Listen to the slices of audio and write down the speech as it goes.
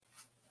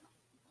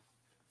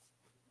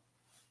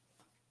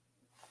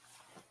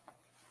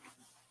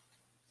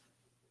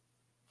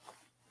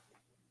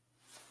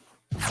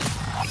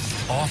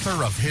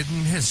author of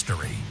Hidden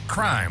History,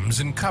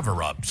 Crimes and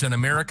Cover-Ups in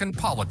American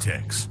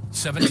Politics,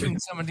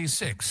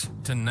 1776 to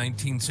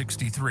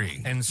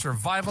 1963, and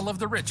Survival of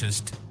the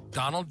Richest,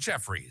 Donald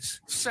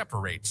Jeffries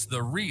separates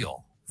the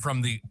real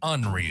from the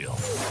unreal.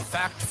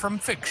 Fact from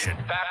fiction.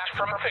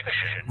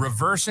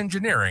 Reverse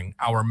engineering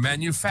our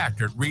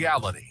manufactured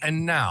reality.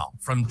 And now,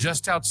 from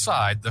just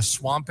outside the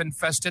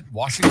swamp-infested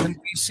Washington,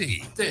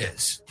 D.C.,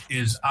 this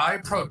is I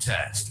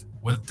Protest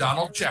with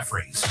Donald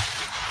Jeffries.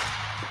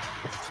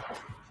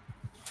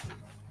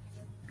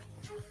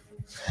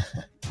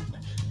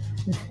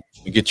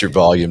 You get your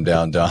volume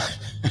down, Don.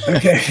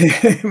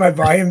 Okay, my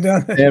volume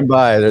down. Stand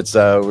by. It's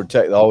we're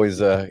always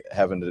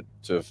having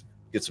to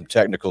get some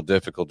technical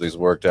difficulties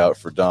worked out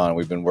for Don.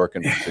 We've been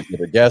working to get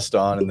a guest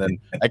on, and then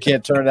I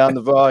can't turn down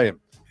the volume.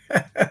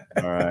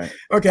 All right.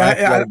 Okay,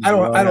 I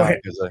don't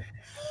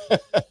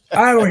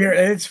hear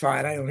it. It's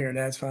fine. I don't hear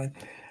that. It's fine.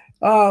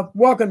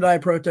 Welcome to I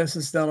Protest.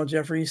 It's Donald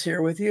Jeffries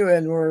here with you,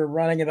 and we're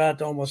running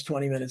about almost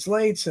 20 minutes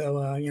late.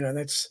 So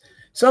that's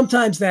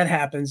sometimes that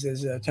happens,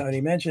 as Tony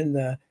mentioned.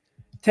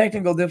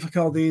 Technical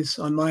difficulties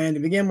on my end to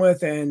begin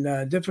with,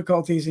 and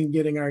difficulties in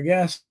getting our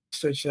guests,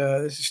 which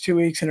this is 2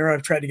 weeks in a row.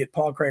 I've tried to get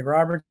Paul Craig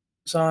Roberts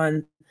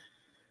on.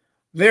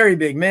 Very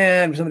big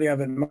man, somebody I've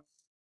admired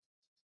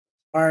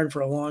for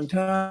a long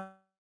time.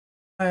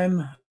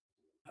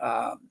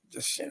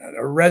 Just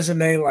a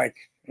resume like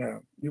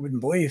you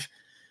wouldn't believe,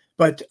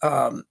 but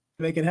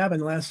make it happen.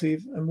 Last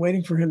week, I'm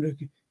waiting for him to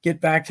get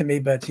back to me,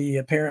 but he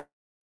apparently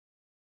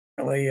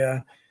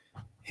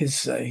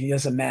he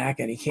has a Mac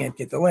and he can't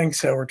get the link.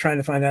 So we're trying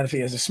to find out if he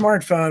has a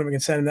smartphone. We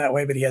can send him that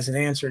way, but he hasn't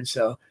answered.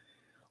 So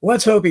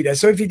let's hope he does.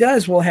 So if he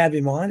does, we'll have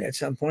him on at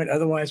some point.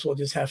 Otherwise, we'll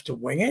just have to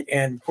wing it.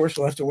 And of course,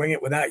 we'll have to wing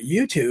it without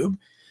YouTube.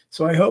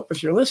 So I hope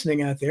if you're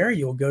listening out there,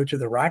 you'll go to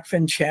the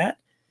Rockfin chat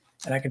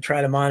and I can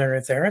try to monitor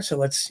it there. So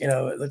let's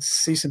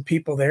see some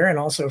people there, and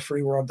also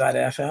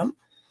freeworld.fm.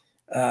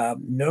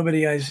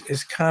 Nobody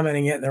is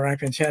commenting yet in the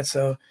Rockfin chat.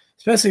 So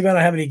especially if I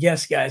don't have any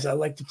guests, guys, I'd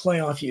like to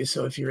play off you.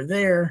 So if you're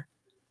there,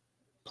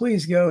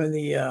 please go in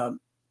the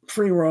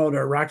Free World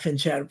or Rockfin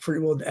chat,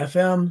 Freeworld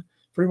FM.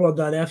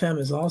 Freeworld.fm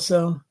is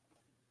also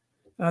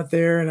out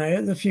there, and I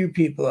have a few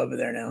people over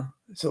there now.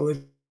 So let's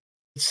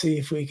see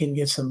if we can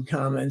get some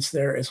comments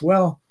there as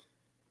well.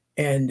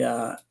 And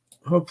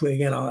hopefully,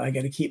 again, I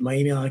got to keep my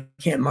email. I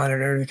can't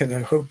monitor because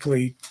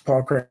hopefully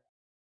Paul Craig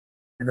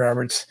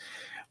Roberts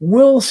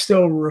will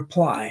still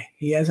reply.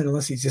 He hasn't,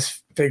 unless he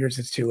just figures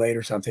it's too late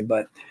or something.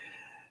 But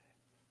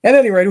at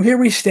any rate, here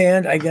we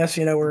stand. I guess,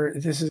 I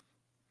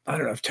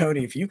don't know if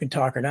Tony, if you can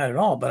talk or not at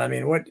all, but I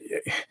mean, what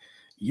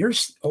your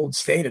old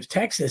state of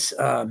Texas,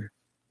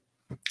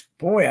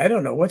 boy, I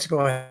don't know what's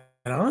going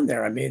on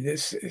there. I mean,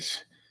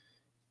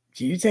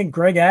 do you think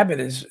Greg Abbott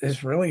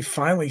is really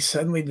finally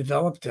suddenly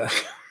developed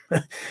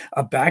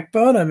a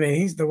backbone? I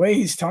mean, the way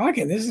he's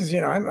talking, this is,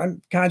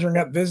 I'm conjuring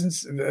up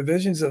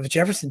visions of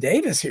Jefferson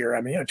Davis here.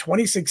 I mean,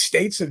 26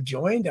 states have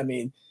joined. I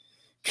mean,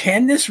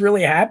 can this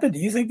really happen? Do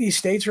you think these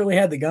states really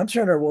had the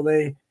gumption, or will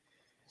they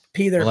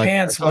pee their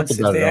pants once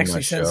if they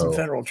actually send some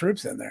federal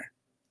troops in there?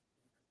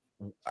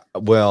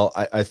 Well,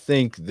 I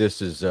think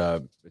this is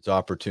it's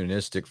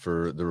opportunistic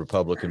for the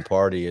Republican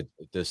Party at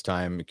this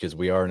time, because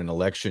we are in an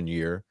election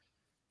year,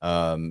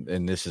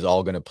 and this is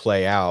all going to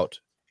play out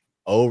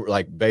over.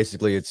 Like,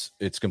 basically,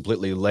 it's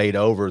completely laid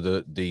over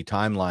the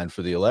timeline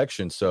for the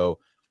election. So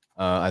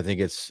I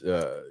think it's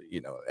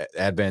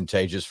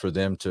advantageous for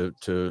them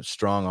to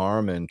strong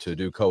arm and to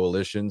do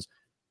coalitions.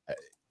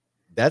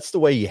 That's the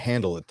way you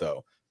handle it,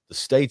 though. The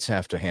states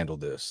have to handle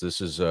this.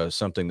 This is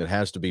something that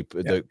has to be.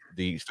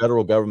 The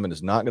federal government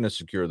is not going to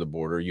secure the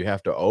border. You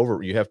have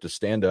to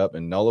stand up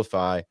and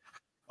nullify,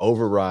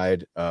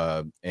 override,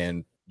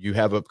 and you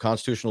have a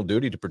constitutional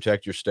duty to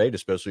protect your state,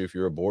 especially if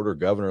you're a border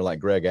governor like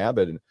Greg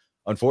Abbott. And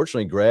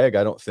unfortunately, Greg,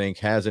 I don't think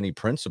has any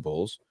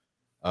principles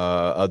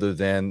other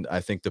than I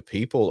think the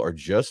people are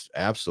just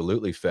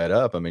absolutely fed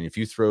up. I mean, if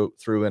you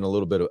threw in a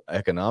little bit of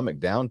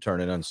economic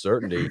downturn and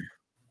uncertainty,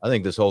 I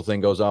think this whole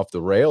thing goes off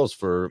the rails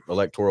for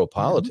electoral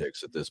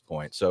politics at this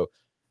point. So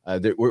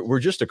we're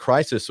just a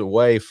crisis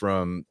away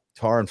from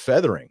tar and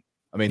feathering.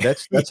 I mean,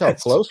 that's how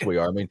close we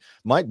are. I mean,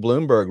 Mike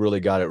Bloomberg really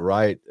got it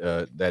right.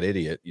 That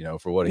idiot,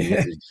 for what he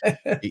is.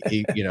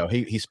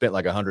 He spent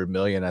like $100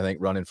 million, I think,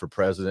 running for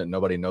president.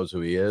 Nobody knows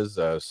who he is.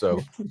 But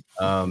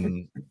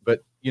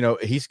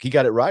he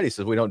got it right. He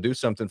says, we don't do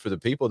something for the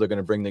people, they're going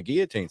to bring the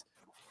guillotines.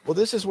 Well,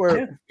 this is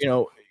where,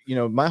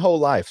 my whole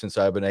life since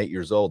I've been 8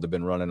 years old, they've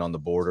been running on the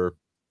border.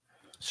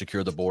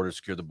 Secure the border.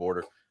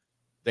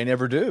 They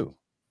never do.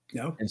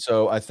 No. And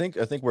so I think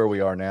where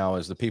we are now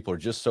is the people are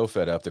just so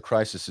fed up. The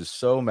crisis is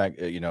so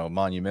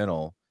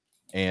monumental,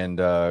 and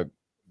I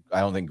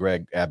don't think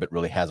Greg Abbott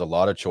really has a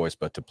lot of choice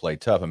but to play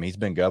tough. I mean, he's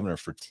been governor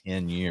for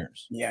 10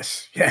 years.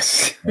 Yes.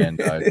 And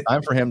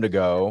time for him to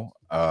go.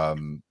 I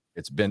don't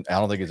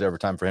think it's ever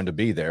time for him to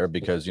be there,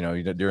 because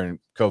during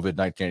COVID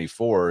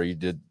 1984 he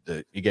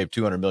gave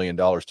 $200 million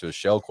to a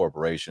shell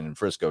corporation in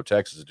Frisco,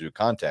 Texas, to do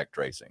contact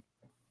tracing.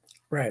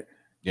 Right.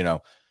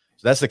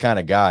 So that's the kind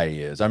of guy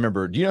he is. I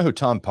remember, do you know who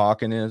Tom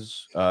Pauken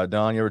is?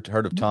 Don, you ever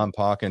heard of Tom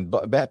Pauken?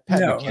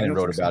 Pat No, Buchanan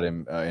wrote about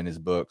him in his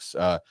books.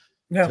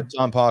 No.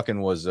 Tom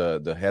Pauken was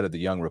the head of the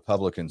Young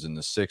Republicans in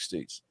the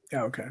 60s.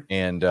 Oh, okay.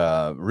 And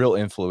real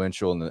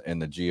influential in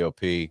the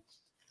GOP.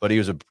 But he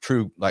was a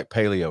true like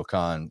paleo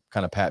con,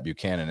 kind of Pat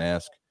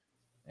Buchanan-esque.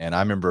 And I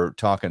remember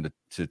talking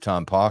to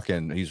Tom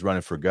Pauken. He's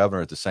running for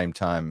governor at the same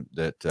time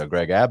that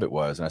Greg Abbott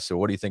was. And I said,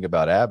 what do you think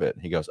about Abbott?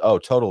 And he goes, oh,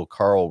 total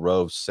Karl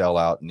Rove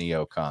sellout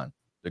neocon.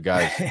 The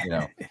guy's,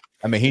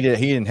 I mean, he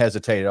didn't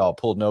hesitate at all,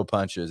 pulled no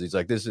punches. He's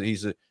like,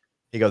 he's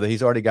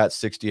already got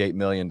 $68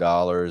 million.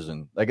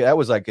 And like, that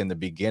was like in the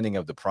beginning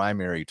of the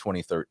primary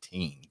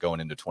 2013 going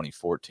into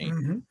 2014.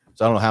 Mm-hmm.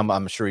 So I don't know how,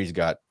 I'm sure he's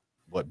got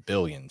what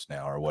billions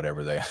now or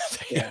whatever they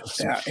yeah.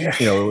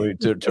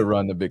 to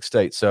run the big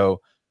state.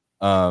 So,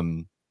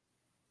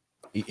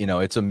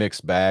 it's a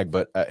mixed bag,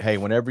 but hey,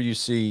 whenever you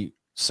see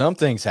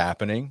something's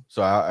happening,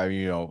 so I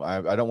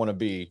don't want to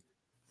be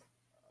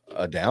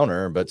a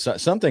downer, but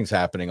something's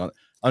happening.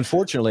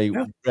 Unfortunately,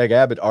 Greg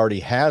Abbott already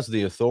has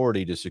the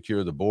authority to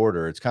secure the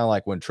border. It's kind of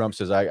like when Trump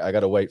says, I got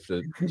to wait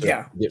to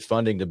get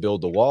funding to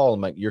build the wall. I'm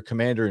like, you're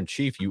commander in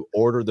chief. You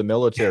order the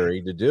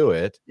military to do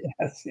it.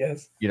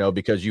 Yes.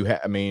 Because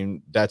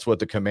that's what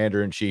the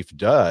commander in chief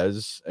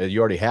does. You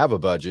already have a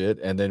budget.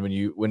 And then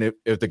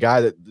if the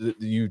guy that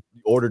you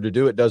ordered to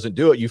do it doesn't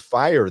do it, you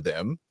fire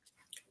them.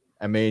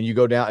 I mean, you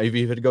go down, if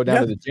you had to go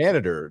down to the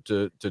janitor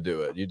to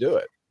do it, you do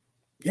it.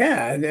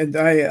 Yeah. And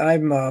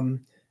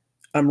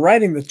I'm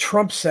writing the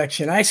Trump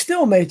section. I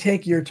still may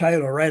take your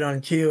title right on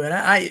cue. And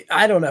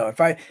I don't know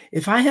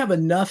if I have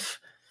enough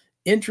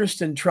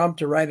interest in Trump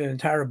to write an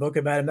entire book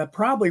about him, that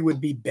probably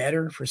would be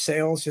better for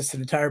sales, just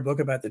an entire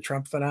book about the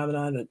Trump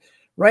phenomenon. And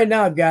right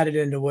now I've got it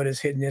into what is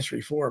hidden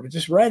history for, but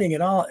just writing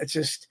it all,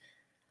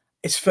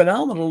 it's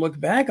phenomenal to look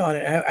back on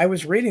it. I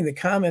was reading the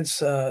comments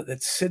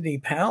that Sidney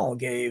Powell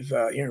gave,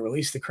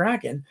 release the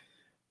Kraken.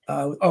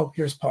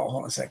 Here's Paul.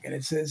 Hold on a second.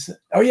 It says,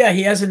 oh yeah,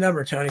 he has a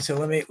number, Tony. So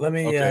let me.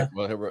 Okay.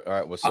 All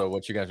right. Well, so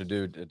what you got to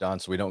do, Don,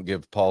 so we don't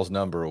give Paul's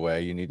number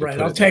away. You need to put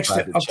I'll text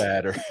it.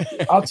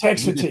 I'll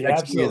text it to you.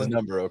 Absolutely. His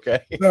number. Okay.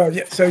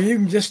 So you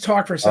can just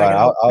talk for a second.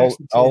 Right,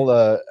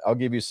 I'll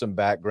give you some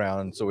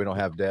background so we don't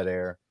have dead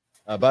air.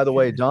 By the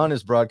way, Don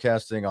is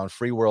broadcasting on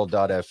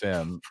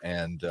freeworld.fm,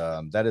 and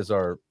that is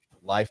our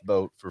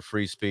lifeboat for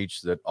free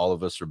speech that all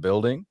of us are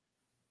building.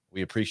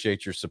 We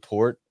appreciate your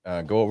support.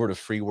 Go over to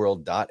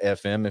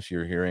freeworld.fm if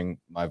you're hearing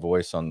my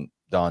voice on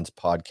Don's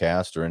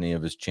podcast or any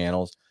of his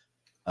channels.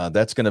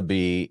 That's going to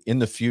be in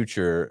the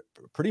future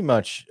pretty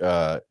much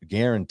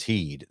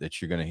guaranteed that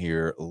you're going to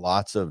hear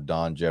lots of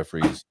Don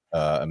Jeffries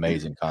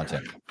amazing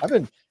content.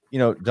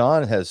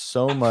 Don has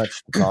so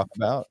much to talk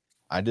about.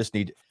 I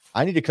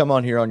need to come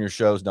on here on your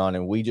shows, Don,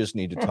 and we just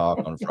need to talk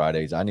on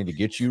Fridays. I need to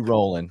get you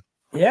rolling.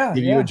 Yeah.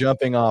 Give you a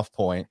jumping off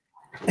point,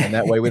 and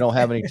that way we don't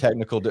have any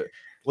technical.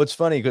 What's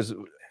funny, because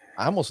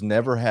I almost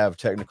never have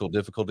technical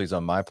difficulties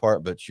on my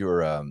part, but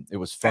it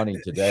was funny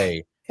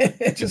today.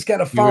 It just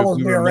kind of follows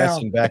me around.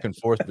 Messing back and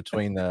forth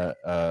between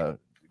the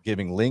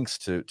giving links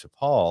to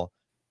Paul,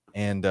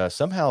 and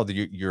somehow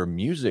your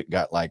music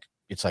got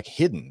it's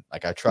hidden.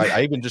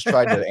 I even just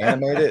tried to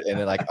animate it, and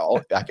then I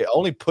could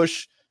only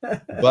push the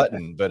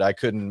button, but I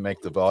couldn't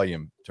make the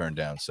volume turn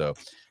down. So,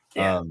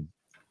 yeah,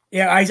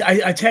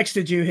 I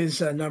texted you his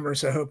number,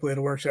 so hopefully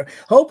it'll work. So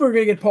hope we're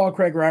gonna get Paul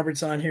Craig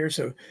Roberts on here.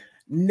 So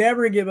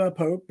never give up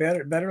hope.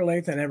 Better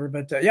late than ever.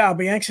 But I'll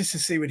be anxious to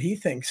see what he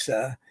thinks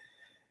of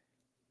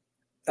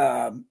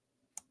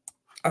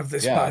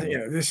this.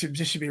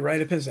 This should be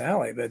right up his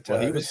alley. But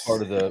he was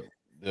part of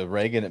the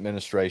Reagan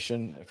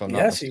administration, if I'm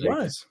not mistaken.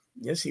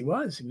 Yes, he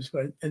was. He was.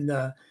 And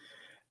so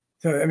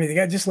the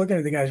guy, just looking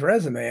at the guy's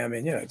resume,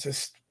 it's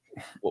just.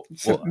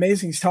 It's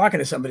amazing he's talking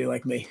to somebody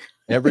like me.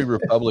 Every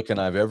Republican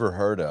I've ever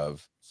heard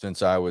of since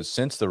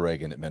the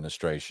Reagan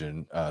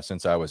administration,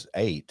 since I was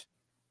 8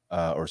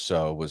 or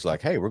so, was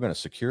like, hey, we're going to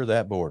secure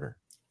that border.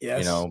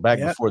 Yes.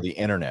 Before the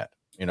internet,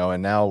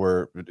 and now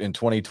we're in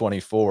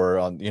 2024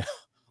 on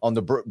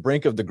the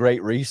brink of the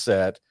Great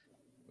Reset,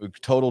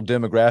 total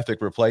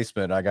demographic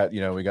replacement.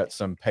 We got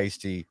some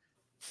pasty,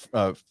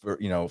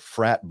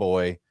 frat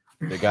boy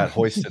that got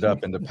hoisted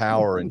up into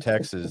power in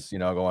Texas,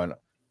 going.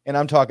 And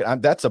I'm talking, I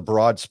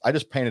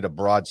just painted a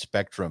broad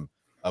spectrum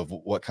of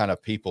what kind of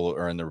people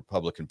are in the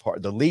Republican Party,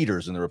 the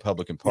leaders in the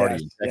Republican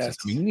Party in Texas.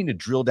 Yes. You need to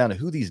drill down to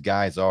who these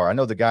guys are. I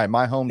know the guy in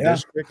my home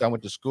district I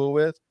went to school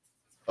with,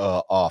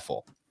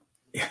 awful.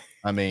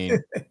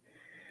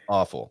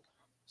 Awful.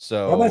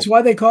 So that's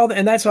why they called,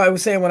 and that's why I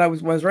was saying when I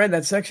was writing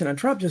that section on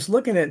Trump, just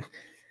looking at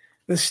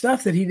the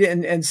stuff that he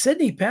did, and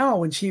Sidney Powell,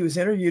 when she was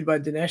interviewed by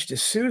Dinesh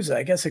D'Souza,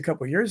 I guess a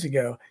couple of years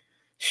ago,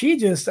 she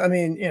just,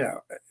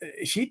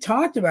 she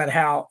talked about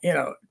how,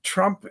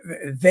 Trump,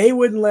 they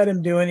wouldn't let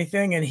him do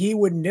anything and he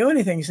wouldn't do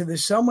anything. He said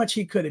there's so much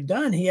he could have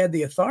done. He had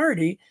the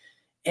authority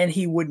and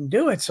he wouldn't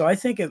do it. So I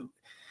think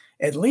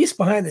at least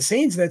behind the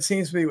scenes, that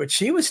seems to be what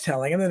she was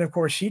telling him. And then, of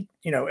course, she,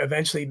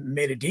 eventually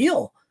made a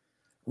deal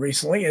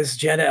recently, as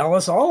Jenna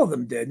Ellis, all of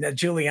them did. Now,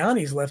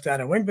 Giuliani's left out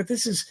a wing, but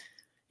this is,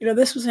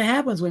 this was what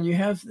happens when you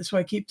have. That's why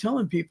I keep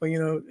telling people,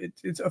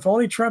 it's if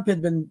only Trump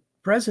had been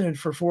president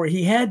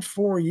he had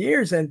 4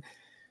 years, and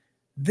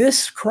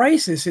this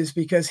crisis is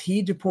because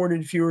he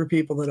deported fewer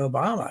people than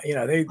Obama.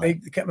 They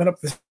coming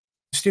up with the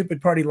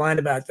stupid party line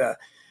about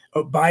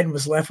Biden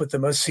was left with the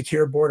most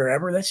secure border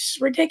ever. That's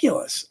just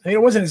ridiculous. I mean,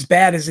 it wasn't as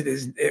bad as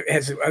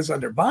it was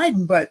under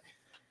Biden, but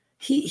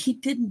he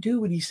didn't do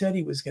what he said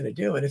he was going to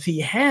do. And if he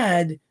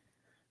had,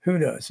 who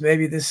knows,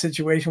 maybe this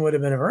situation would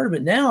have been averted.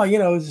 But now,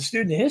 as a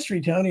student of history,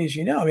 Tony, as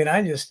you know, I mean,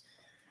 I'm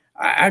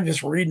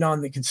just reading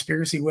on the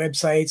conspiracy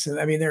websites. And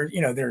I mean,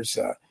 there's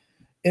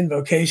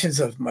invocations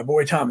of my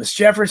boy, Thomas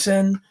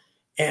Jefferson,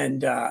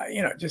 and,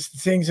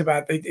 just things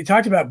about, they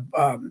talked about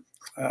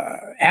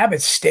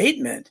Abbott's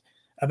statement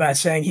about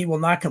saying he will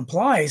not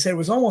comply. He said it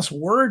was almost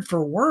word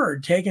for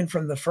word taken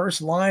from the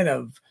first line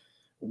of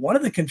one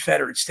of the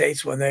Confederate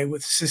states when they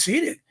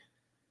seceded.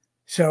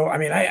 So, I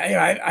mean,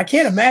 I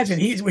can't imagine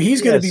he's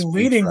going to be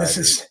leading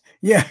this.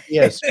 Yeah.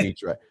 Yes,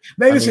 speech right.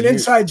 Maybe it's an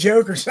inside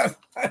joke or something.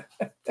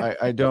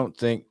 I don't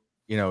think,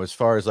 as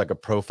far as like a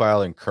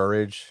profile in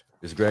courage,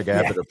 is Greg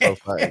Abbott a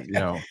profile?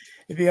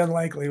 It'd be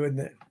unlikely, wouldn't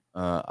it?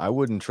 I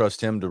wouldn't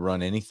trust him to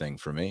run anything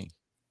for me.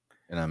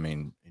 And I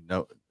mean,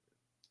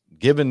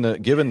 given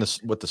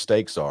what the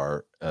stakes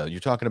are, you're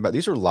talking about,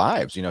 these are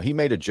lives. He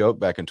made a joke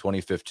back in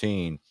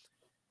 2015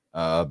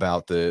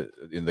 about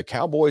the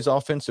Cowboys'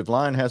 offensive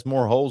line has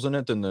more holes in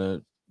it than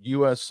the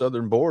U.S.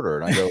 southern border.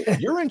 And I go,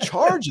 you're in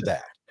charge of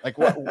that. Like,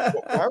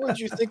 why would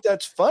you think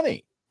that's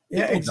funny?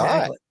 Yeah, People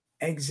exactly.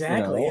 die,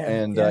 exactly. Yeah,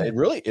 and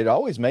it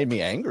always made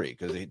me angry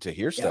to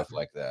hear stuff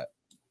like that.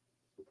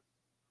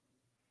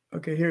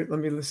 Okay, here, let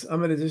me listen. I'm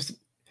going to just,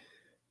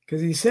 because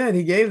he said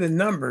he gave the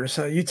number.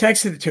 So you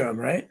texted it to him,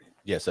 right?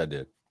 Yes, I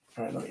did.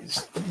 All right, let me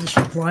just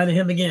reply to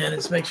him again.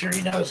 Let's make sure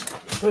he knows.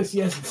 Plus, he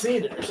hasn't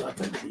seen it or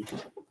something.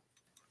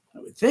 I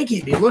would think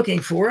he'd be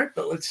looking for it,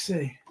 but let's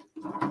see.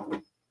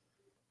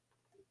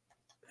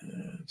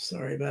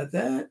 Sorry about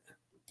that.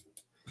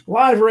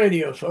 Live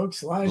radio,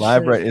 folks.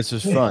 Live radio. This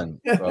is fun,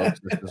 folks.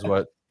 This is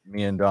what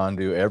me and Don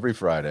do every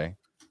Friday.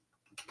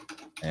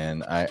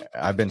 And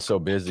I've been so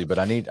busy, but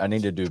I need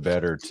to do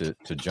better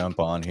to jump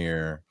on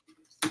here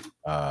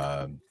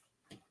and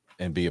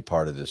be a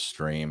part of this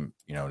stream,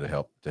 to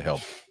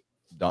help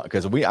Don,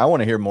 because I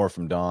want to hear more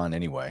from Don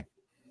anyway.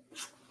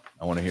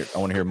 I want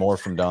to hear more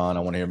from Don. I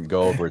want to hear him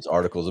go over his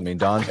articles. I mean,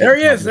 Don. There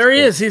he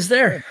is. He's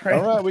there. Right.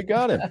 All right, we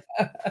got him.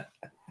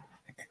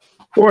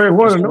 Boy,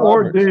 what an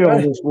ordeal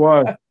this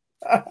was.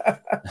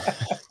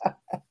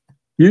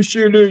 You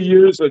sure do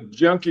use a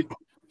junky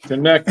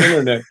internet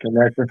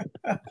connector.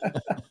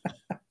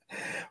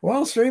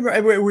 Well,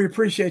 streamer, we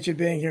appreciate you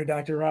being here,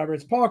 Dr.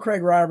 Roberts. Paul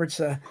Craig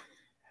Roberts,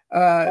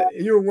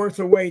 you're worth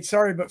the wait.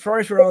 Sorry, but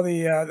sorry for all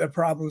the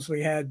problems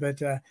we had.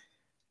 But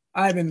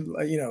I've been,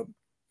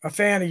 a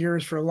fan of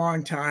yours for a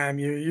long time.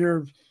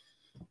 You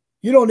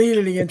don't need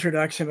any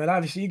introduction, but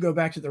obviously you go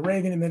back to the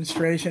Reagan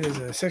administration as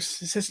an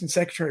assistant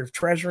secretary of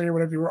Treasury or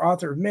whatever. You were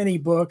author of many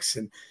books,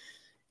 and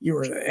you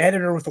were the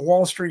editor with the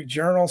Wall Street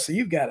Journal. So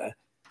you've got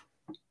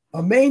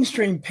a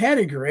mainstream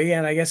pedigree,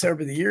 and I guess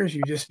over the years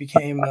you just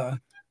became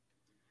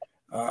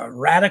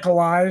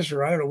radicalized,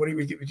 or I don't know what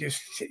you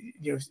just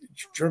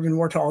driven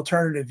more to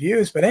alternative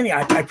views. But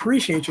anyway, I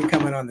appreciate you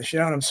coming on the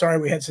show, and I'm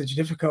sorry we had such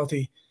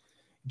difficulty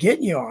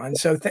getting you on.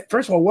 So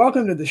first of all,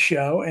 welcome to the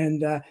show,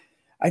 and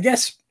I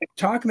guess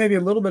talk maybe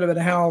a little bit about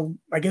how,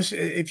 I guess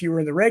if you were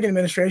in the Reagan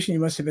administration, you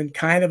must have been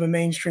kind of a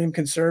mainstream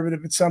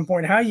conservative at some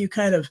point. How you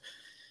kind of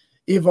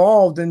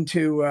evolved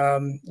into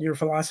your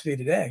philosophy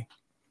today?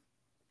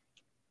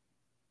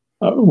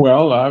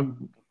 Well,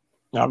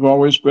 I've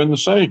always been the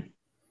same.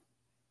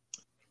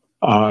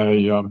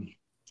 I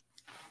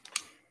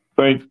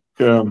think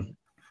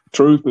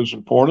truth is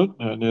important,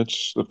 and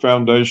it's the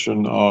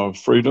foundation of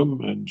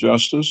freedom and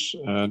justice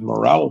and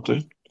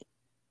morality.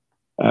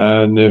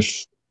 And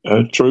if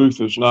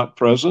truth is not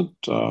present,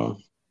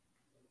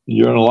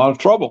 you're in a lot of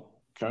trouble.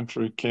 The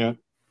country can't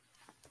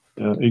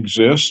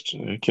exist.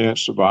 It can't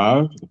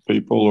survive. The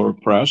people are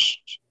oppressed.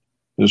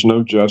 There's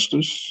no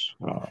justice.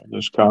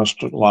 There's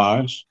constant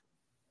lies.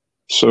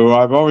 So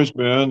I've always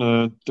been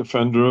a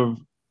defender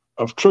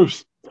of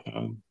truth.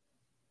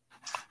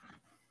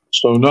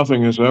 So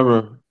nothing has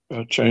ever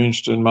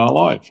changed in my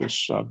life.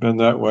 I've been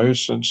that way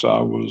since I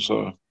was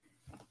a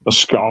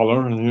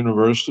scholar in the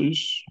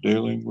universities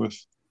dealing with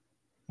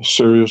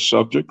serious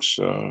subjects.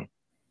 I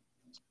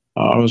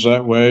was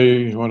that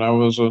way when I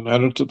was an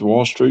editor at the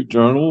Wall Street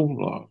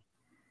Journal,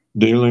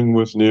 dealing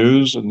with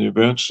news and the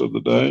events of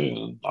the day.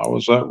 And I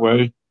was that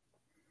way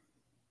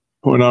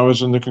when I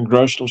was in the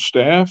congressional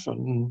staff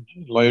and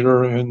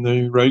later in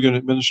the Reagan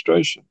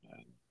administration.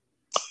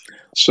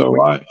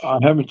 So I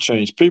haven't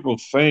changed. People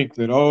think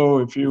that,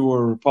 if you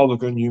were a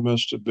Republican, you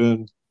must have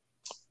been,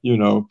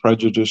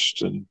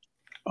 prejudiced and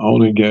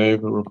only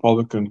gave a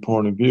Republican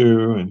point of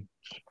view and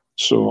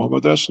so on.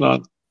 But that's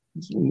not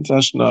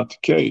the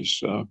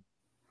case.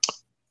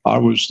 I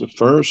was the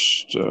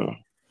first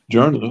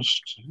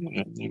journalist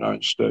in the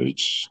United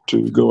States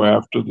to go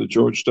after the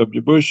George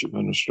W. Bush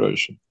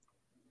administration.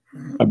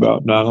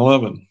 about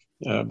 9/11,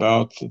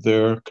 about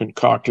their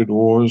concocted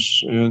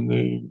wars in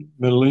the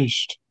Middle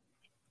East.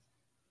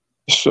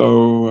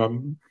 So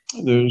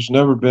there's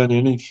never been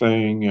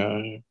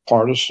anything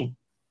partisan,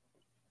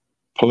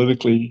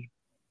 politically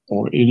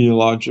or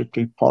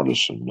ideologically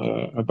partisan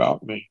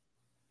about me.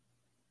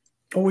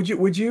 Well,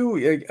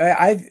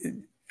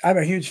 I'm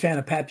a huge fan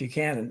of Pat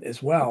Buchanan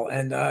as well.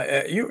 And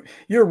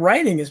your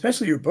writing,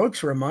 especially your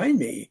books, remind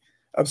me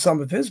of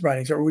some of his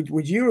writings. Or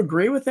would you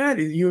agree with that?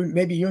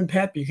 Maybe you and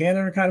Pat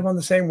Buchanan are kind of on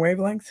the same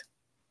wavelength?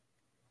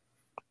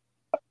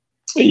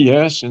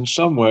 Yes, in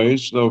some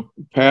ways, though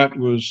Pat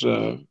was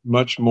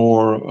much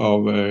more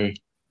of a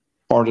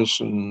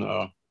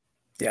partisan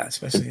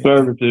especially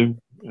conservative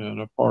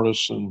and a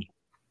partisan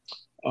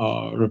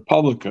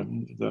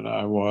Republican than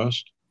I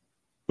was.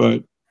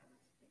 But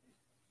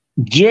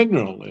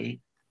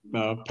generally,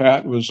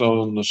 Pat was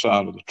on the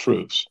side of the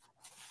truth.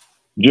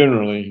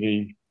 Generally,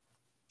 he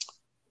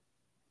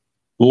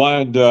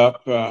lined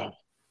up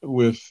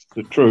with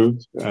the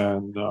truth.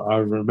 And I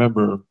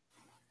remember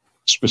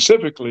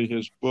specifically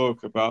his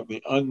book about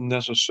the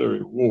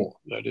unnecessary war,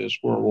 that is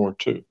World War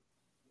II.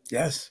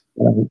 Yes.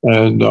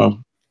 And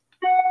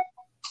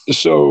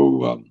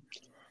so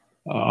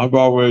I've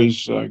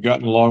always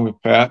gotten along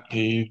with Pat.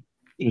 He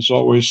has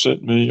always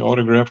sent me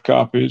autographed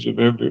copies of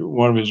every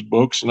one of his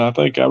books, and I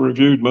think I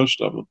reviewed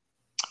most of them.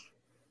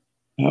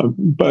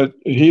 But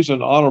he's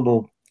an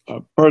honorable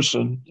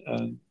person,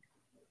 and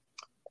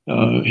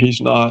he's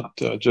not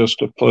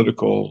just a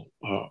political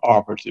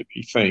operative.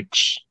 He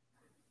thinks,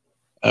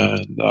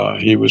 and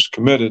he was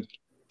committed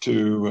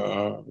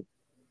to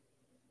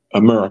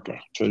America,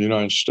 to the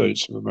United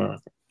States of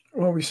America.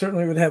 Well, we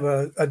certainly would have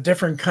a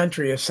different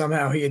country if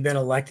somehow he had been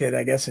elected,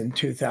 I guess, in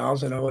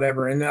 2000 or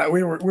whatever. And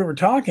we were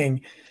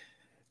talking,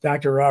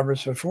 Dr.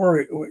 Roberts,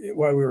 before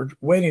while we were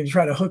waiting to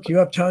try to hook you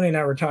up. Tony and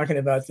I were talking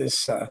about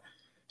this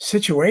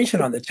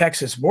situation on the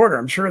Texas border.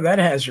 I'm sure that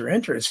has your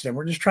interest, and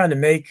we're just trying to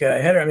make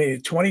head. I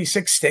mean,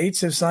 26 states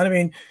have signed. I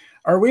mean,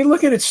 are we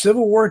looking at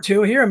Civil War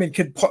II here? I mean,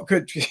 could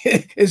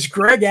is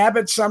Greg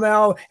Abbott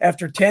somehow,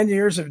 after 10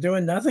 years of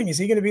doing nothing, is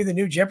he going to be the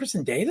new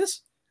Jefferson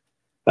Davis?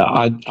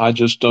 I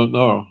just don't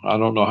know. I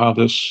don't know how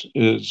this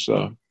is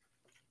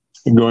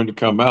going to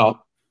come out.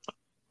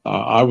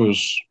 I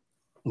was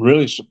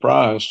really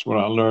surprised when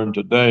I learned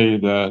today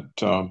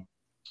that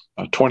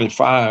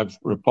 25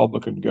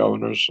 Republican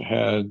governors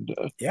had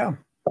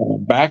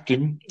backed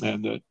him,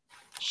 and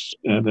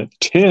that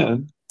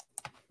 10,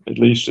 at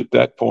least at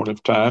that point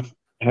of time,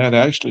 had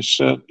actually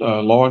sent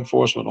law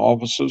enforcement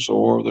officers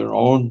or their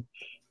own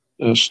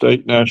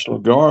state National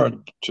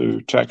Guard to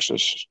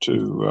Texas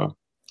to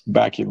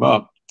back him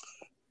up.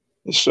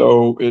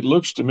 So it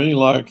looks to me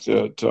like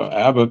that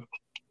Abbott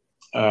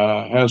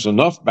has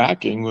enough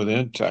backing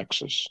within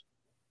Texas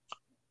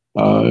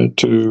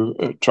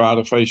to try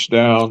to face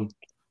down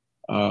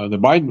the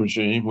Biden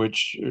regime,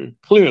 which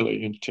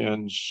clearly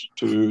intends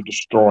to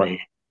destroy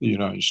the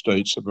United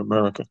States of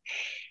America.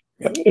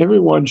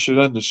 Everyone should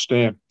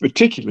understand,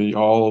 particularly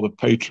all the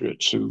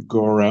patriots who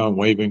go around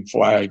waving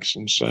flags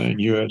and saying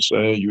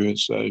USA,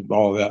 USA,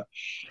 all that.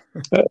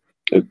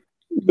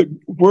 The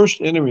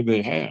worst enemy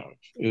they have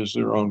is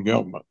their own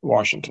government,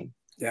 Washington.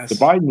 Yes. The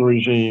Biden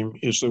regime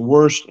is the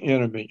worst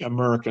enemy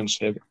Americans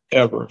have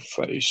ever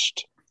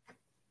faced.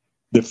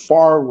 They're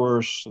far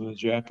worse than the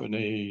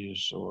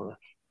Japanese or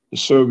the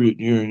Soviet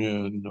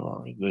Union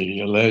or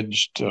the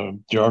alleged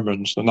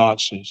Germans, the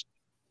Nazis.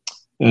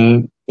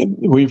 And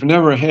we've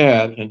never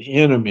had an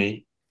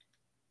enemy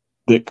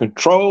that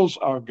controls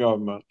our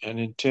government and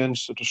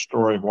intends to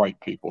destroy white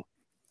people.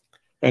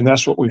 And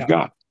that's what we've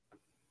got.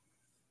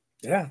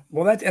 Yeah.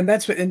 Well,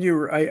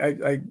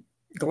 I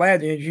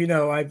glad, as you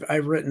know,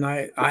 I've written,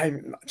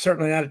 I'm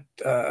certainly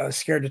not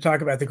scared to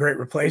talk about the Great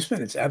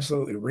Replacement. It's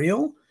absolutely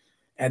real.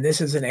 And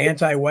this is an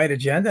anti-white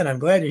agenda. And I'm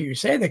glad to hear you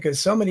say that, because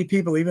so many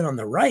people, even on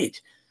the right,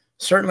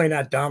 certainly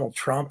not Donald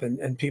Trump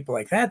and people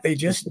like that, they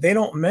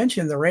don't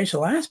mention the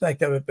racial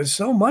aspect of it. But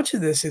so much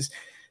of this is,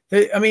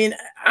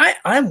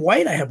 I'm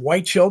white. I have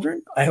white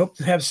children. I hope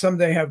to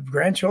someday have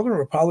grandchildren who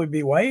will probably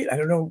be white. I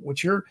don't know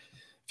if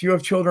you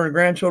have children or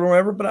grandchildren or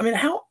whatever, but I mean,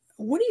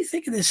 what do you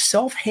think of this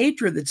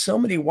self-hatred that so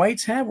many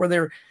whites have,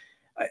 where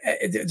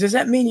does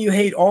that mean you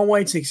hate all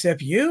whites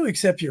except you,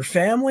 except your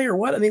family, or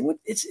what? I mean,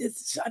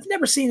 I've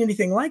never seen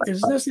anything like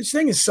this. There's no such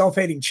thing as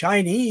self-hating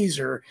Chinese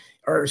or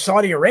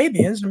Saudi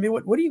Arabians. I mean,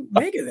 what do you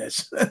make of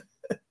this?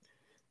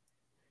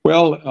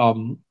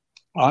 Well,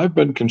 I've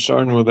been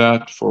concerned with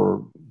that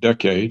for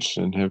decades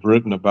and have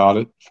written about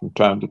it from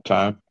time to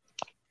time.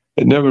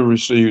 It never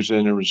receives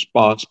any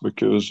response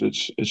because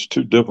it's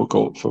too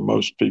difficult for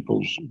most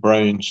people's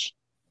brains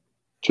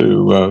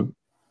to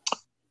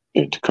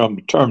come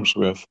to terms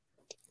with.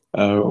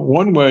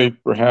 One way,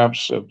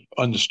 perhaps, of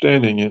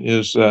understanding it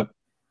is that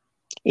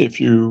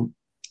if you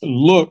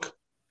look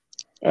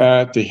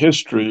at the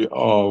history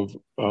of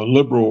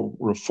liberal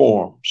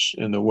reforms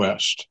in the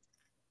West,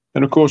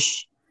 and of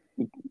course,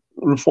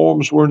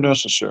 reforms were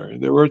necessary.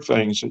 There were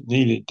things that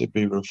needed to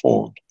be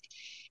reformed.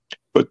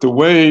 But the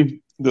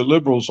way the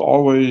liberals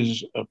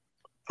always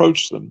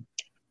approached them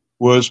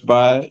was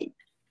by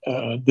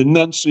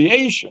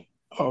denunciation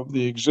of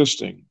the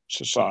existing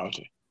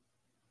society.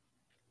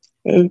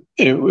 And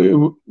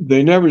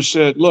they never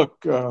said,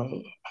 look,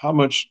 how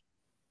much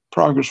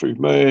progress we've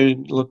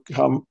made, look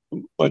how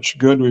much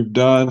good we've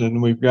done,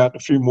 and we've got a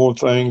few more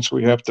things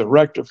we have to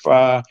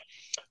rectify,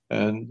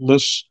 and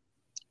let's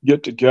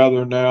get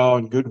together now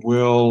in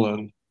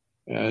goodwill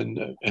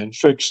and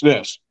fix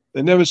this.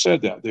 They never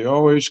said that. They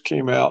always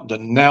came out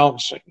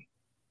denouncing.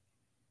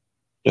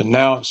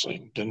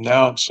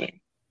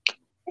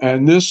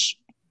 And this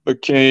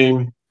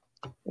became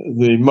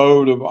the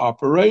mode of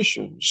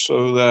operation,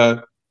 so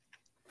that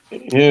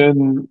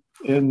in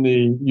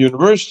the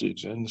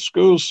universities and the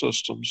school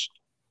systems,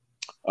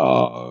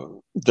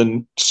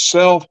 the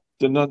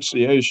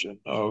self-denunciation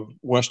of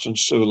Western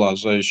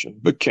civilization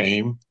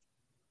became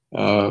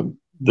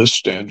the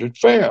standard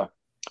fare.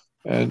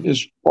 And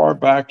as far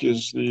back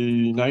as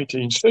the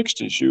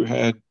 1960s, you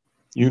had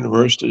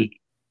university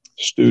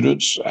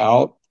students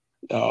out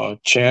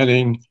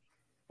chanting,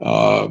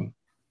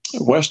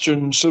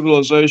 Western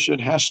civilization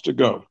has to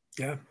go.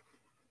 Yeah.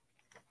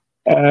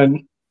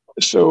 And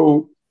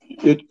so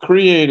it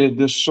created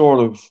this sort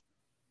of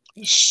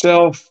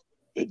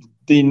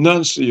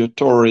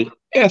self-denunciatory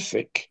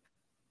ethic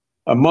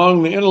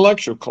among the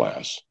intellectual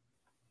class.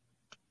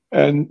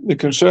 And the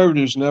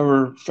conservatives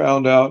never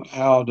found out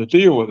how to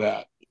deal with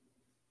that.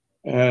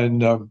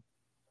 And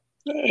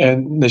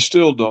they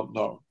still don't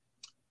know.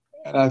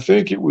 And I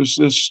think it was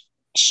this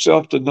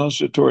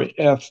self-denunciatory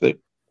ethic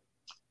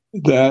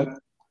that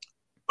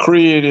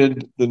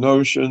created the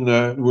notion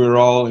that we're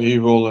all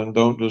evil and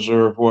don't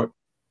deserve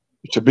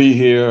to be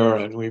here,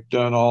 and we've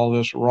done all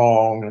this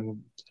wrong,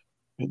 and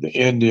the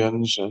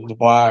Indians and the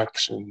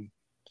blacks,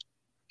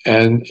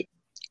 and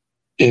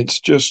it's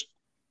just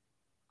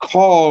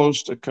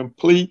caused a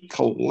complete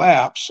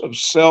collapse of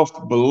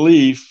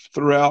self-belief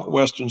throughout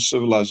Western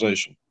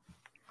civilization.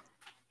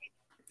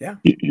 Yeah.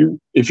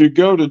 If you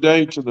go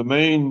today to the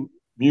main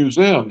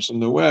museums in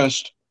the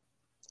West,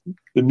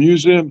 the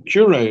museum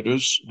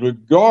curators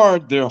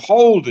regard their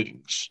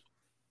holdings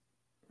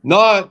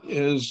not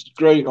as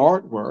great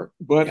artwork,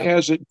 but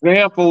as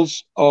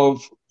examples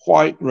of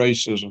white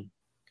racism.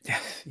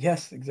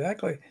 Yes,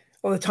 exactly.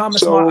 Well, the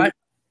Thomas. So,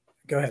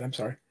 go ahead. I'm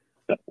sorry.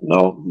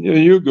 No,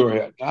 you go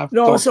ahead.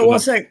 No, so we'll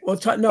say,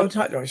 no,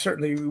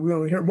 certainly we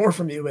will hear more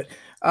from you, but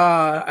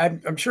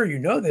I'm sure you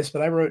know this,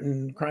 but I wrote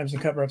in Crimes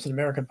and Cover-Ups in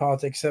American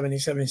Politics,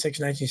 1776,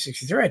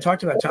 1963. I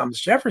talked about Thomas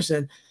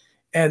Jefferson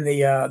and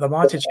the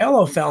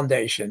Monticello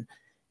Foundation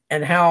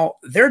and how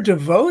they're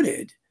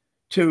devoted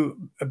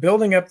to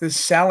building up this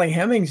Sally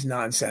Hemings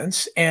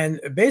nonsense. And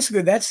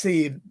basically that's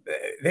they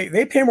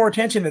pay more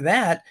attention to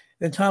that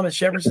than Thomas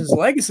Jefferson's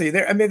legacy. They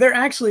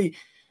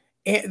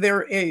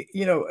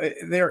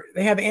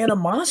have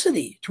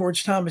animosity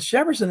towards Thomas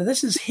Jefferson, and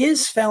this is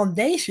his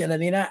foundation. I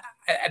mean,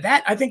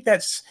 I think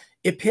that's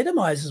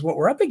epitomizes what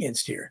we're up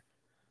against here.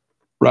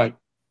 Right,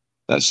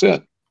 that's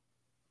it.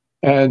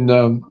 And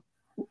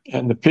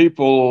the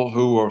people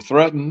who are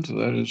threatened,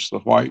 that is the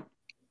white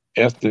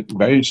ethnic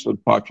base of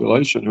the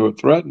population who are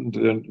threatened,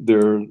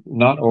 they're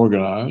not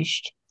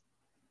organized.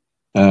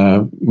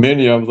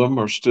 Many of them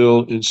are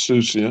still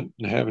insouciant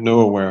and have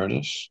no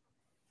awareness.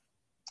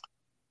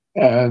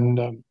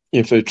 And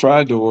if they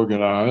tried to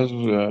organize,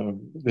 the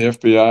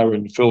FBI would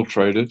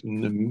infiltrate it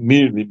and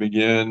immediately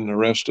begin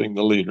arresting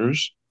the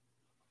leaders.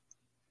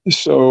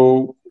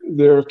 So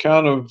they're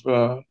kind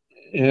of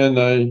in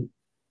a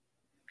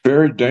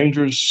very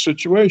dangerous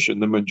situation.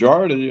 The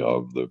majority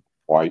of the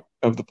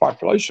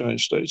population of the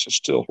United States is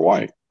still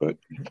white, but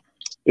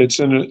it's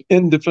in an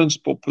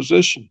indefensible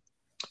position.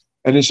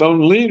 And its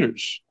own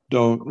leaders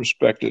don't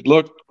respect it.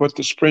 Look what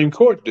the Supreme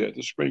Court did.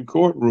 The Supreme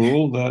Court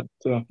ruled that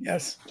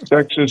yes,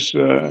 Texas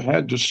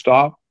had to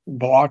stop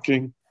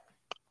blocking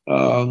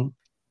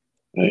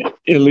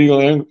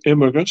illegal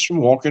immigrants from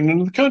walking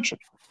into the country.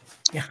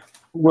 Yeah.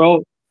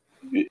 Well,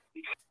 if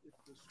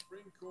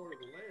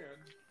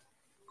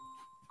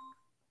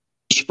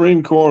the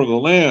Supreme Court of the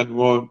land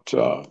won't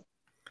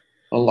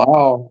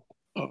allow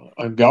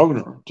a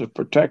governor to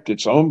protect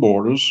its own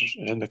borders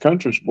and the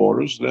country's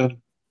borders, then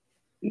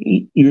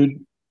you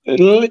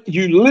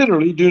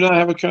literally do not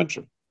have a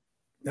country.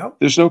 No,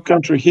 there's no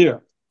country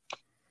here.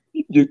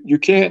 You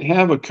can't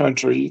have a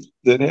country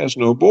that has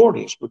no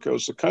borders,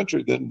 because the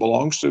country then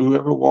belongs to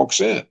whoever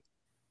walks in.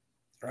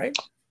 Right.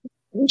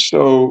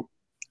 So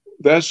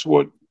that's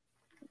what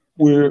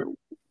the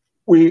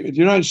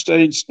United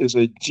States is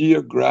a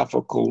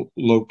geographical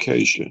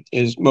location.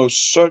 It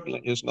most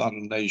certainly is not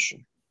a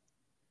nation.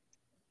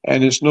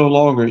 And it's no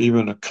longer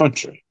even a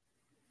country.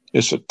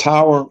 It's a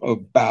Tower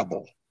of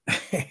Babel.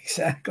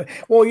 Exactly.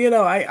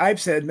 Well, I've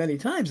said many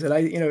times that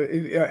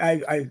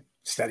I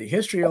study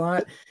history a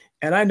lot,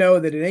 and I know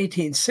that in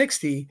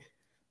 1860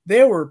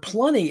 there were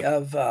plenty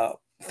of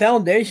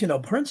foundational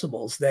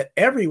principles that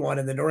everyone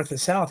in the North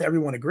and South,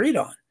 everyone agreed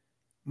on.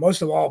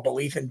 Most of all,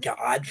 belief in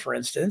God, for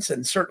instance,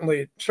 and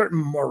certainly certain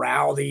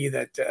morality,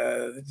 that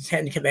the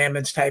Ten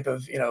Commandments type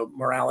of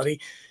morality.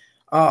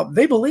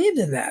 They believed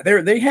in that.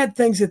 They had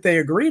things that they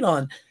agreed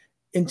on.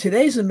 in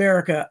today's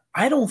America,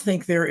 I don't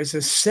think there is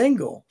a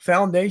single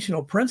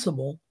foundational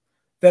principle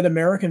that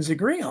Americans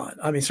agree on.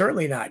 I mean,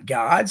 certainly not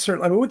God.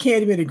 Certainly, I mean, we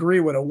can't even agree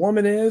what a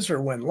woman is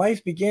or when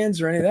life begins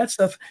or any of that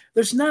stuff.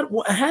 There's not.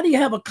 How do you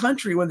have a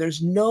country when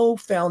there's no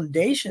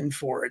foundation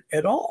for it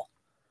at all?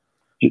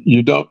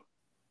 You don't.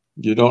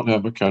 You don't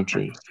have a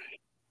country.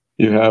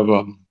 You have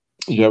a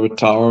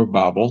Tower of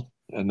Babel,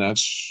 and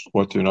that's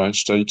what the United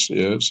States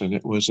is. And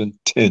it was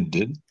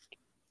intended. It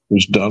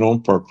was done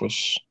on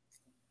purpose.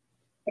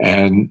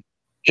 And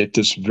at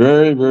this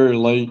very, very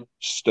late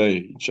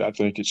stage, I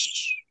think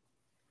it's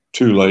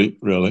too late,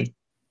 really,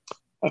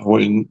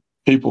 when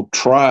people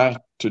try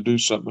to do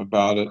something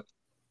about it,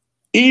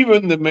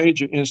 even the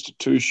major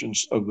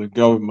institutions of the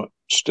government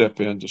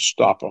step in to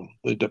stop them.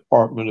 The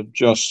Department of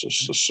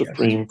Justice, the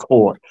Supreme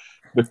Court,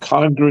 the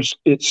Congress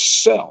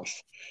itself.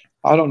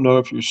 I don't know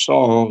if you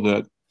saw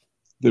that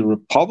the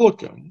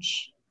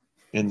Republicans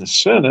in the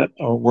Senate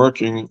are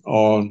working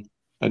on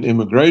an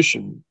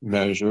immigration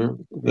measure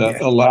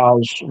that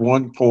allows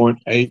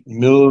 1.8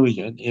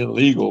 million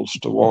illegals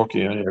to walk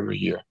in every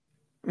year.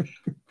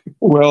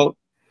 Well,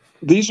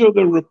 these are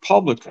the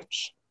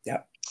Republicans.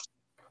 Yeah.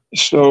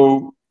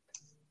 So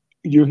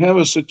you have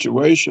a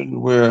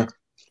situation where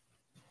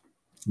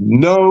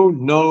no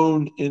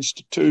known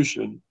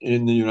institution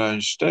in the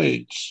United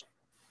States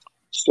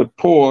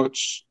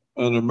supports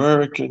an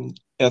American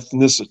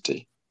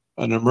ethnicity,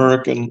 an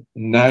American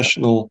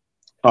national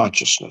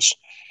consciousness.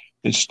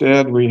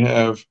 Instead, we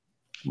have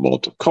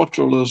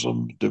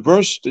multiculturalism,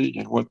 diversity,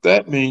 and what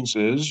that means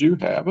is you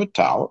have a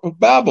Tower of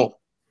Babel.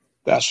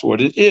 That's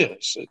what it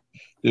is.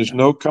 There's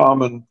no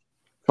common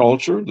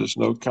culture. There's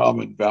no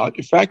common value.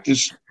 In fact,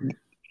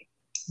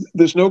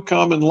 there's no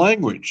common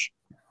language.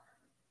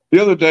 The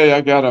other day,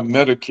 I got a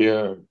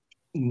Medicare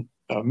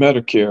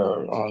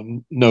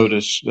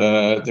notice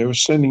that they were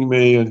sending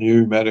me a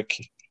new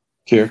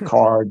Medicare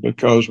card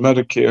because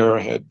Medicare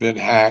had been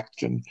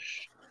hacked and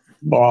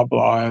blah,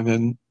 blah. And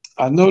then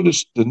I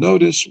noticed the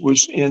notice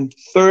was in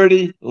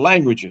 30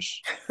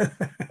 languages.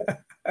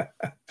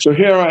 So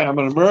here I am,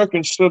 an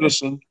American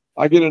citizen.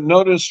 I get a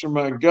notice from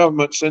my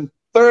government in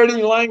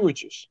 30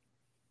 languages.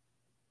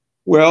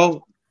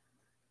 Well,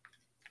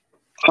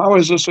 how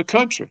is this a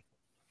country?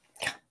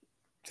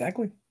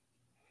 Exactly.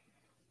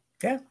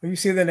 Yeah, you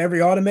see that in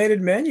every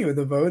automated menu,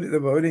 the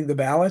voting, the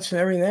ballots, and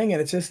everything.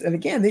 And it's just, and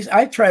again,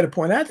 I try to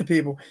point out to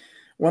people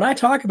when I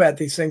talk about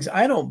these things,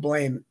 I don't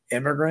blame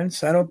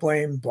immigrants, I don't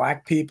blame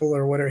Black people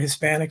or whatever,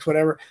 Hispanics,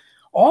 whatever.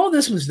 All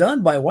this was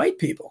done by white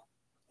people.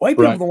 White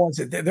people, the ones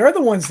that they're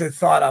the ones that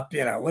thought up,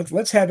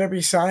 let's have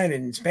every sign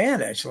in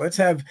Spanish. Let's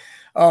have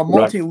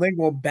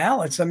multilingual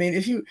ballots. I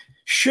mean,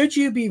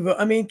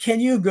 can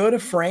you go to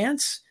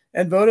France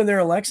and vote in their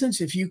elections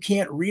if you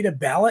can't read a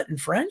ballot in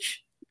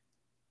French?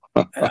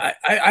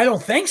 I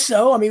don't think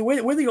so. I mean,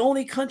 we're the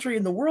only country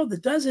in the world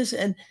that does this.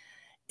 And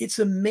it's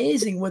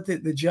amazing what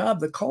the job,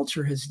 the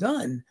culture has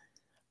done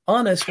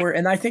on us.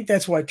 And I think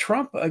that's why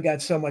Trump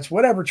got so much,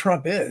 whatever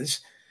Trump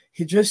is,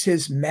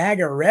 his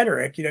MAGA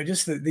rhetoric,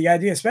 just the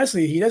idea,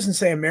 especially he doesn't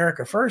say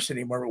America first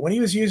anymore. But when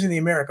he was using the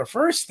America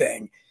first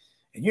thing,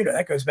 and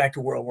that goes back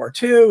to World War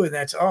II, and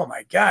that's, oh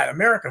my God,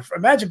 America.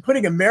 Imagine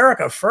putting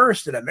America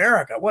first in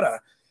America. What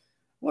a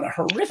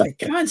horrific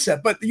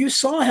concept. But you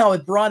saw how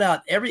it brought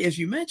out as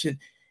you mentioned,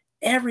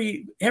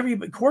 every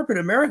corporate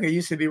America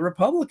used to be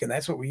Republican.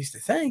 That's what we used to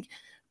think.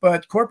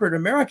 But corporate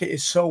America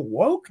is so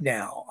woke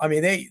now. I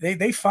mean,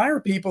 they fire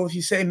people if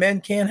you say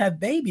men can't have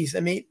babies. I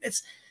mean,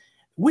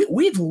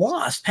 we've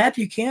lost. Pat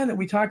Buchanan,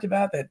 we talked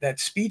about that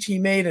speech he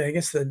made, I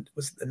guess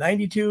was the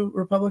 92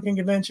 Republican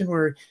convention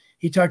where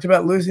he talked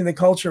about losing the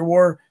culture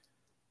war.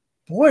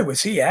 Boy,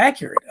 was he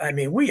accurate. I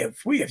mean, we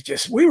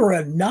were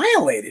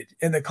annihilated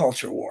in the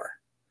culture war.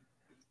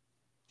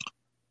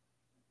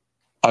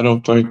 I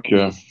don't think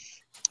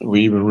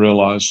we even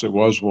realized there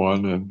was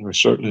one, and we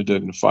certainly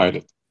didn't fight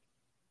it.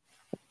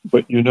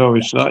 But,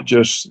 it's not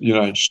just the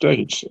United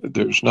States.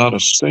 There's not a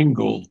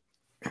single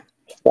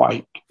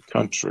white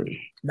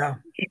country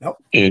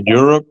in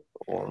Europe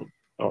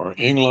or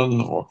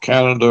England or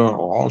Canada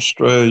or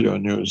Australia or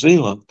New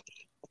Zealand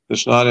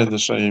that's not in the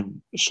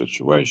same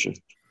situation.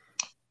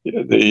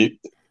 The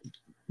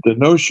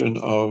notion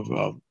of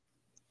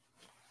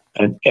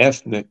an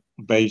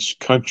ethnic-based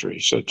country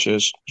such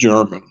as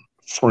German,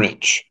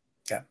 French,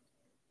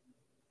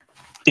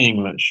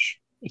 English,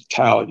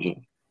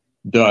 Italian,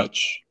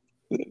 Dutch,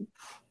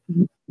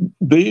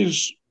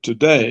 these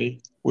today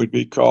would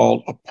be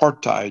called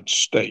apartheid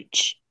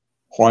states,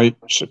 white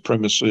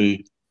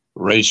supremacy,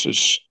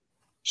 racist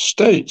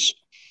states.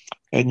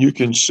 And you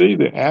can see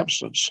the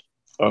absence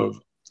of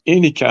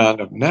any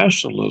kind of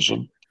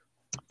nationalism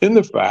in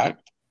the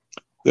fact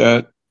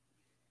that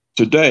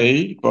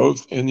today,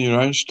 both in the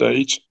United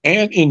States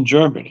and in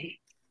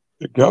Germany,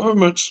 the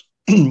governments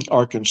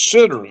are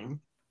considering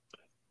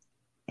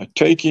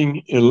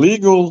taking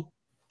illegal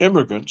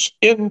immigrants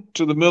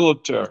into the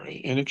military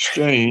in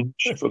exchange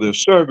for their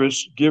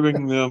service,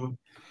 giving them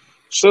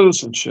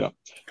citizenship.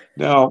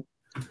 Now,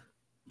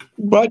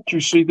 But you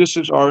see, this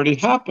has already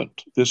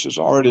happened. This has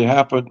already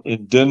happened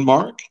in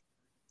Denmark,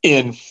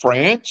 in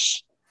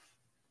France,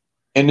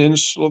 and in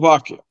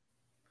Slovakia.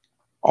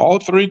 All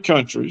three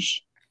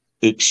countries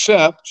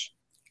accept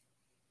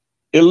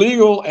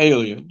illegal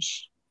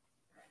aliens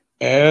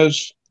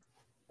as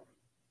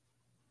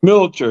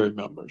military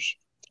members.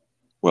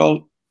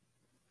 Well,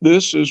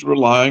 this is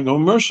relying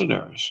on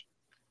mercenaries.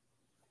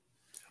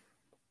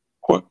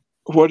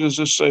 What does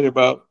this say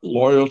about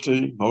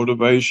loyalty,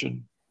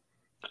 motivation?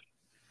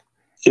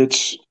 It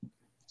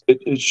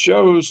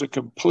shows a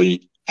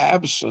complete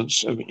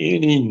absence of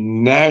any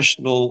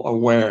national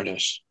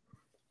awareness.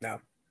 No.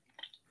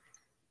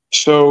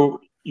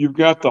 So you've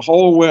got the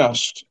whole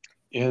West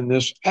in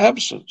this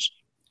absence.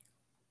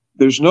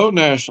 There's no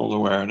national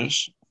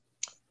awareness.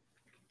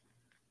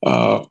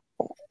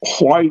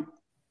 White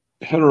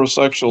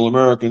heterosexual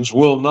Americans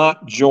will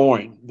not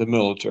join the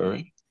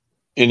military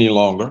any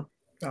longer.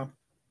 No.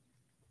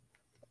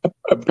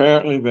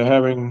 Apparently, they're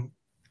having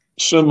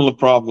similar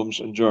problems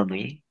in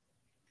Germany.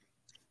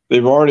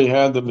 They've already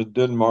had them in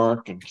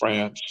Denmark and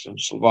France and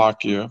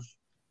Slovakia.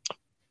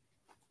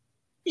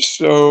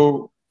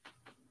 So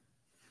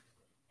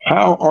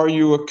how are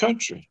you a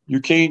country?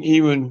 You can't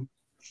even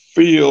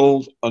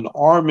field an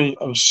army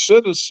of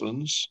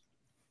citizens,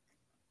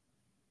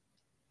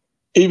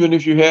 even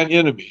if you had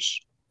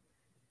enemies.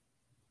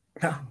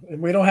 No,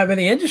 we don't have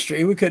any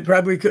industry. We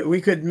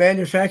could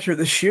manufacture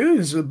the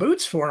shoes, the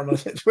boots for them.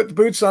 Put the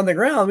boots on the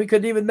ground. We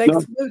couldn't even make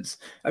the boots.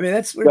 I mean,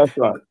 that's right.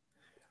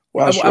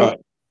 That's right.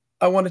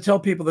 I want to tell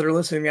people that are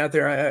listening out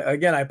there.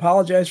 I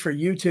apologize for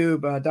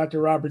YouTube. Dr.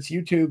 Roberts'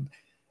 YouTube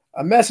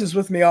messes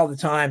with me all the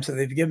time, so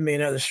they've given me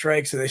another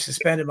strike. So they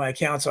suspended my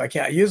account, so I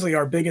can't. Usually,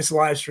 our biggest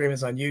live stream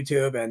is on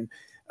YouTube, and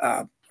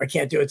I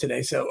can't do it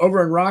today. So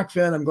over in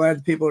Rockfin, I'm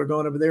glad people are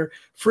going over there.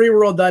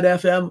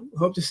 Freeworld.fm.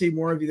 Hope to see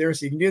more of you there,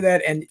 so you can do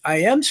that. And I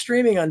am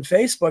streaming on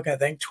Facebook. I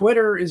think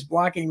Twitter is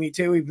blocking me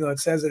too, even though it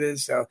says it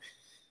is. So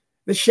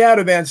the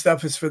shadow ban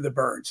stuff is for the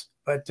birds.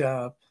 But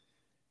so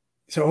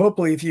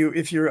hopefully,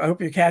 I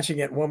hope you're catching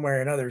it one way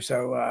or another.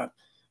 So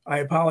I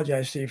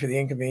apologize to you for the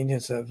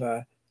inconvenience of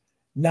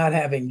not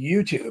having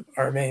YouTube,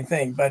 our main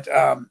thing. But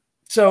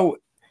so.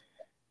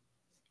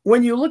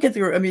 When you look at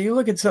you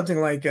look at something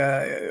like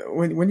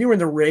when you were in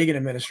the Reagan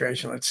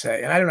administration, let's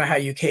say, and I don't know how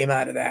you came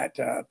out of that.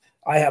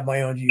 I have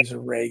my own views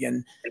of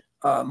Reagan,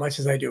 much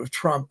as I do of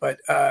Trump. But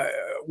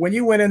when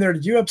you went in there,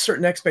 did you have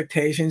certain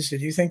expectations?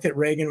 Did you think that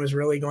Reagan was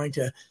really going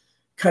to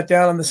cut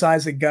down on the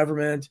size of the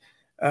government?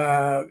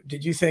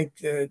 Did you think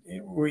that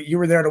you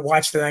were there to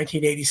watch the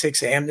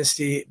 1986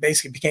 amnesty,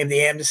 basically became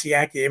the Amnesty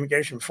Act, the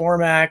Immigration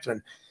Reform Act?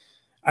 And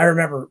I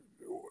remember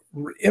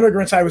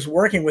immigrants I was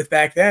working with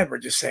back then were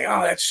just saying,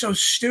 "Oh, that's so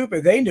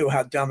stupid." They knew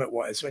how dumb it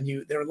was when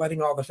they were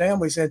letting all the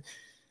families in.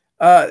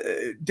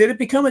 Did it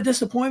become a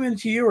disappointment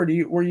to you, or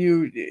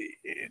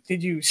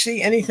did you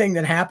see anything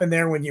that happened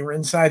there when you were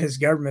inside his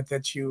government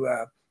that you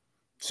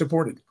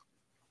supported?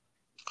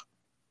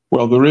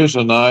 Well, the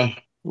reason I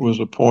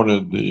was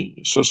appointed the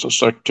Assistant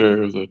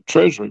Secretary of the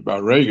Treasury by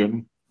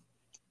Reagan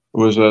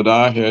was that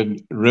I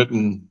had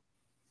written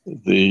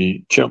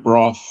the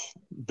Kemp-Roth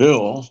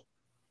bill,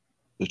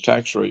 the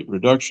tax rate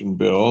reduction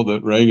bill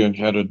that Reagan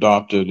had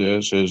adopted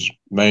as his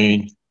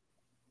main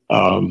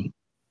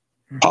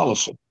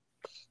policy.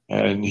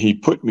 And he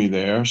put me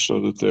there so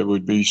that there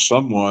would be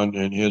someone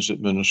in his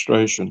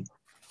administration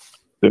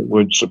that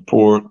would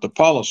support the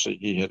policy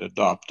he had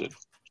adopted.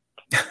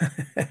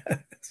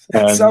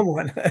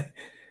 Someone.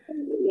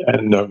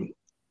 And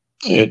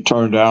it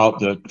turned out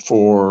that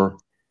for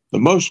the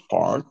most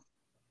part,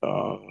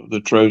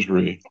 the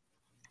Treasury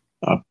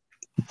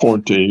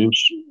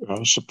appointees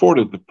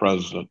supported the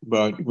president,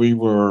 but we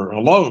were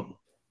alone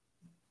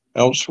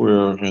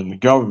elsewhere in the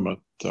government.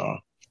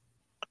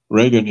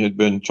 Reagan had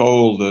been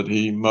told that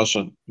he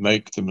mustn't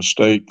make the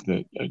mistake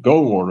that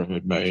Goldwater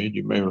had made.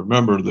 You may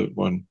remember that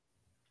when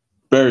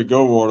Barry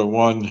Goldwater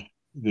won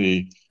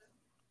the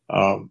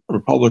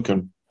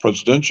Republican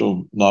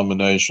presidential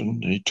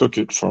nomination, he took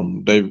it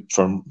from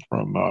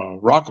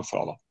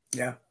Rockefeller.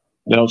 Yeah,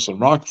 Nelson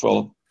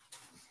Rockefeller.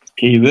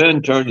 He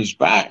then turned his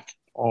back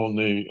on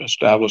the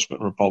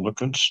establishment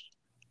Republicans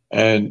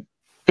and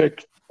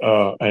picked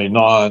a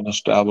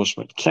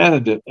non-establishment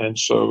candidate. And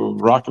so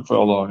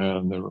Rockefeller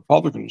and the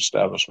Republican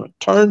establishment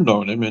turned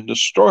on him and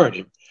destroyed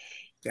him.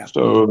 Yeah.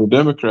 So the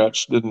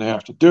Democrats didn't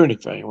have to do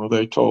anything. Well,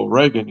 they told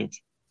Reagan, if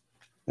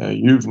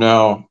you've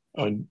now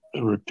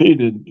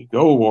repeated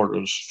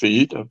Goldwater's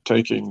feat of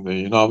taking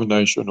the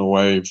nomination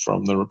away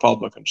from the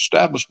Republican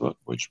establishment,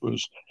 which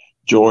was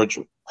George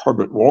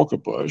Herbert Walker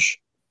Bush,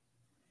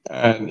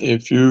 and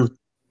if you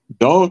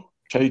don't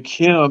take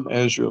him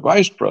as your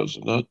vice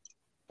president,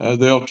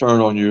 they'll turn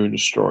on you and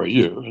destroy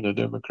you, and the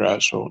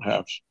Democrats won't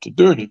have to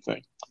do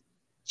anything.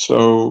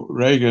 So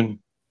Reagan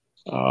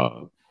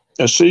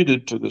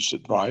acceded to this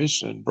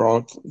advice and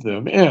brought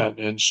them in.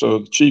 And so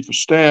the chief of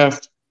staff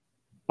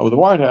of the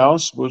White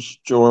House was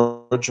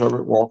George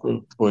Herbert Walker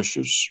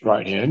Bush's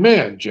right-hand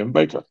man, Jim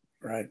Baker.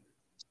 Right.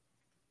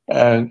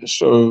 And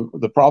so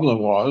the problem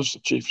was the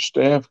chief of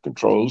staff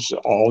controls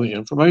all the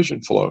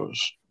information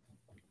flows.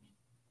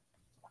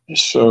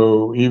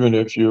 So even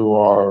if you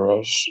are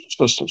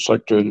assistant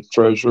secretary of the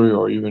Treasury,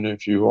 or even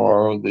if you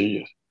are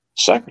the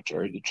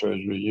secretary of the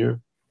Treasury, you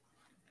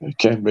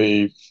can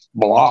be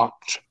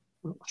blocked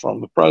from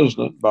the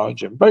president by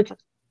Jim Baker.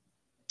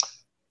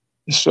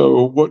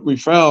 So what we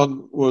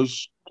found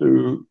was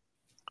to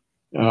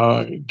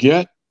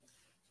get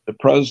the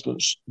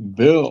president's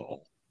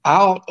bill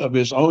out of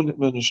his own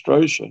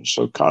administration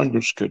so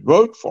Congress could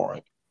vote for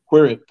it,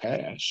 where it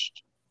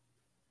passed,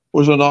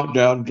 was a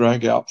knockdown,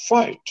 drag-out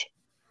fight.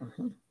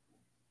 Mm-hmm.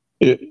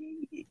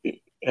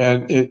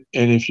 And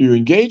if you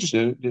engaged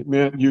in it, it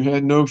meant you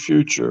had no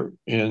future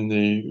in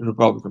the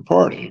Republican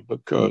Party,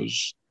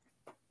 because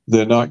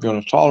they're not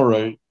going to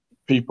tolerate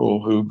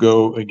people who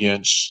go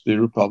against the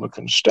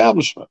Republican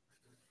establishment.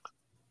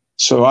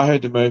 So I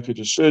had to make a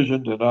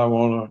decision: did I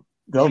want a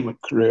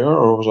government career,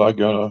 or was I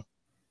going to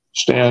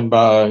stand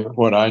by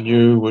what I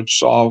knew would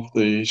solve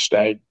the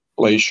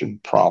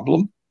stagflation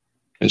problem,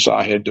 as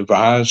I had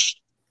devised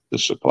the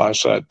supply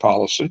side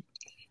policy?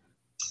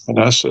 And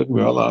I said,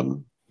 well,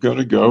 I'm going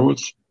to go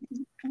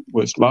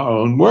with my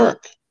own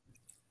work.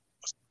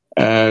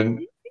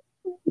 And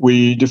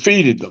we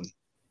defeated them.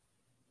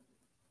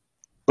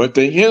 But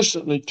they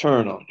instantly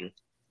turn on you.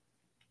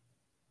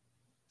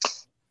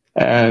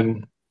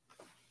 And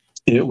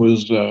it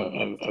was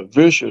a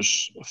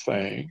vicious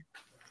thing.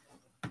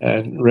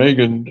 And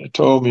Reagan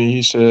told me,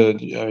 he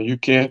said, you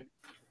can't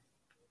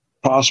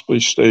possibly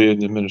stay in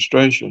the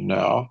administration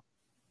now,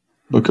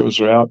 because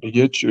they're out to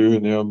get you,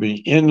 and there'll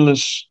be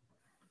endless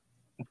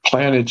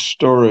planted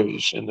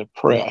stories in the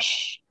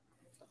press.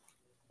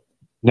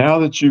 Now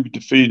that you've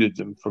defeated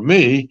them, for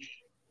me,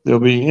 there'll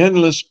be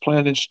endless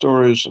planted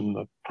stories in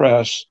the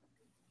press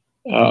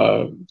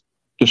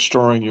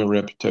destroying your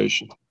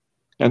reputation.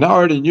 And I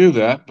already knew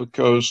that,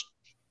 because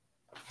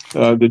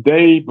the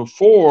day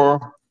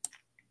before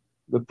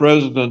the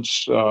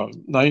president's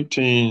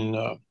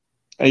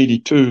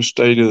 1982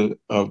 State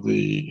of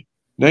the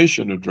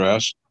Nation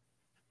address,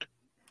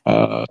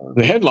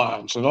 the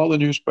headlines in all the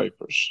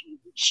newspapers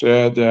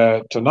said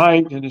that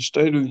tonight in his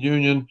State of the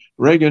Union,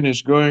 Reagan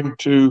is going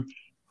to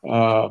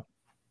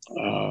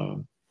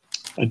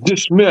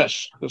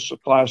dismiss the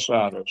supply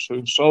siders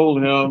who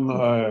sold him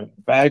a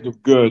bag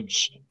of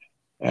goods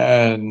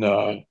and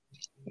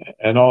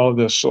all of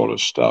this sort of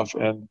stuff.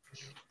 And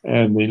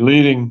the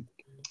leading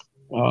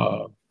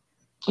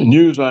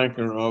news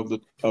anchor of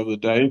the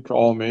day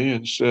called me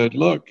and said,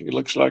 "Look, it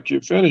looks like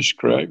you finished,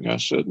 Craig." And I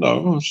said,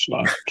 "No, it's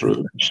not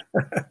true."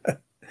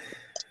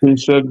 He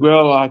said,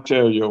 "Well, I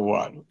tell you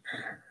what,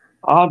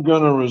 I'm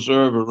going to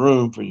reserve a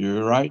room for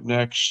you right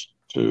next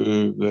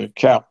to the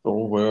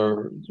Capitol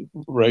where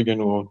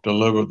Reagan will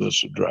deliver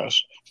this address.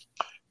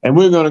 And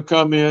we're going to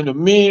come in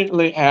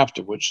immediately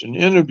afterwards and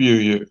interview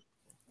you."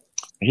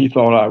 He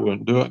thought I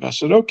wouldn't do it. And I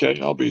said, "Okay,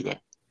 I'll be there."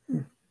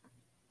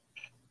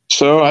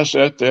 So I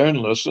sat there and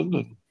listened,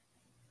 and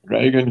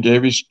Reagan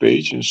gave his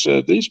speech and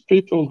said, "These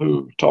people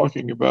who are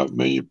talking about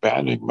me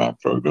abandoning my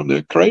program,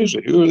 they're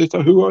crazy. Who are they?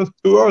 Who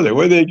are they?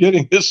 Where are they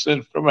getting this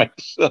information?"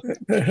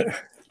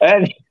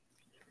 And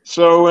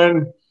so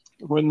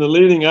when the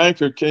leading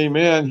anchor came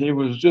in, he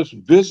was just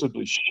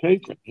visibly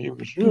shaken. He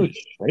was really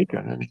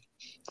shaken.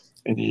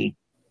 And he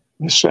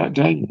sat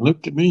down and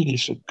looked at me and he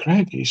said,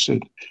 "Craig," he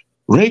said,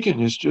 "Reagan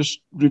has just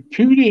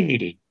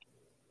repudiated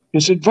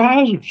his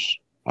advisors."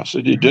 I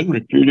said, "He didn't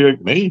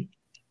repudiate me."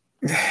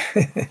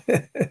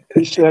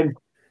 He said,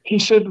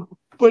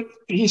 "But,"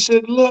 he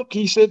said, "look,"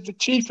 he said, "the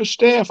chief of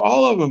staff,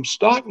 all of them,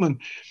 Stockman,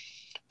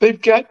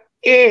 they've got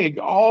egg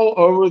all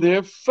over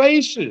their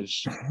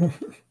faces.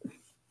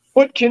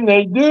 What can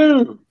they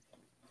do?"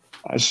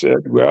 I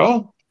said,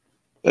 "Well,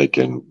 they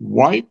can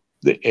wipe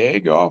the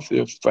egg off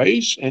their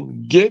face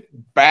and get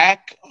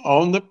back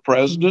on the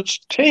president's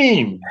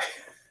team."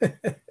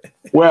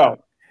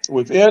 Well,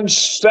 within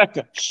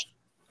seconds,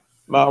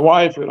 my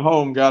wife at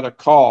home got a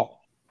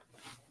call.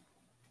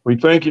 We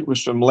think it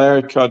was from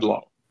Larry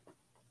Kudlow.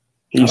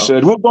 He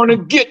said, "We're going to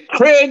get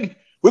Craig.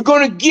 We're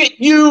going to get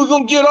you. We're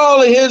going to get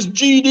all of his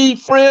GD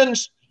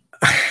friends."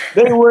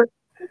 They were,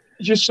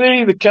 you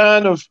see, the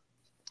kind of,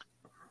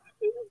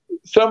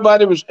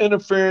 somebody was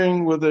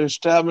interfering with the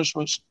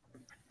establishment's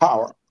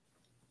power.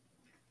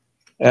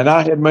 And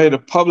I had made a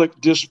public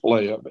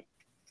display of it.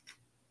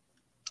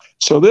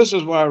 So this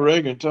is why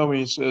Reagan told me,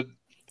 he said,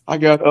 "I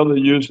got other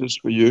uses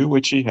for you,"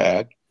 which he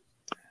had.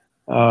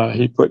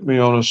 He put me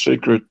on a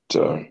secret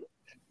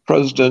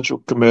presidential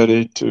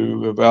committee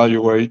to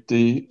evaluate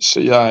the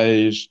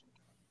CIA's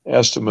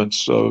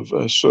estimates of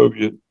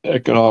Soviet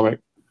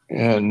economic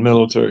and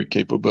military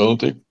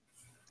capability.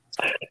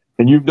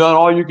 "And you've done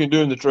all you can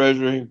do in the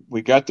Treasury.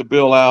 We got the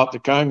bill out. The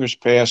Congress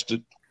passed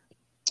it.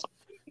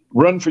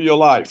 Run for your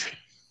life."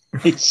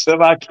 He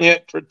said, "I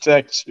can't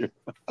protect you."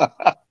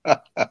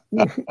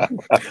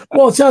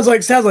 Well, it sounds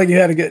like you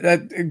had a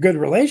good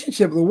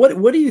relationship.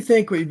 What do you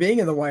think with being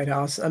in the White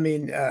House? I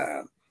mean,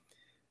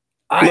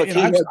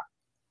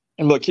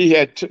 And look,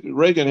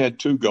 Reagan had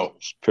two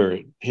goals,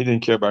 period. He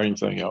didn't care about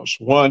anything else.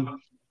 One,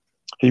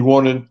 he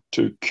wanted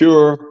to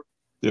cure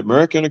the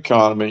American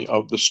economy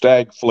of the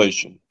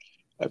stagflation.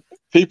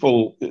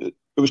 People, it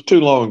was too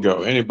long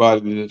ago.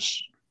 Anybody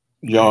that's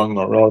young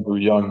or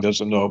relatively young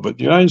doesn't know, but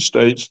the United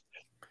States,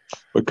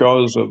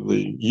 because of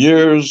the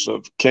years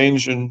of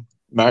Keynesian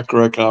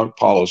macroeconomic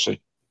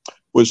policy,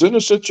 was in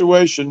a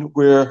situation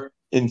where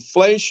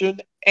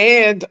inflation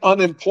and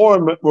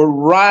unemployment were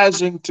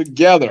rising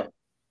together.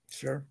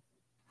 Sure.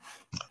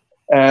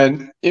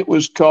 And it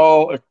was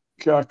called,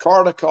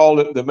 Carter called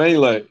it the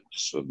malaise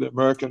of the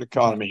American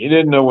economy. He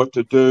didn't know what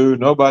to do.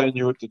 Nobody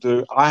knew what to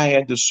do. I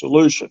had the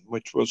solution,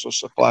 which was a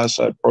supply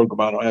side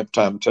program I don't have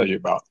time to tell you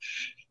about.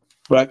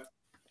 But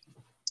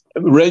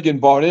Reagan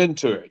bought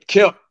into it.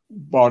 Kemp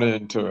bought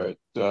into it.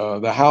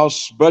 The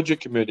House Budget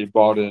Committee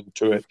bought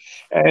into it.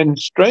 And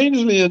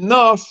strangely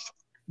enough,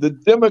 the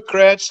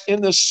Democrats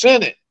in the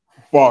Senate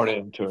bought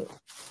into it.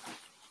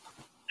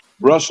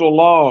 Russell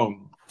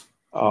Long,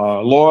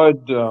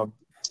 Lloyd,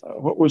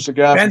 what was the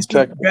guy from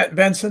Texas?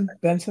 Benson,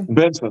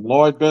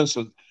 Lloyd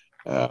Benson.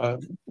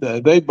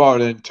 They bought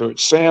into it.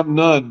 Sam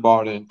Nunn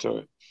bought into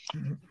it.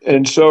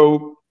 And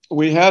so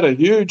we had a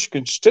huge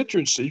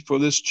constituency for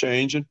this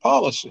change in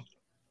policy.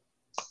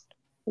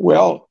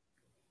 Well,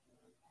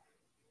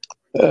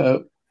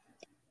 the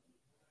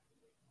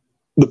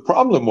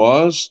problem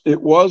was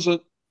it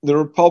wasn't the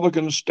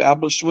Republican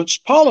establishment's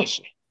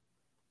policy.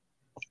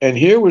 And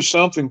here was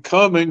something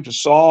coming to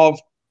solve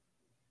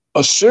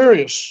a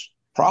serious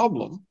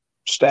problem,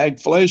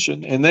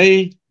 stagflation, and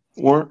they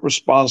weren't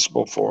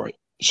responsible for it.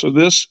 So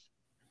this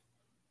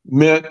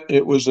meant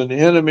it was an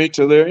enemy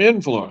to their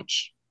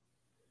influence.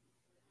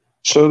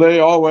 So they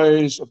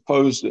always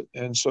opposed it.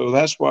 And so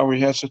that's why we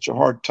had such a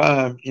hard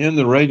time in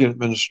the Reagan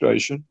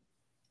administration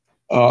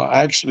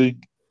actually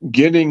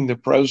getting the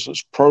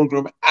president's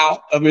program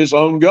out of his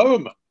own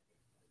government.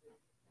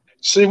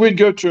 See, we'd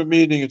go to a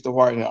meeting at the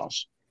White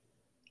House,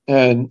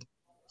 and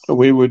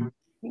we would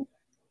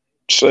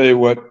say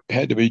what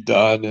had to be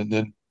done, and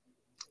then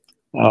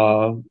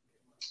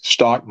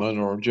Stockman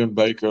or Jim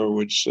Baker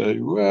would say,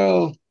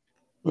 well,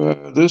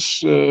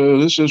 this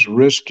is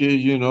risky,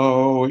 you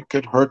know, it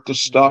could hurt the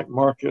stock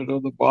market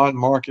or the bond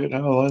market.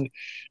 And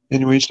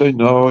we'd say,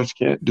 no, it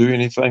can't do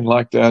anything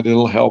like that.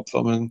 It'll help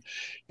them.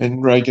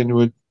 And Reagan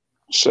would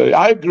say,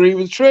 I agree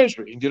with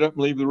Treasury, and get up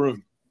and leave the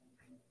room.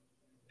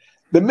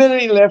 The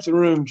minute he left the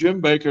room, Jim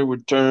Baker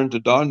would turn to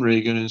Don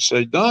Regan and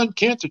say, Don,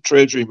 can't the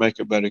Treasury make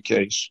a better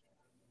case?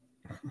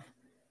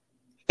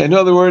 In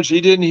other words,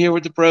 he didn't hear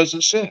what the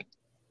president said.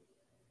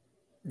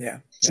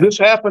 Yeah. So this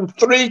happened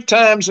 3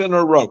 times in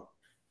a row.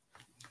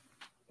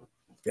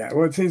 Yeah.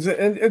 Well,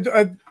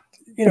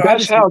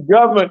 that's how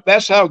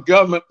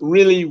government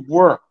really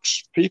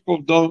works.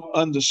 People don't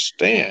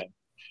understand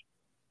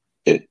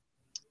it.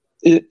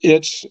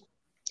 It's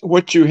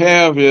what you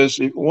have is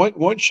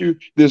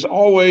there's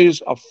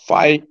always a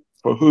fight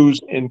for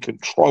who's in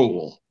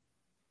control.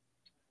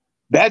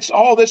 That's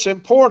all that's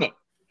important.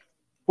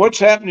 What's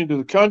happening to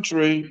the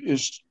country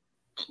is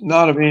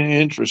not of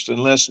any interest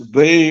unless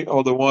they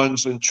are the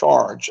ones in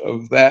charge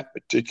of that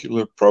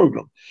particular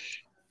program.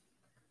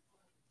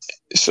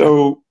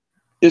 So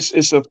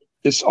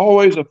it's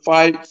always a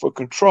fight for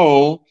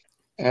control,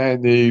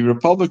 and the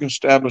Republican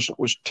establishment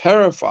was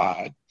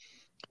terrified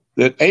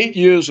that 8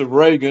 years of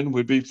Reagan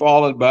would be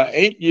followed by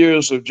 8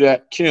 years of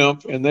Jack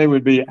Kemp, and they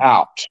would be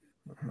out,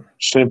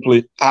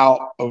 simply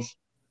out of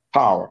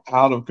power,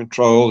 out of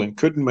control, and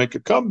couldn't make a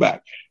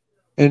comeback.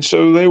 And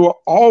so they were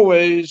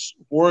always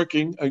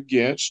working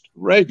against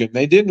Reagan.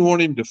 They didn't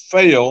want him to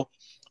fail,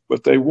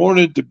 but they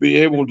wanted to be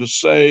able to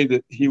say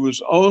that he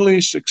was only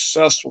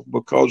successful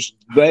because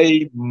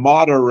they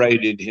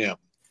moderated him.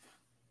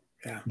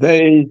 Yeah.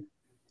 They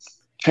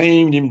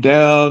tamed him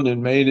down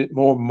and made it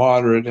more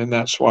moderate, and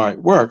that's why it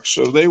worked.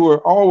 So they were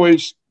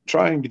always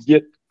trying to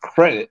get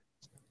credit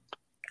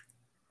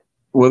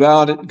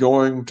without it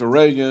going to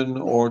Reagan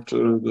or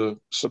to the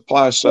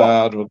supply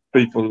side of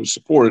people who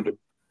supported him.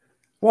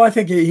 Well, I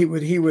think he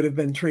would have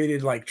been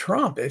treated like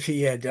Trump if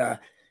there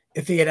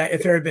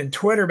had been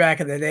Twitter back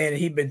in the day and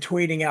he'd been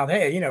tweeting out,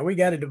 hey, we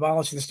got to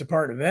abolish this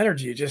Department of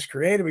Energy you just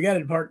created. We got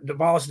to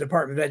abolish the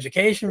Department of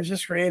Education we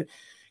just created.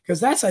 Because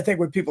that's, I think,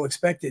 what people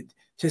expected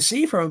to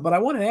see from him. But I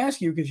wanted to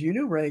ask you, because you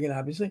knew Reagan,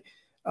 obviously,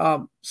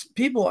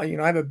 people,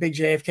 I'm a big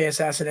JFK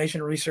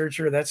assassination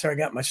researcher. That's how I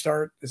got my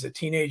start as a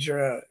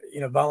teenager,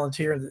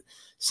 volunteer in the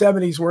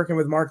 70s, working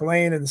with Mark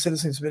Lane and the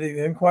Citizens Committee of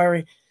the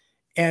Inquiry.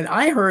 And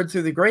I heard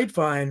through the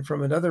grapevine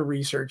from another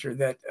researcher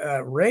that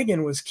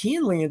Reagan was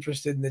keenly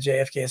interested in the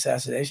JFK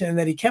assassination and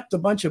that he kept a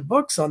bunch of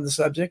books on the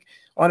subject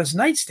on his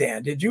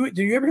nightstand. Did you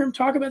ever hear him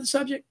talk about the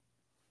subject?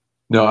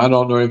 No, I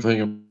don't know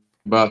anything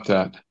about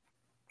that.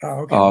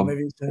 Oh, okay. Well,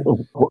 maybe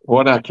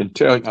what I can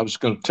tell you, I was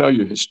going to tell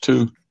you his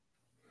two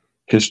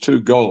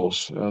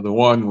goals. The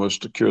one was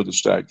to cure the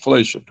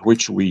stagflation,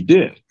 which we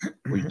did.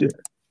 We did.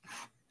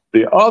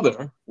 The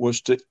other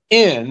was to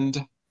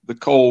end the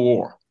Cold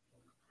War.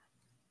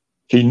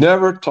 He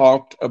never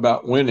talked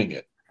about winning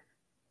it.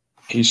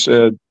 He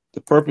said,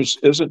 The purpose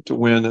isn't to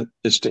win it,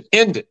 it's to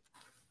end it.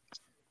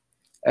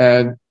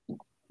 And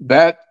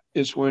that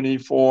is when he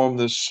formed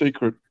this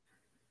secret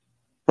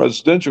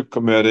presidential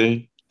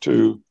committee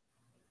to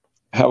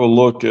have a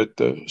look at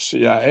the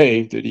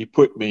CIA that he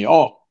put me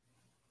on.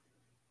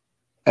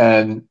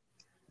 And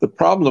the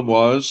problem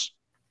was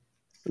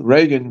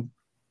Reagan's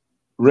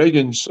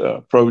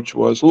approach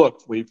was,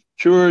 look, we've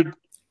cured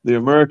the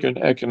American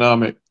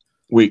economic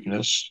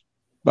weakness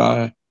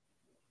by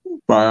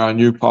our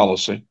new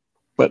policy.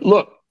 But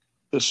look,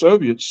 the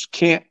Soviets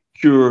can't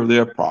cure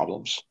their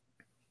problems.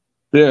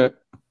 Their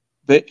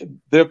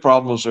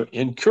problems are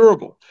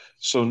incurable.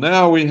 So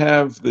now we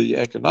have the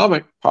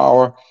economic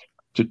power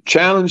to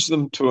challenge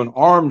them to an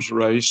arms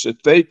race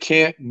that they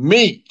can't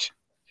meet.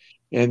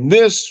 And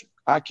this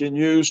I can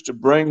use to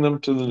bring them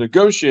to the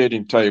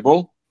negotiating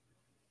table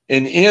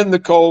and end the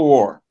Cold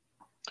War.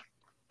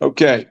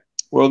 Okay,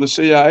 well, the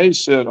CIA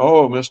said,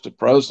 oh, Mr.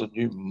 President,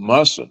 you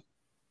mustn't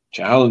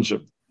challenge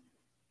them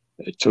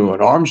to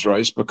an arms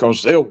race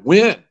because they'll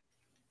win.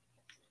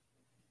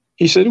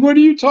 He said, what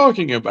are you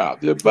talking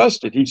about? They're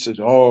busted. He said,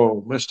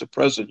 oh, Mr.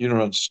 President, you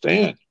don't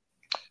understand.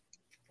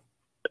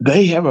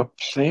 They have a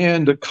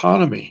planned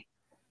economy.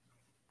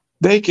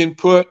 They can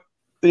put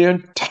the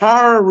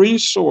entire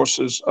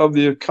resources of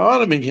the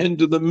economy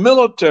into the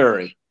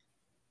military.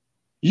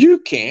 You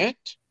can't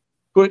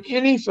put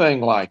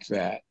anything like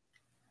that.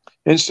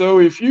 And so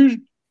if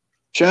you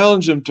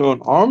challenge them to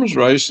an arms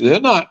race,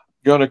 they're not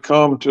going to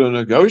come to a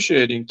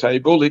negotiating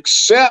table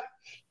except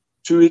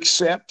to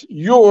accept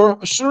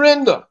your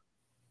surrender.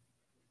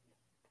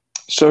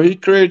 So he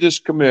created this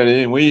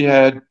committee, and we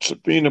had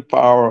subpoena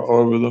power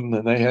over them,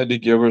 and they had to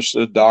give us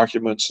the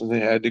documents, and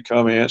they had to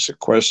come answer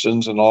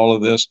questions and all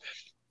of this.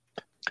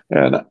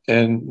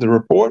 And the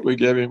report we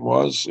gave him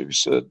was, he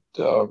said,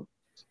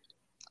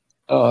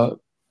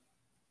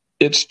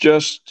 it's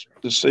just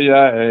the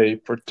CIA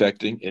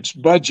protecting its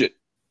budget.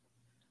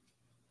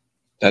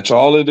 That's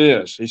all it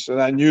is. He said,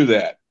 I knew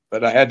that,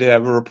 but I had to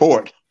have a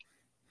report.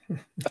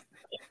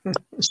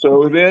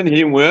 So then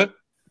he went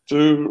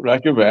to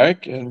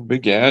Reykjavik and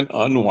began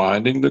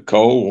unwinding the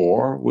Cold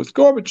War with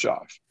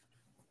Gorbachev.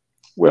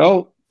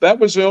 Well, that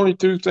was the only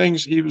two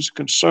things he was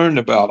concerned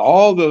about.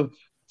 All the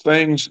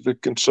things the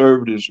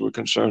conservatives were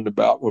concerned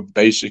about were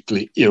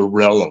basically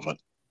irrelevant.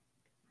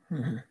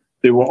 Mm-hmm.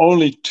 There were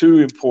only two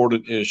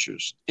important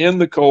issues: in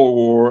the Cold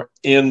War,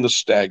 in the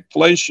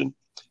stagflation.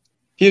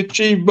 He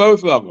achieved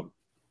both of them.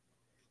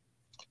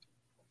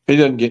 He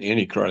doesn't get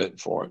any credit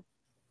for it.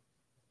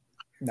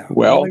 No.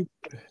 Well,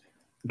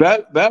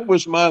 that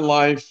was my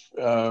life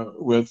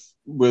with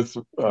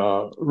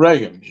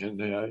Reagan,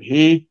 and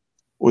he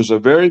was a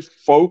very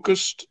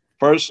focused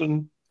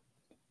person.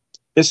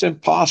 It's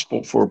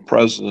impossible for a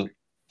president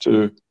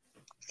to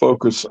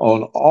focus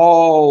on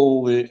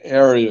all the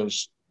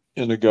areas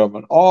in the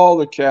government, all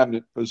the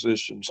cabinet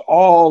positions,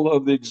 all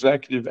of the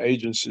executive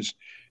agencies.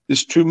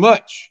 It's too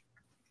much.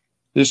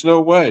 There's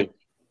no way.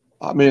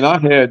 I mean, I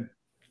had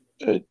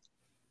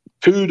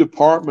two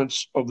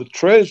departments of the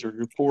Treasury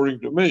reporting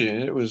to me,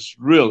 and it was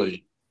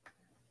really,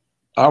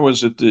 I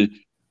was at the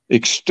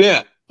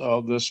extent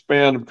of the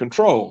span of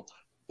control.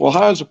 Well,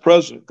 how is the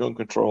president going to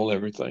control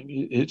everything?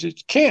 He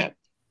can't.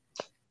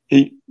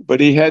 But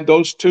he had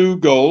those two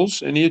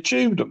goals, and he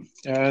achieved them,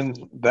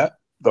 and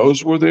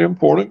those were the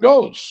important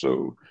goals.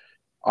 So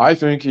I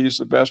think he's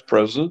the best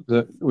president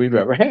that we've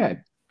ever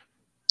had,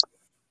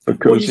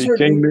 because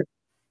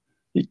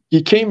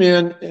he came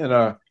in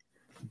a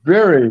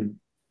very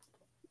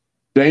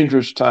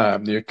dangerous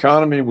time. The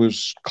economy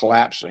was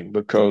collapsing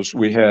because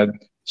we had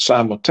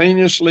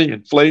simultaneously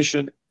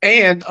inflation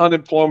and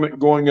unemployment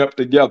going up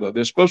together.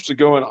 They're supposed to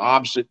go in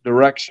opposite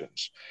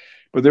directions,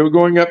 but they were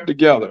going up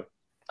together.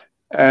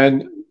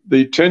 And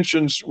the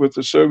tensions with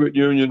the Soviet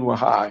Union were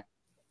high.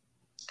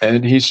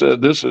 And he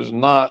said, this is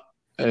not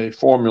a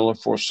formula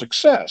for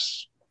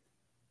success.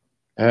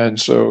 And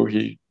so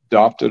he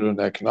adopted an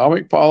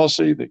economic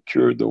policy that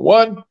cured the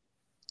one,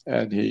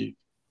 and he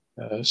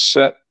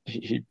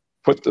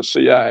put the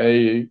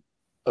CIA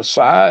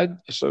aside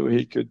so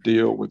he could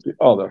deal with the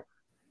other.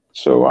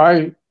 So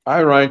I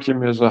rank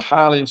him as a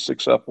highly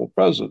successful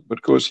president,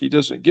 because he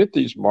doesn't get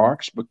these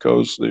marks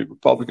because the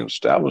Republican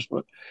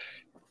establishment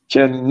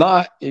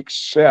cannot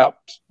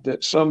accept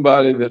that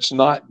somebody that's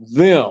not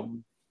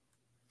them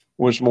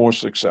was more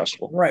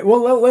successful. Right.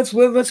 Well, let's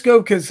go,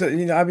 because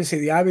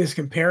obviously the obvious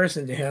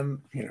comparison to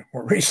him,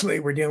 more recently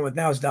we're dealing with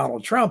now, is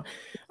Donald Trump,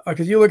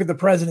 because you look at the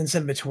presidents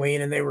in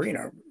between, and they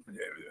were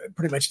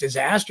pretty much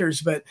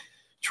disasters. But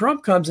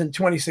Trump comes in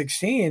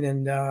 2016,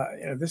 and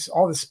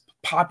all this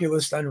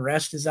populist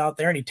unrest is out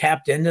there, and he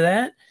tapped into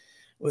that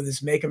with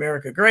his "Make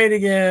America Great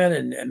Again"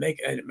 and "Make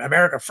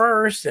America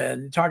First,"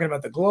 and talking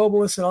about the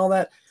globalists and all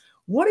that.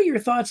 What are your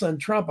thoughts on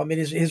Trump? I mean,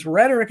 his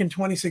rhetoric in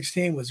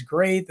 2016 was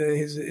great.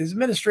 His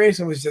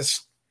administration was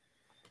just,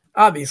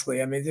 obviously,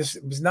 it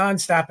was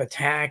nonstop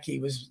attack. He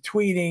was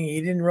tweeting.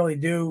 He didn't really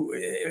do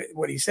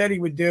what he said he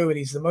would do. And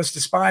he's the most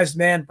despised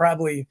man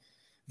probably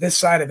this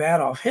side of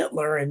Adolf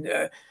Hitler.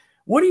 And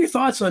What are your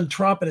thoughts on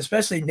Trump, and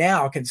especially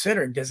now,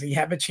 considering, does he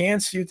have a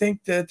chance, you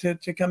think,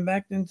 to come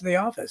back into the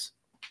office?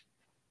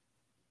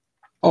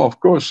 Oh, of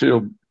course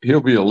he'll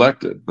be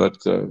elected,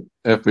 but the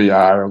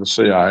FBI or the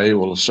CIA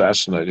will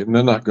assassinate him.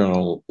 They're not going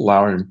to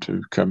allow him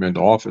to come into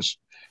office,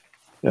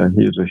 and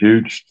he's a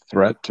huge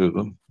threat to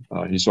them.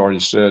 He's already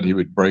said he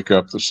would break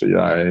up the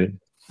CIA,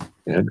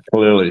 and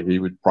clearly he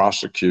would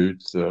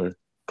prosecute the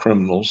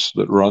criminals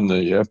that run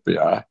the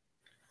FBI.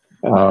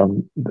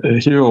 And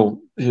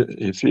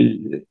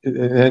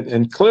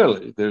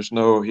clearly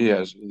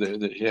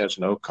he has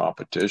no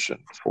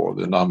competition for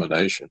the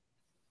nomination.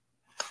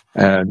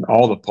 And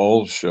all the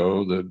polls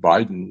show that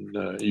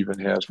Biden even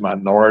has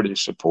minority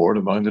support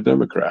among the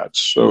Democrats.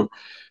 So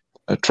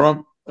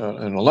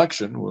an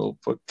election will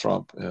put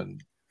Trump in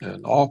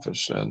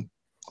office, and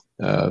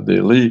the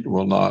elite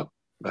will not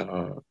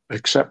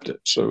accept it.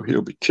 So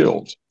he'll be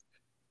killed.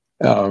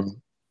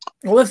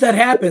 Well, if that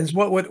happens,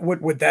 what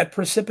would that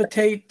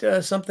precipitate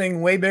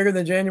something way bigger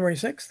than January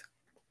 6th?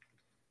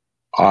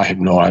 I have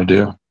no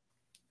idea.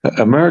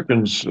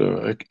 Americans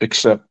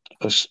accept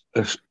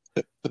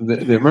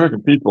the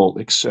American people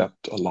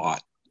accept a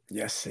lot.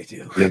 Yes, they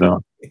do.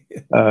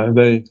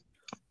 They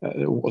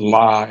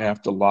lie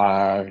after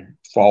lie,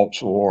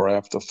 false war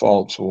after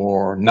false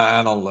war,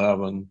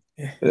 9/11.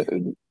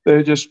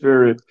 They're just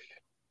very.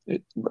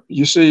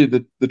 You see,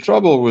 the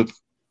trouble with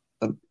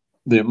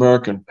the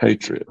American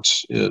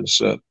patriots is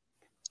that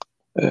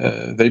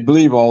they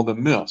believe all the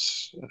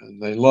myths,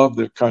 and they love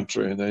their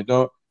country, and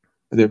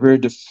they're very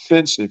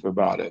defensive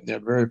about it. They're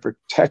very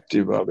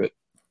protective of it,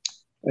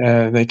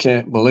 and they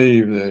can't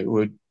believe that it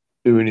would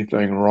do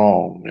anything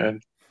wrong.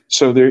 And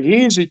so they're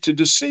easy to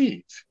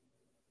deceive.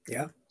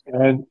 Yeah.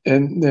 And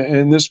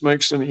this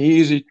makes them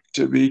easy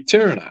to be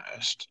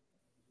tyrannized.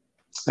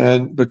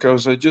 And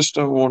because they just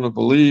don't want to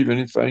believe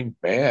anything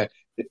bad.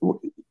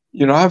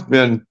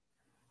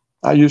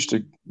 I used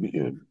to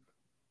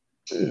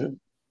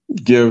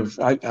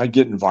I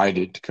get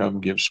invited to come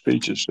give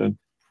speeches. And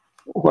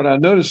what I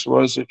noticed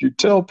was if you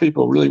tell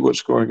people really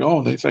what's going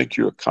on, they think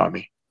you're a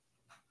commie.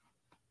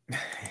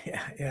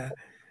 Yeah.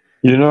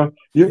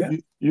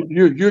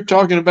 You're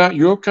talking about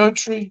your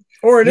country?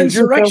 Or an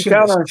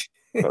insurrectionist.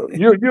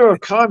 You're a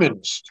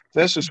communist.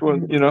 This is what,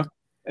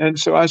 And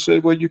so I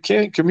said, well, you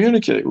can't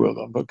communicate with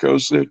them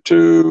because they're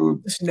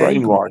too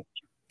brainwashed.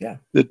 Yeah.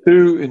 They're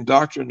too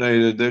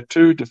indoctrinated. They're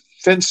too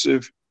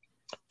defensive,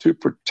 too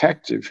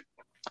protective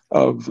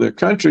of their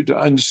country to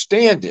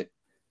understand it,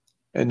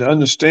 and to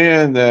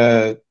understand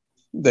that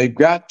they've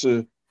got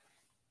to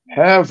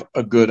have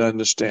a good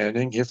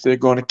understanding if they're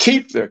going to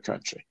keep their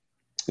country.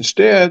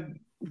 Instead,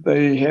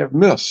 they have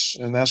myths,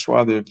 and that's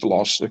why they've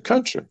lost their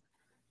country.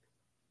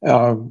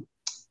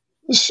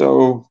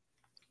 So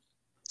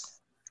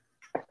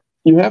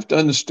you have to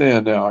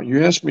understand now.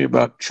 You asked me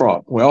about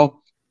Trump.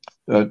 Well,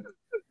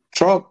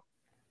 Trump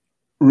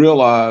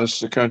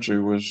realized the country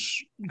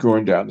was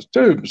going down the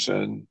tubes,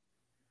 and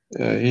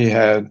he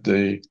had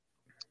the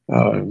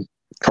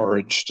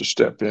courage to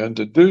step in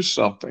to do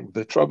something.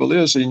 The trouble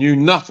is he knew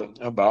nothing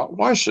about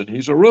Washington.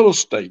 He's a real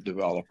estate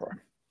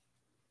developer.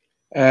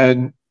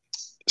 And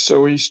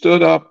so he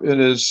stood up in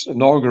his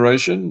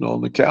inauguration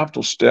on the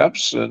Capitol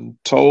steps and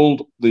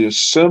told the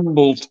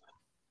assembled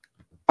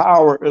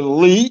power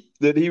elite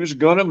that he was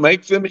going to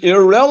make them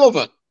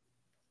irrelevant.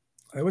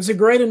 It was a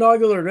great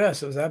inaugural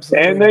address. It was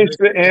absolutely.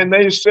 And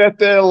they sat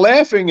there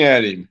laughing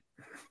at him.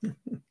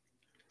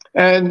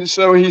 And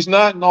so he's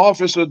not in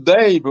office a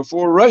day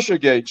before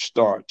Russiagate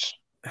starts.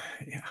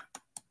 Yeah.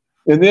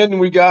 And then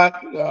we got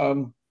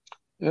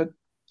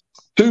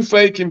 2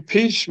 fake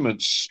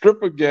impeachments,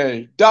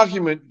 Strippergate,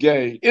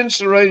 Documentgate,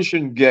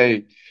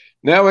 Insurrectiongate.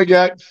 Now we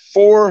got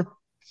 4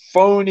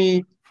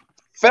 phony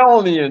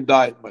felony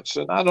indictments,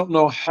 and I don't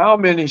know how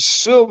many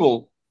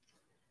civil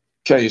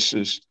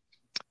cases.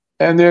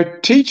 And they're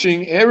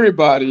teaching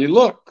everybody,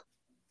 look,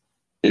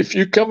 if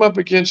you come up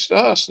against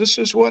us, this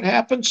is what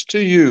happens to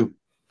you.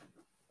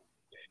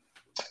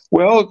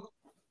 Well,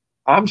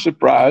 I'm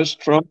surprised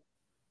Trump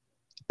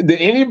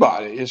that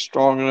anybody is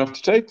strong enough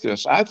to take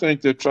this. I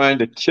think they're trying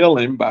to kill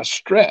him by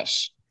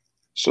stress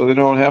so they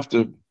don't have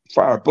to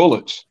fire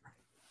bullets.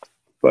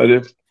 But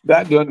if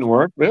that doesn't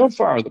work, they'll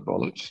fire the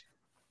bullets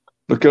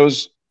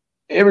because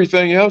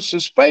everything else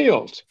has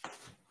failed.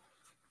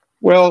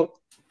 Well,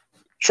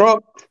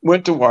 Trump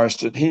went to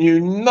Washington. He knew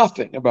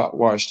nothing about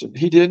Washington.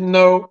 He didn't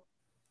know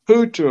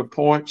who to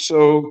appoint,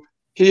 so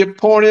he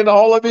appointed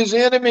all of his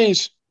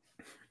enemies.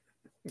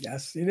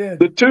 Yes, he did.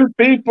 The 2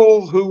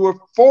 people who were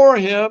for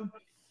him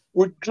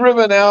were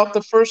driven out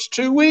the first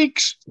 2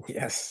 weeks.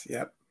 Yes,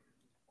 yep.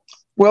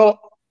 Well,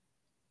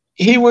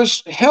 he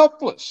was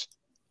helpless.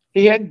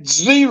 He had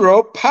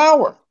zero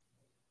power.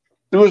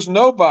 There was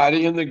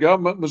nobody in the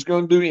government was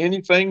going to do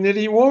anything that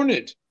he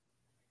wanted.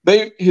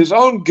 His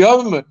own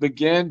government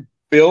began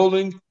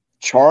building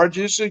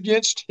charges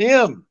against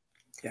him.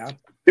 Yeah.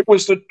 It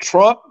was the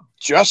Trump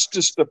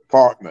Justice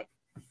Department.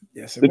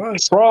 Yes, it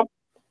was. Trump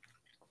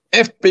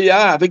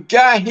FBI, the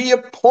guy he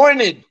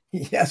appointed.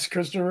 Yes,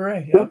 Christopher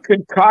Wray. Who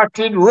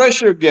concocted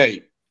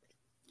Russiagate.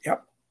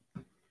 Yep.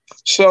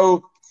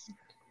 So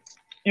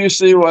you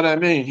see what I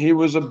mean? He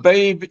was a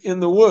babe in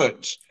the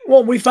woods.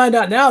 Well, we find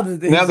out now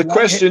that now the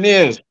question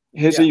is,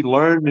 has he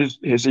learned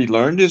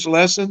his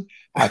lesson?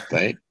 I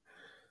think.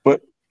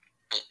 But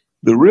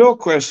the real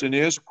question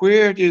is,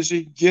 where does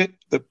he get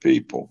the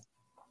people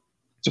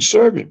to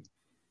serve him?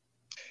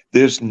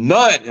 There's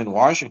none in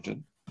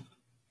Washington.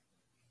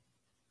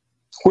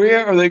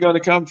 Where are they going to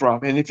come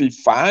from? And if he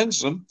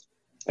finds them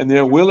and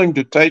they're willing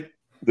to take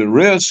the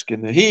risk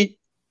and the heat,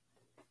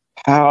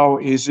 how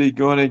is he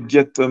going to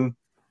get them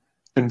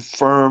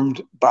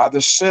confirmed by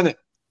the Senate?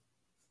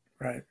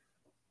 Right.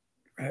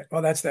 Right.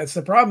 Well, that's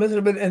the problem, isn't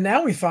it? But and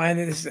now we find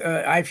is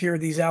I've heard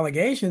these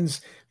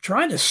allegations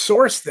trying to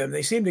source them.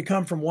 They seem to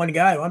come from one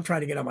guy who I'm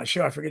trying to get on my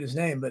show. I forget his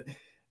name, but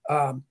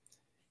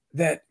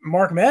that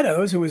Mark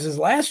Meadows, who was his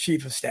last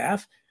chief of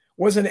staff,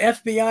 was an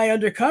FBI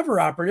undercover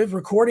operative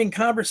recording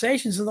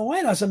conversations in the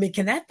White House. I mean,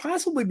 can that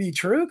possibly be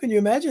true? Can you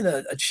imagine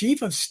a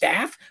chief of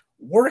staff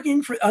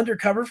working for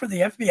undercover for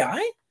the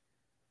FBI?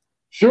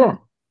 Sure, of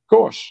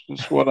course.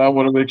 That's what I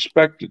would have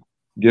expected,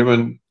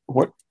 given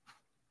what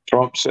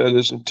Trump said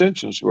his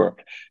intentions were.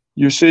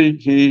 You see,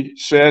 he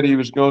said he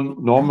was going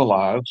to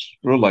normalize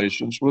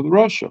relations with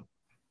Russia.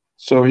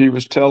 So he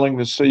was telling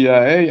the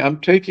CIA,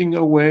 I'm taking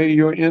away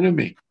your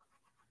enemy.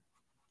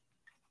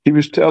 He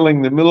was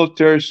telling the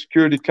military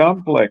security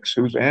complex,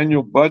 whose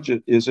annual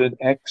budget is in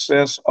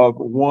excess of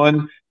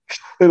 $1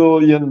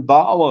 trillion,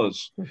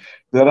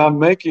 that I'm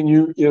making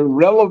you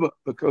irrelevant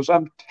because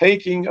I'm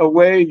taking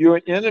away your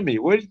enemy.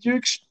 What did you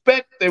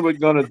expect they were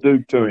going to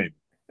do to him?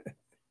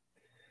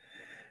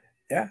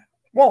 Yeah.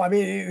 Well, I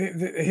mean,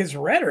 his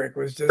rhetoric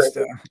was just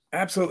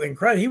absolutely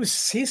incredible.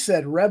 He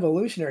said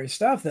revolutionary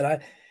stuff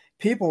that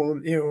people,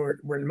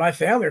 were in my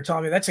family are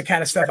telling me that's the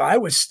kind of stuff I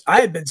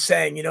had been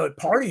saying, at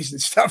parties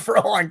and stuff for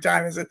a long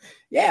time. I said,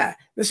 yeah,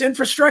 this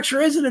infrastructure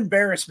is an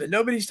embarrassment.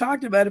 Nobody's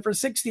talked about it for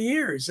 60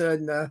 years.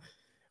 And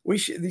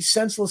these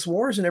senseless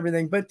wars and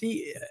everything. But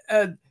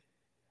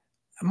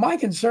my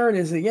concern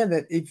is, again,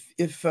 that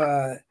if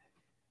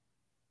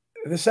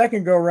the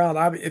second go around,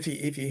 if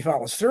he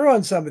follows through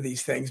on some of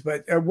these things,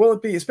 but will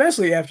it be,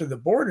 especially after the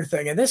border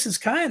thing? And this is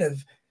kind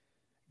of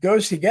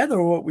goes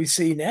together with what we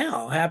see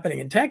now happening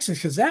in Texas,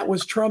 because that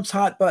was Trump's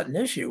hot button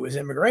issue, was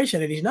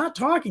immigration. And he's not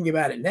talking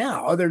about it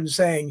now, other than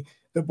saying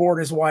the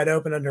border is wide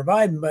open under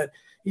Biden, but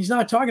he's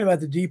not talking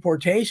about the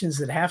deportations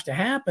that have to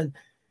happen.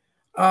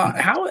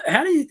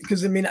 How do you,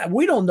 because I mean,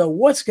 we don't know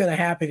what's going to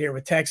happen here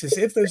with Texas.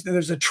 If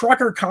there's a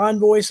trucker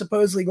convoy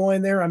supposedly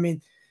going there, I mean,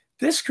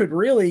 this could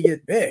really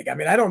get big. I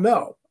mean, I don't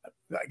know.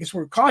 I guess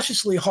we're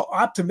cautiously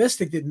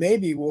optimistic that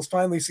maybe we'll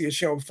finally see a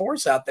show of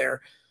force out there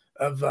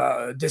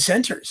of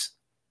dissenters.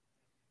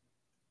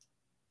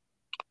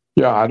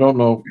 Yeah, I don't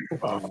know.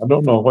 I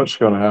don't know what's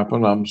going to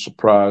happen. I'm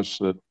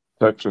surprised that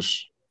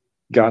Texas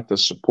got the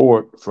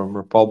support from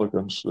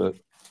Republicans that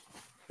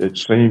it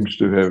seems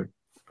to have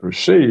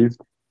received.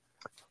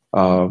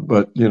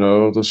 But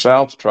the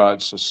South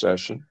tried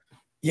secession.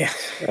 Yeah,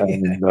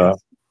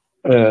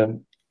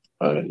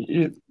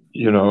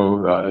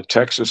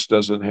 Texas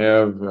doesn't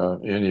have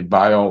any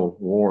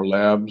bio-war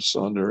labs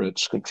under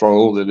its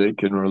control that it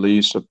can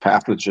release a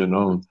pathogen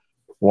on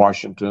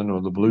Washington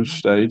or the blue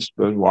states,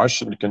 but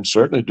Washington can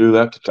certainly do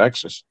that to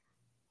Texas.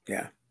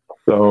 Yeah.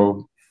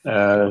 So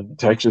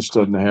Texas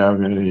doesn't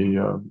have any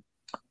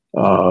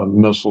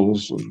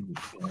missiles and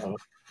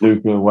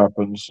nuclear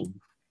weapons and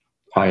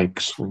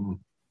tanks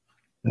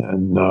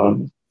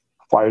and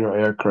fighter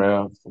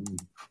aircraft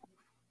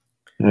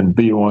and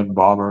B-1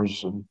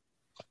 bombers, and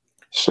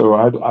so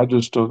I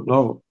just don't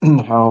know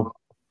how.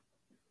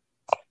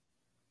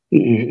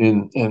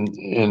 In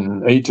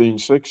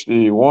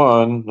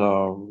 1861,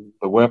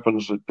 the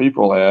weapons that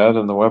people had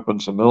and the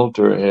weapons the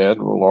military had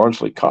were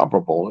largely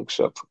comparable,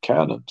 except for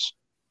cannons.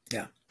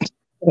 Yeah.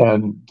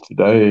 And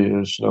today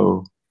there's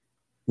no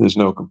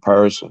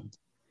comparison.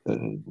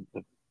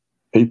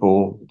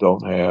 People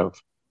don't have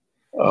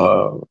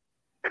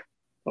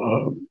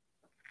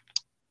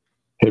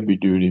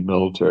heavy-duty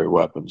military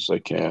weapons. They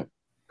can't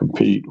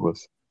compete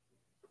with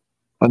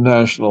a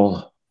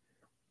national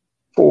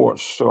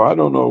force. So I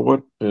don't know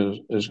what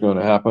is going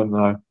to happen.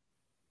 I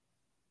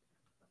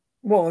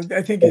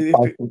think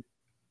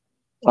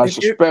I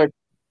suspect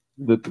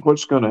that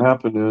what's going to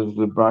happen is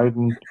that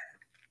Biden,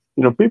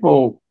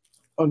 people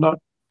are not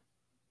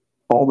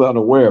all that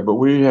aware, but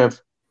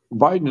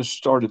Biden has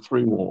started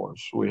 3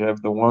 wars. We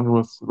have the one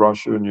with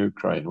Russia and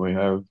Ukraine. We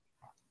have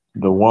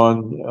the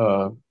one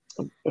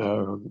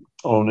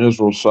on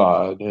Israel's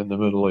side in the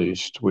Middle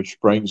East, which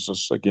brings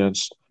us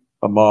against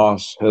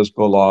Hamas,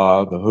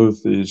 Hezbollah, the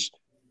Houthis,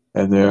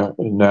 and they're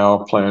now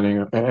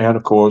planning, and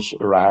of course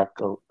Iraq,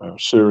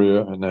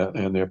 Syria,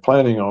 and they're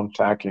planning on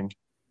attacking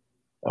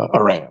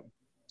Iran,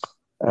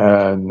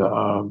 and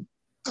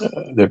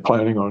they're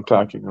planning on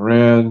attacking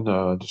Iran,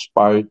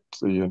 despite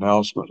the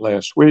announcement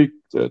last week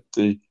that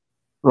the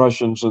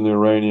Russians and the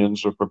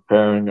Iranians are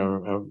preparing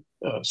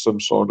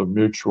some sort of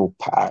mutual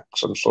pact,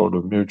 some sort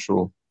of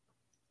mutual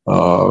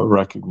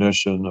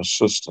recognition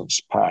assistance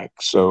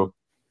pact. So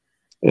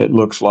it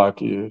looks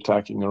like you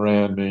attacking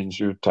Iran means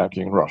you're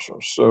attacking Russia.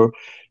 So,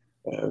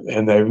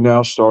 and they've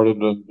now started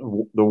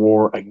the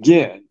war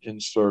again in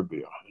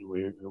Serbia.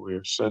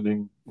 We're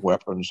sending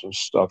weapons and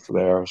stuff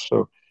there.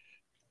 So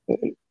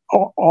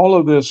all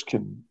of this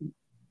can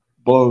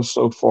blow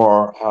so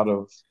far out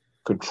of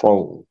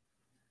control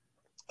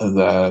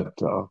that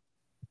the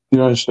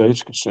United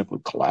States can simply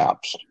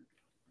collapse.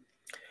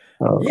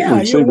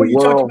 Yeah, see what the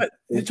world.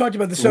 You talked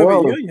about the The Soviet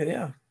world, Union.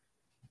 Yeah,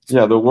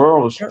 yeah, the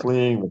world is sure.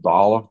 fleeing the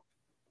dollar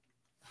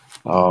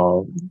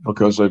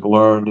because they've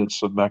learned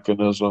it's a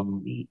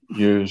mechanism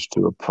used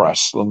to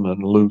oppress them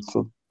and loot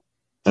them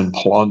and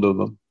plunder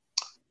them.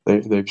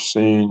 They've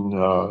seen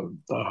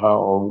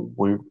how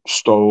we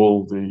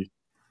stole the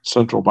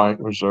central bank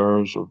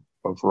reserves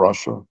of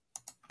Russia,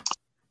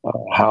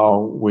 how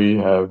we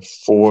have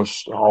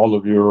forced all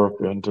of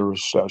Europe into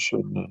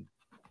recession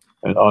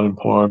and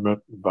unemployment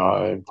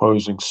by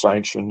imposing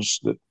sanctions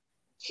that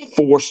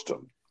forced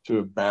them to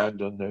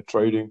abandon their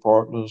trading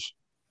partners.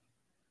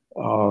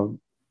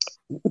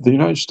 The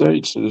United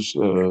States is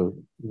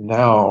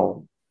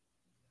now,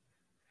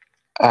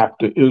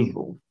 after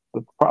Israel,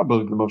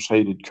 probably the most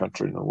hated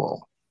country in the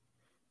world.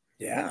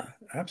 Yeah,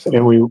 And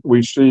absolutely.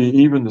 we see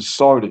even the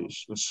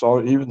Saudis,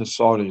 even the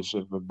Saudis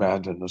have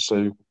abandoned us.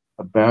 They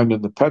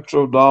abandoned the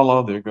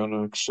petrodollar. They're going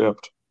to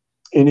accept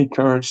any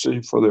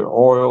currency for their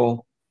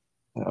oil.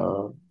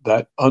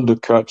 That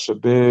undercuts a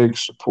big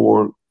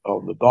support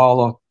of the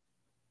dollar.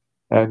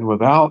 And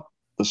without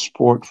the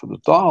support for the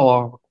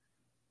dollar,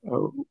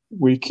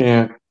 we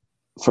can't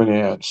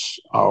finance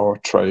our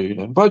trade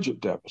and budget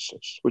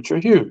deficits, which are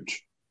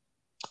huge.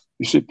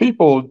 You see,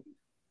 people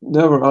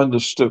never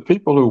understood,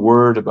 people who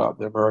worried about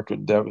the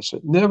American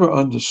deficit never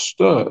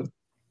understood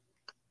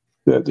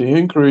that the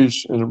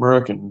increase in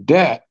American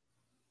debt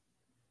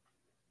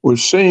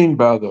was seen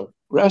by the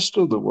rest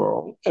of the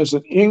world as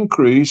an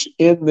increase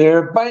in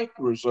their bank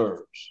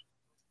reserves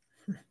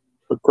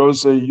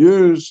because they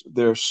use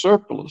their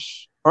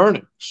surplus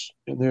earnings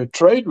in their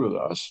trade with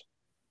us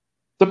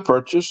to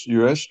purchase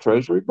U.S.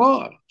 Treasury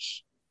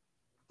bonds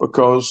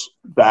because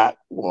that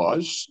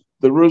was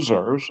the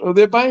reserves of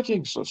their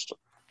banking system.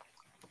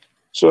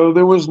 So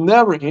there was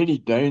never any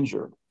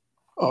danger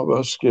of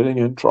us getting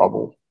in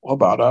trouble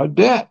about our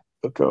debt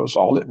because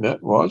all it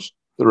meant was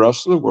the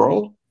rest of the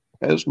world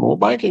has more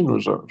banking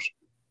reserves,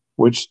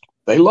 which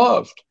they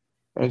loved.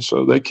 And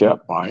so they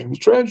kept buying the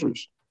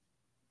treasuries.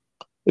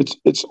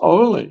 It's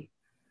only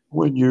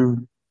when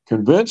you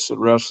convince the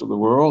rest of the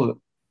world that,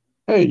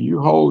 hey,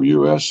 you hold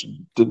U.S.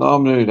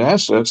 denominated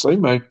assets, they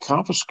may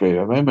confiscate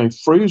them, they may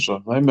freeze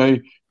them, they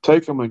may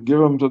take them and give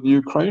them to the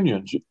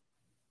Ukrainians.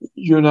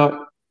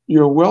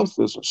 Your wealth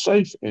isn't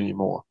safe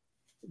anymore.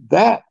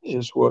 That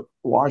is what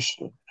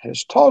Washington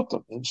has taught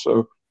them. And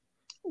so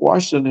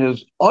Washington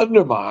has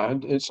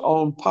undermined its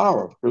own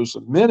power because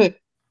the minute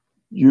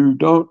you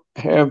don't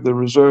have the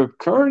reserve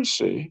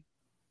currency,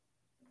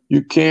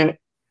 you can't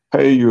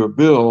pay your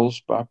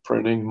bills by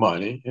printing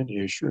money and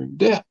issuing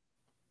debt.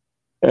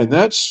 And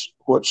that's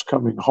what's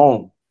coming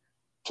home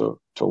to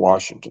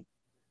Washington.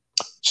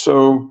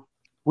 So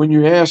when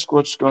you ask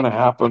what's going to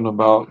happen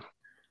about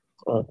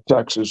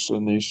Texas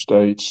and these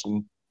states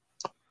and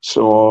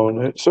so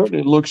on, it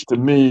certainly looks to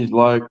me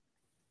like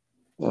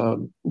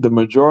the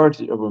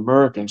majority of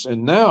Americans,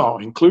 and now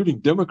including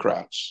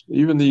Democrats,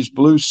 even these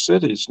blue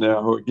cities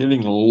now who are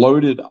getting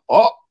loaded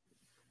up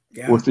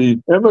with these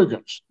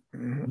immigrants,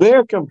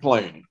 they're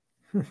complaining.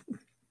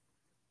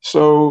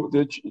 So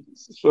that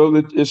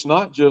it's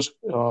not just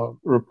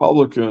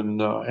Republican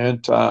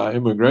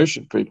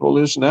anti-immigration people;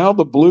 it's now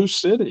the blue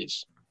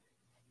cities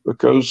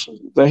because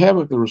they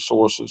haven't the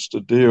resources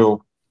to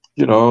deal.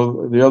 You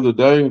know, the other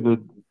day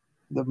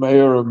the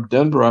mayor of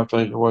Denver, I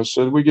think it was,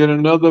 said we get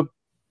another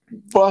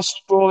bus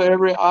full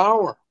every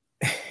hour.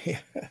 Yeah,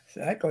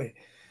 exactly.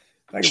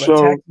 Talk about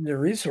So taxing your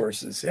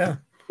resources. Yeah.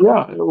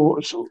 yeah,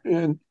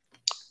 and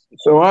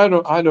so I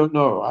don't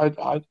know.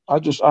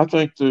 I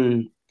think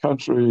the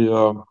country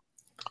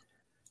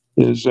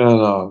is in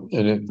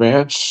an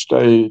advanced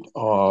state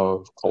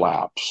of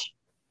collapse.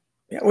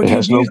 Yeah. Well, It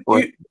has no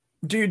friend.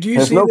 do you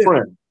Has see no that?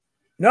 friend.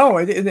 No,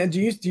 and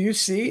do you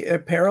see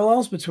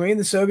parallels between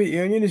the Soviet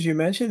Union, as you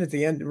mentioned, at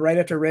the end, right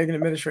after Reagan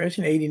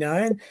administration,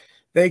 89?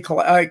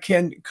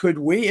 Could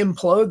we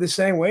implode the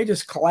same way,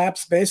 just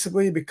collapse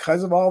basically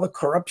because of all the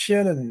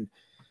corruption and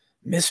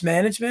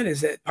mismanagement?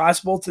 Is it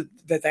possible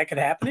that could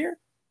happen here?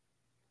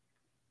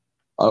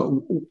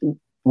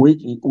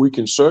 We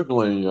can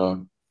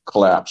certainly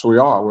collapse.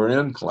 We're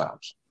in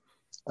collapse.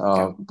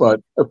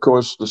 But of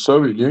course, the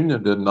Soviet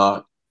Union did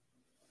not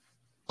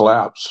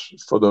collapse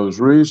for those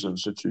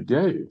reasons that you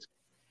gave,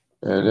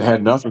 and it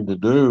had nothing to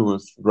do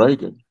with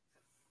Reagan.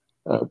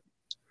 I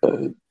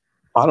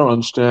don't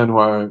understand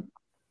why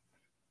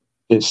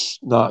it's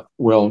not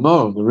well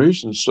known. The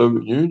reason the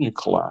Soviet Union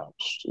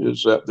collapsed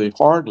is that the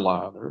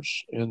hardliners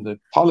in the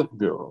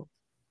Politburo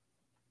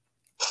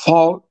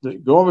thought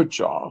that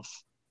Gorbachev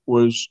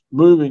was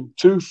moving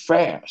too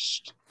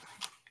fast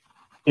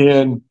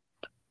in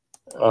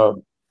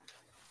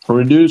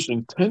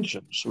reducing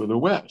tensions with the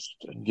West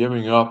and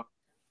giving up,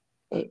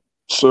 the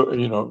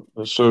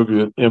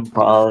Soviet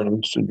Empire in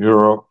Eastern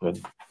Europe,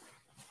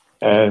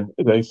 and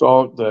they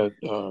thought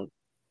that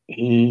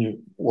he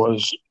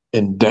was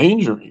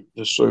endangering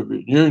the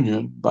Soviet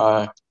Union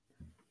by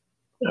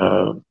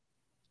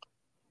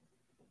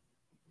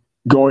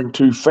going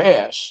too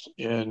fast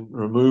in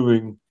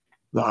removing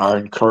the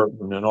Iron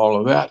Curtain and all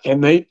of that.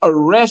 And they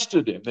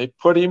arrested him. They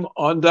put him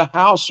under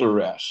house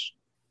arrest.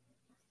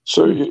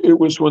 So it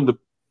was when the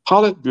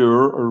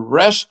Politburo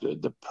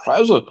arrested the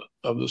president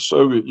of the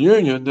Soviet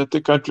Union that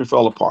the country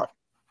fell apart.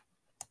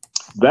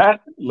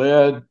 That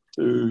led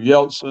to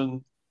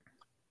Yeltsin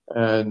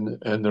and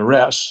the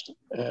rest,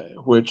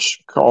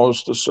 which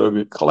caused the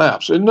Soviet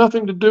collapse. It had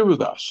nothing to do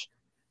with us.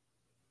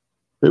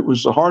 It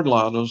was the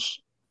hardliners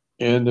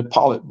in the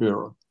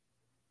Politburo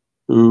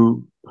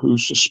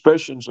whose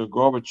suspicions of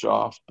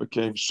Gorbachev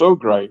became so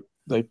great,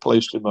 they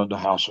placed him under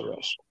house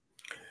arrest.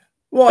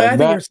 Well,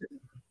 and I think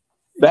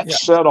that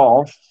set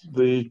off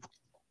the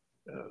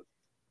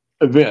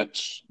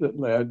events that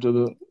led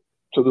to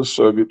the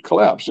Soviet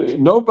collapse.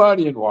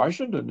 Nobody in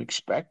Washington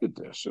expected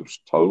this. It was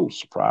a total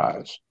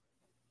surprise.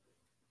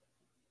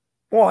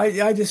 Well,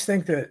 I just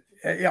think that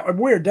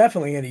we're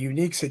definitely in a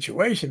unique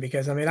situation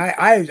because, I mean,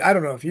 I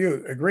don't know if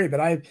you agree, but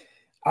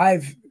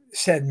I've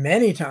said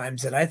many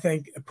times that I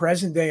think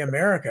present day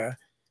America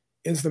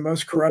is the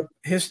most corrupt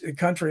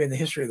country in the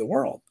history of the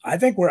world. I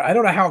think I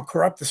don't know how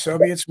corrupt the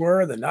Soviets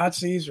were, the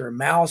Nazis, or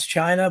Mao's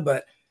China,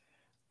 but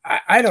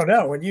I don't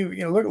know. When you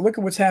look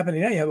at what's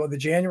happening now, you have the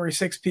January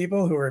 6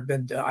 people who have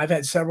been, I've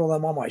had several of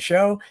them on my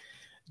show,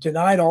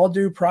 denied all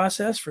due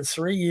process for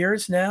 3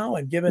 years now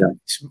and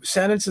given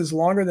sentences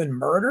longer than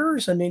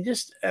murders. I mean,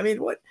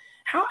 what?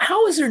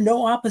 How is there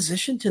no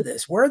opposition to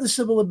this? Where are the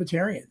civil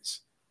libertarians?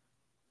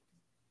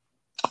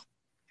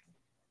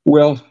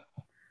 Well,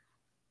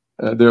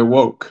 they're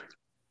woke.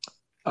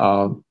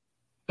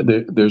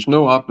 There's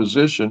no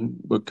opposition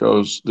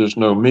because there's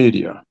no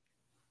media.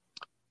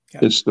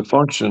 Okay. It's the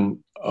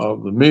function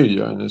of the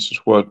media, and this is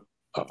what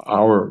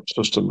our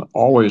system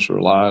always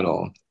relied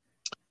on.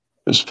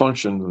 This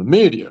function of the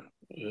media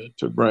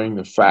to bring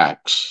the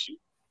facts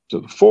to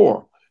the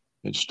fore.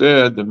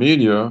 Instead, the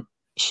media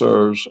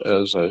serves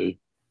as a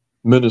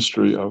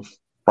ministry of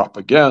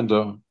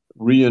propaganda,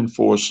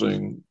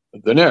 reinforcing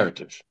the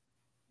narrative.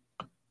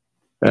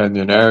 And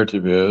the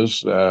narrative is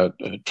that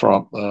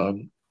Trump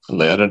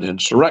led an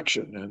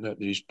insurrection and that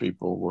these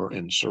people were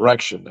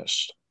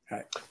insurrectionists.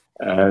 Right.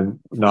 And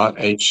not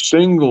a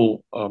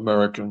single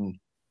American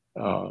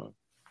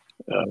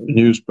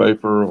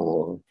newspaper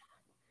or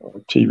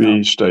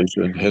TV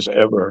station has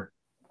ever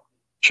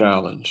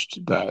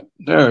challenged that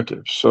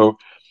narrative. So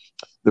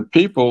the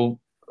people,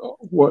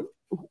 what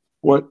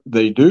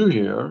they do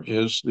here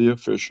is the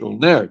official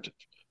narrative.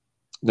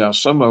 Now,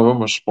 some of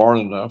them are smart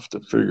enough to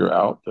figure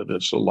out that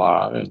it's a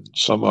lie, and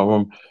some of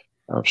them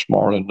are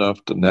smart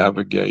enough to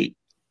navigate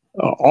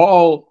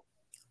all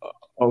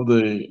of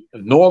the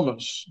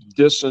enormous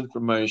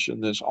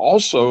disinformation that's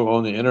also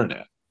on the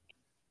internet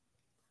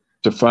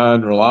to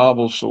find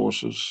reliable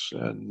sources,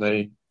 and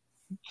they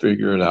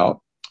figure it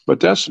out. But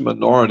that's the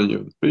minority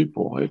of the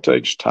people. It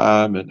takes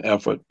time and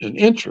effort and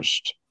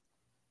interest.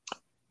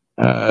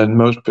 And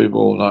most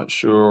people are not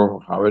sure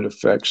how it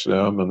affects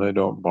them, and they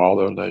don't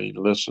bother. They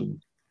listen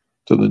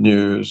to the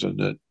news, and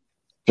it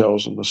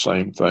tells them the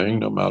same thing,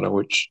 no matter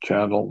which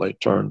channel they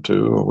turn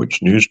to or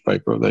which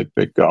newspaper they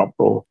pick up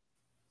or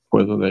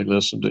whether they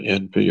listen to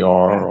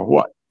NPR or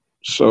what.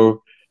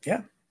 So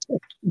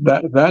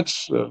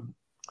that's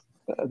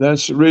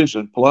the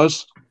reason.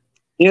 Plus,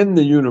 in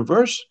the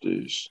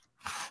universities,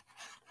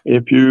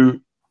 if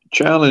you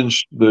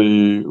challenge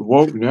the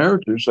woke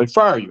narratives, they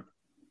fire you.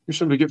 You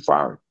simply get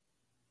fired.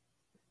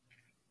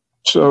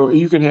 So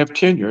you can have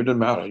tenure, it doesn't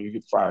matter. You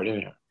get fired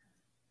anyhow.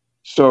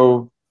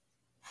 So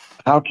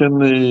how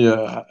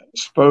can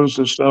suppose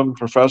there's some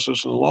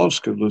professors in the law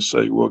school who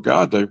say, well,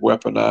 God, they've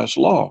weaponized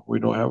law. We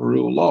don't have a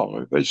rule of law.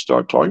 If they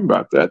start talking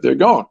about that, they're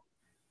gone.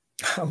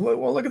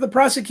 Well, look at the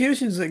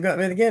prosecutions. I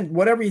mean, again,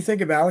 whatever you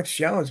think of Alex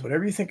Jones,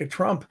 whatever you think of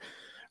Trump,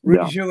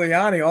 Rudy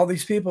Giuliani, all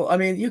these people, I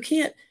mean, you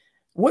can't,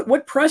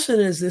 what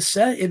precedent is this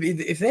set?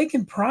 If they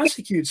can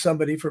prosecute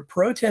somebody for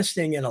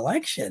protesting an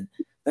election,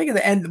 think of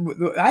that.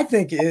 And I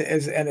think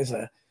as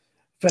a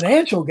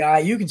financial guy,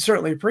 you can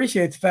certainly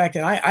appreciate the fact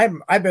that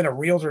I've been a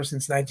realtor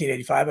since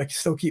 1985. I can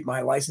still keep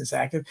my license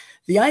active.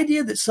 The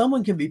idea that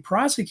someone can be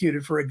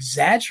prosecuted for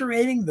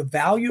exaggerating the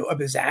value of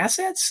his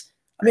assets.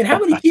 I mean, how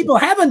many people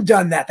haven't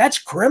done that? That's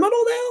criminal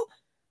now.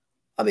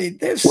 I mean,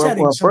 they're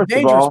setting some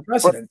dangerous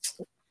precedents.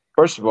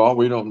 First of all,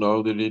 we don't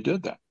know that he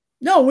did that.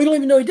 No, we don't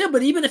even know he did.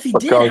 But even if he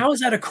did, how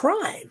is that a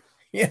crime?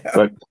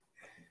 Yeah.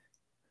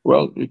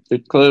 Well,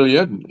 it clearly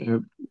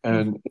isn't.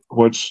 And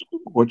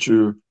what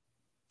you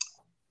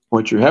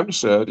haven't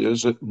said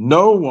is that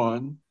no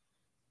one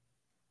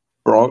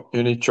brought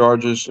any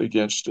charges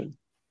against him.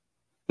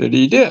 That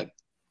he did.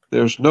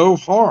 There's no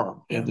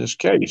harm in this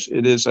case.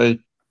 It is a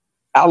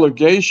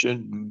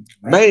allegation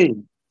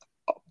made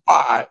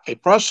by a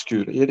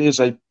prosecutor. It is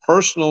a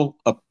personal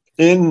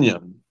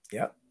Indian,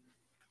 Yep.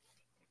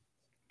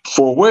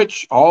 for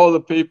which all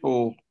the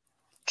people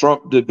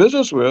Trump did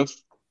business with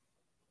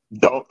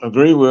don't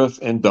agree with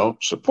and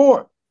don't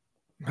support.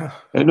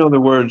 In other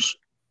words,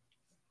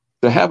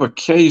 to have a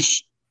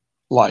case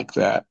like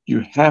that,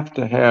 you have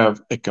to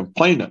have a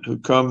complainant who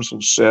comes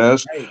and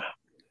says, Right.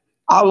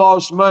 I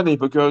lost money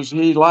because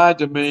he lied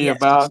to me Yes,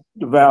 about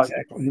the value.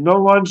 exactly.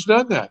 No one's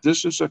done that.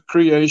 This is a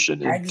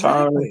creation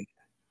entirely. Exactly.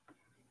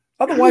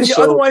 Otherwise,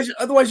 So-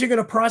 otherwise, you're going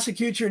to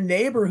prosecute your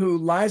neighbor who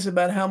lies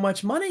about how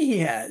much money he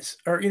has,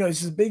 or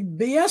he's a big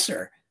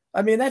BSer.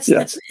 I mean, that's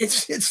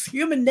it's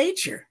human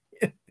nature.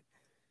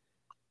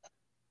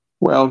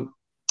 Well,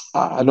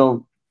 I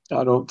don't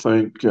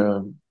think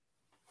Trump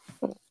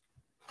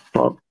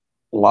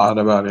lied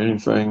about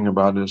anything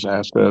about his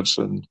assets,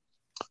 and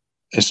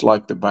it's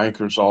like the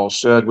bankers all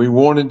said, we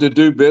wanted to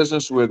do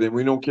business with him.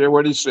 We don't care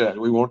what he said.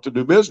 We want to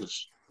do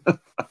business.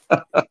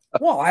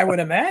 Well, I would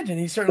imagine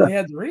he certainly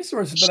had the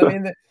resources, but I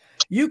mean,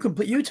 you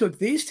took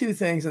these two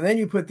things and then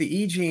you put the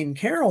E. Jean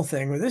Carroll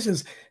thing. Where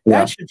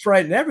that should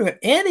frighten everyone.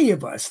 Any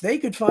of us, they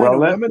could find a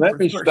woman. Let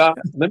me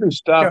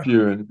stop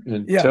you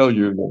and tell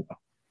you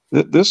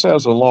that this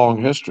has a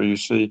long history. You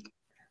see,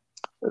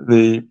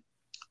 the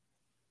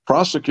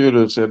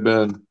prosecutors have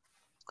been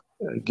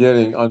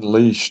getting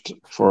unleashed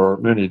for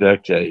many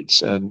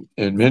decades, and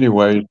in many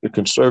ways, the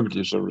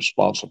conservatives are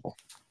responsible.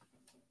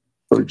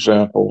 For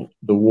example,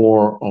 the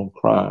war on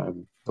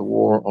crime, the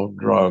war on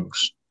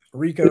drugs.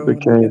 RICO.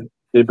 RICO.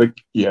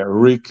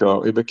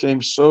 It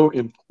became so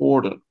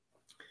important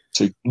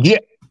to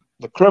get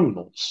the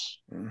criminals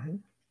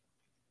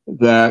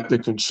that the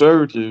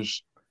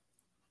conservatives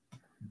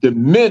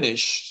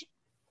diminished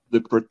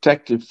the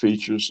protective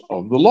features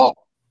of the law.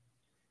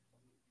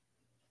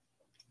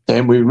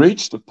 And we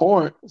reached the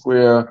point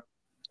where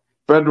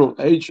federal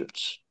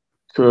agents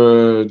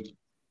could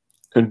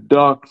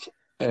conduct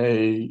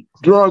a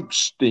drug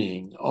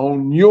sting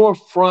on your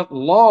front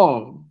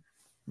lawn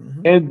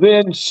and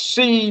then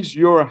seize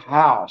your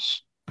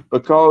house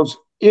because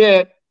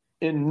it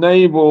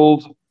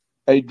enabled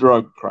a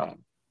drug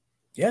crime.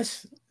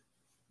 Yes.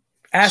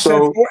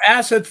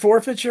 Asset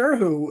forfeiture,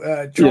 who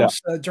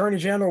Trump's Attorney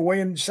General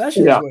William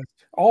Sessions was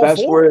all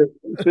for.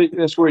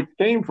 That's where it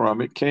came from.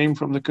 It came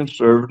from the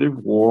conservative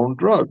war on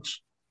drugs.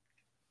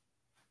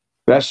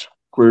 That's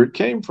where it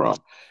came from.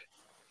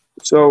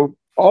 So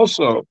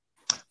also,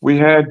 we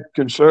had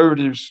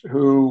conservatives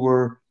who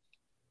were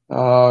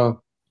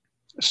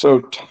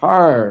so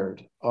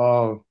tired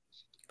of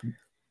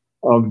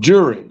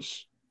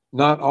juries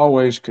not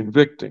always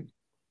convicting.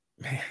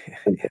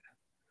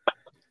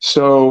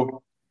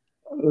 So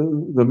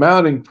the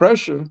mounting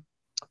pressure,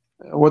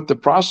 what the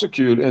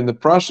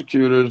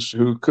prosecutors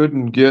who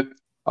couldn't get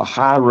a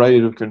high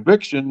rate of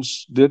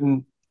convictions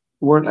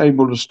weren't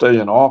able to stay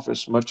in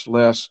office, much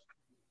less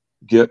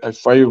get a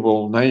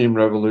favorable name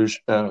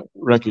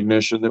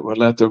recognition that would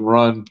let them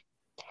run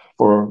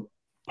for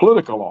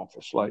political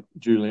office like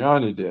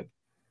Giuliani did.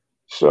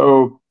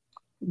 So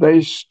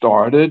they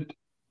started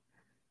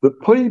the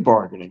plea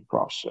bargaining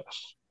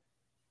process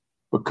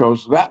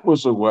because that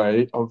was a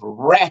way of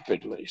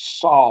rapidly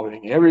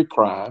solving every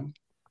crime,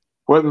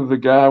 whether the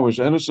guy was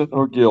innocent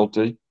or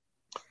guilty.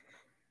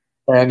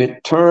 And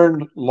it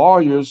turned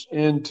lawyers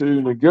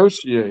into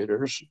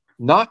negotiators,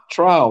 not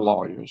trial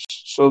lawyers,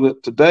 so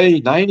that today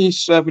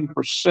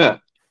 97%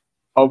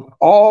 of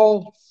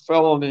all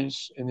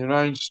felonies in the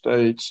United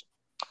States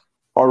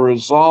are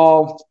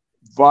resolved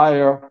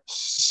via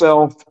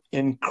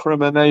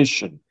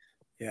self-incrimination.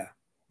 Yeah.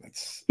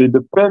 The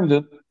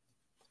defendant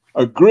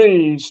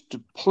agrees to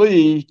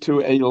plea to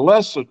a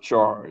lesser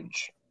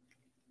charge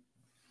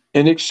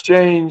in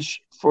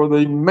exchange for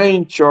the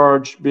main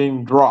charge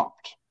being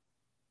dropped.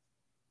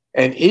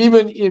 And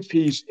even if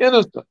he's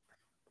innocent,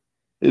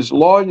 his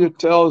lawyer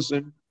tells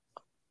him,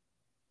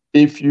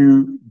 if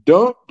you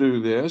don't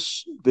do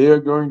this, they're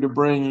going to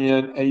bring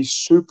in a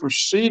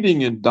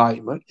superseding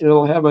indictment.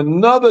 It'll have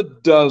another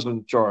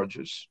dozen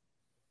charges.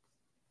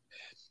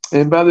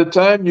 And by the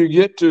time you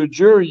get to a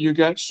jury, you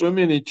got so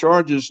many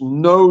charges,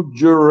 no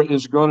juror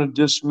is going to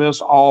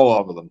dismiss all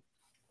of them.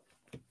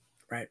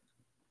 Right.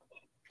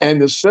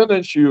 And the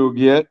sentence you'll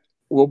get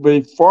will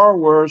be far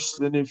worse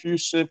than if you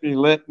simply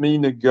let me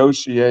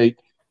negotiate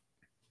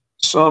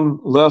some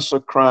lesser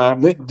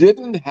crime that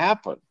didn't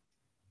happen.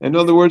 In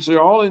other words,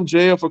 they're all in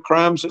jail for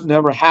crimes that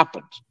never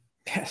happened.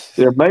 Yes.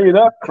 They're made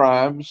up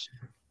crimes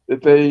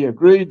that they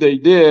agreed they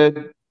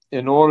did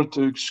in order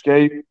to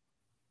escape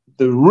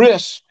the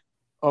risk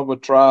of a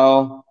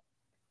trial,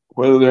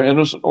 whether they're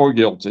innocent or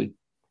guilty,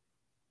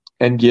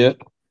 and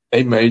get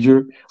a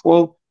major.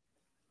 Well,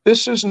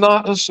 this is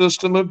not a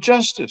system of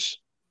justice.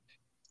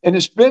 And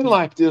it's been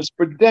like this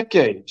for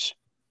decades.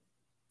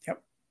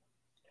 Yep.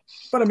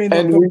 But I mean,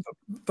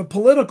 the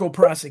political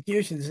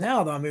prosecutions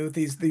now, though, I mean, with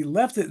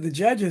the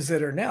judges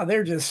that are now,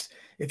 they're just,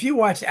 if you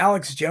watch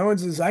Alex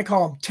Jones's, I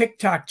call them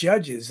TikTok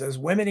judges, those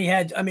women he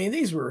had, I mean,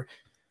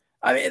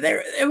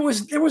 there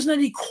wasn't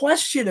any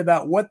question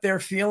about what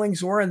their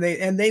feelings were, and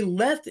they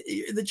let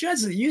the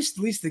judges that used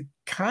at least to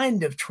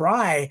kind of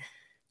try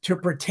to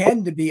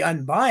pretend to be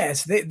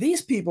unbiased.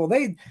 These people,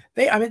 they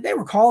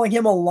were calling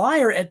him a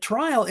liar at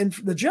trial, and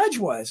the judge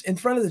was in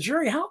front of the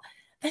jury. How?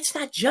 That's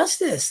not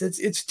justice.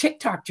 It's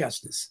TikTok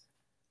justice.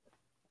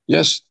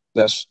 Yes,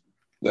 that's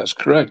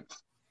correct.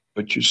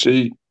 But you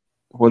see,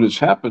 what has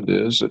happened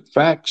is that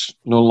facts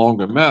no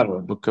longer matter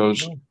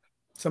because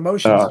it's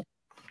emotions.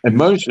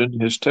 Emotion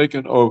has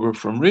taken over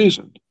from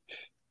reason,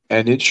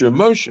 and it's your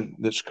emotion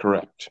that's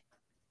correct,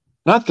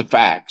 not the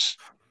facts.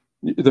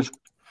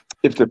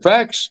 If the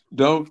facts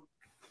don't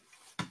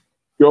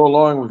go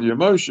along with your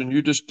emotion,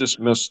 you just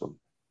dismiss them.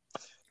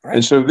 Right.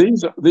 And so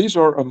these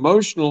are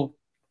emotional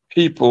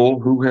people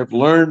who have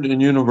learned in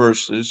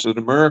universities that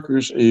America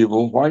is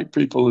evil, white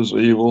people is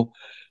evil,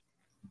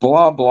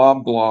 blah, blah,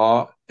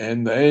 blah,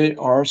 and they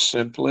are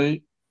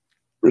simply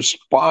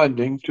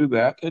responding to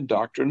that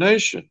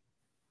indoctrination.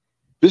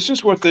 This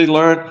is what they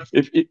learn.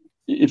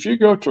 If you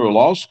go to a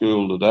law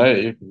school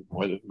today,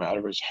 whether it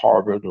matters if it's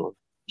Harvard or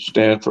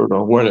Stanford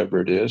or whatever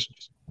it is,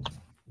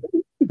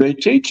 they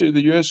teach you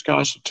the U.S.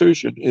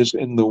 Constitution is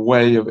in the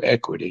way of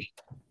equity.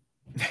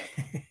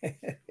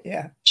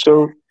 Yeah.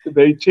 So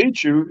they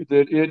teach you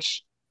that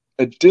it's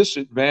a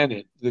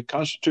disadvantage. The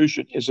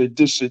Constitution is a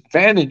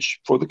disadvantage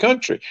for the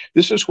country.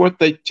 This is what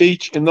they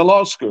teach in the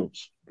law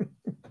schools.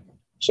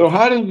 So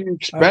how do you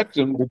expect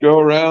them to go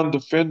around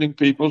defending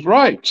people's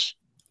rights?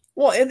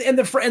 Well, and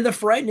the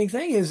frightening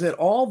thing is that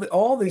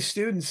all these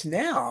students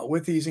now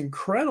with these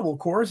incredible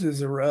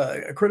courses of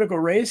critical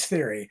race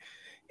theory,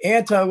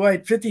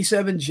 anti-white,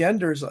 57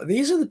 genders,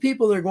 these are the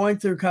people that are going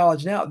through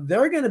college now.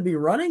 They're going to be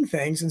running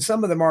things, and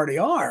some of them already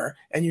are.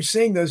 And you're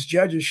seeing those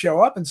judges show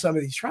up in some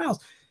of these trials.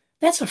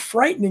 That's a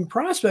frightening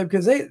prospect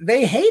because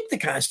they hate the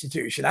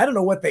Constitution. I don't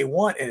know what they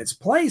want in its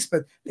place,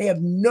 but they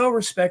have no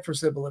respect for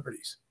civil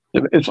liberties.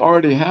 It's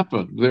already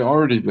happened. They're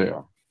already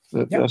there.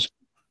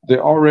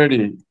 They're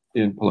already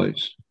in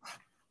place.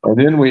 And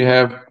then we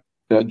have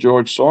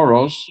George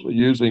Soros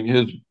using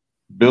his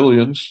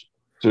billions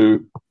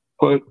to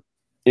put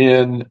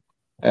in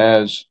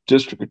as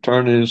district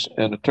attorneys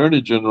and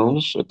attorney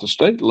generals at the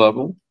state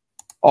level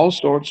all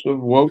sorts of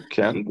woke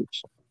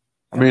candidates.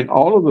 I mean,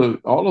 all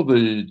of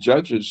the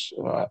judges,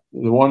 the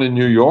one in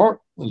New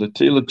York,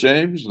 Latila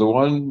James, the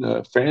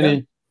one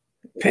Fannie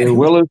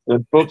Willis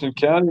in Fulton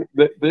County,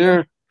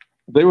 they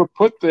were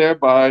put there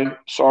by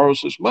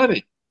Soros's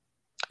money.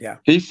 Yeah,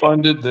 he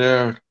funded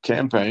their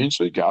campaigns.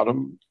 So he got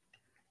them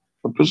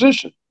a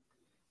position.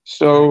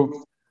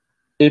 So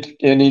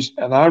and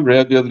I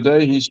read the other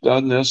day he's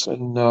done this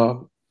in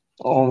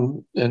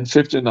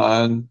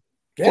 59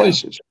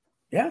 places.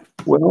 Yeah.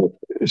 Well,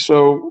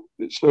 so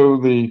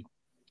the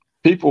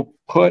people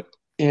put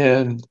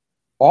in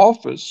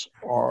office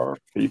are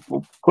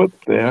people put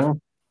there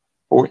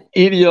for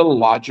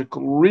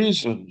ideological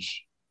reasons.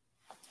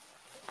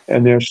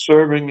 And they're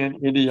serving an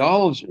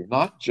ideology,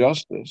 not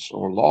justice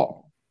or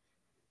law.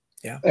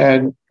 Yeah.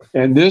 And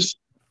this,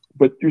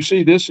 but you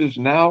see, this is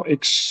now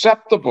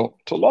acceptable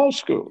to law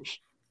schools.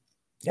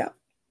 Yeah.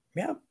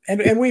 Yeah.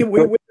 And we there's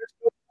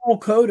no moral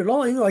code at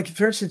all. Like,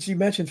 for instance, you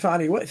mentioned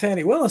Fannie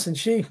Willis, and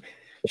she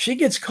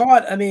gets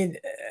caught. I mean,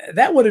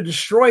 that would have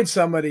destroyed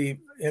somebody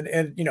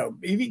and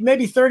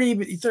maybe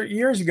 30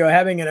 years ago,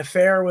 having an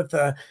affair with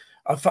a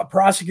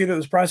prosecutor that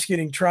was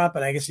prosecuting Trump,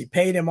 and I guess he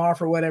paid him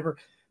off or whatever.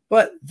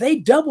 But they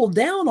doubled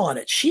down on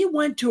it. She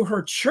went to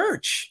her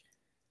church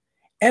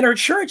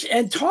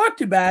and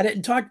talked about it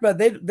and talked about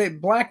they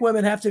black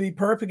women have to be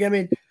perfect. I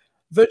mean,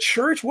 the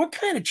church, what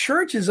kind of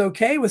church is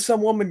okay with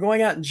some woman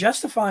going out and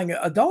justifying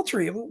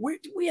adultery?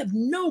 We have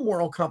no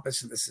moral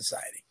compass in this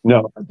society.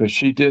 No, but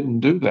she didn't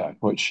do that.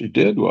 What she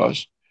did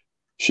was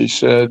she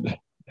said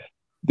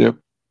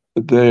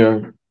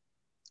they're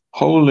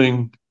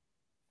holding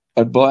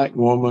a black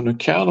woman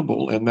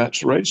accountable, and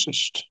that's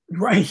racist.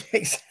 Right,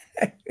 exactly.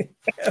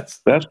 Yes.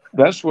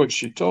 That's what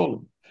she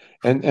told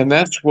them, and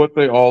that's what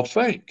they all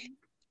think.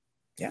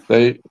 Yeah,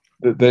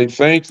 they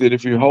think that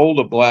if you hold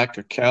a black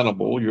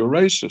accountable, you're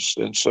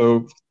racist, and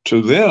so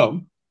to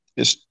them,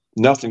 it's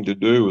nothing to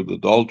do with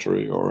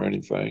adultery or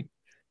anything,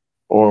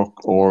 or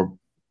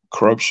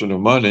corruption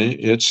of money.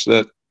 It's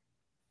that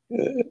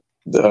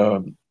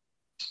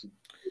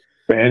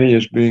Fannie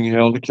is being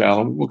held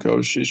accountable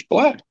because she's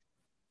black,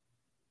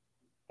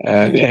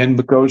 and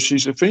because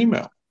she's a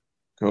female.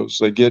 Because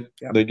they get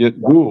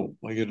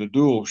a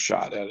dual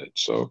shot at it.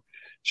 So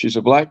she's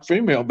a black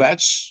female.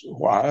 That's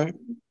why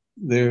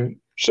they're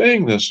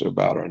saying this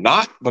about her,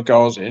 not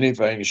because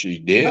anything she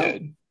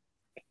did. No.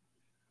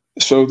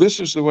 So this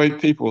is the way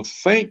people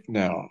think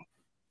now.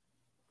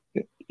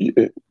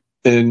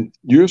 And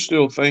you're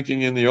still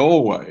thinking in the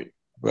old way,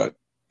 but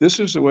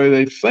this is the way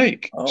they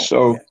think.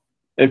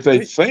 If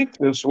they think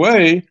this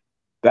way,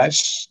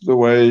 that's the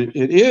way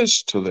it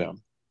is to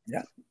them.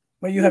 Yeah.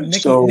 Well, you have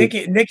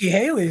Nikki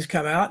Haley's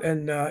come out,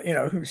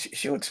 and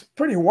she looks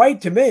pretty white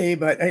to me,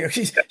 but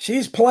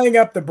she's playing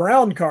up the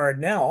brown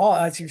card now.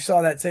 As you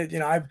saw that, said,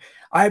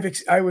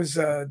 I was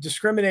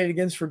discriminated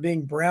against for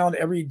being brown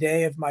every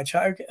day of my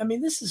child. I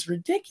mean, this is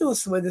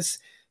ridiculous the way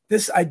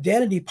this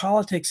identity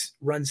politics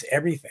runs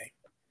everything.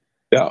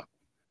 Yeah,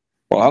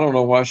 Well, I don't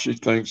know why she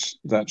thinks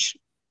that's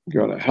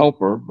going to help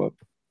her, but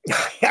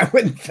I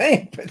wouldn't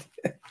think,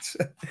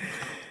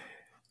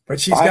 but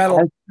she's got a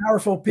lot of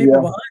powerful people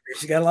behind her.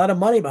 She's got a lot of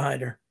money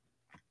behind her.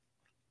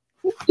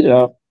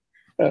 Yeah,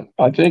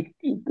 I think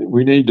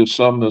we need to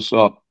sum this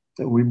up.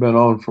 We've been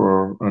on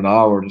for an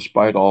hour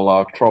despite all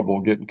our trouble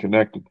getting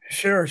connected.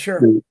 Sure.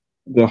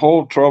 The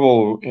whole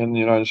trouble in the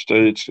United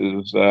States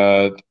is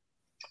that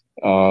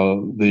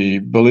the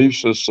belief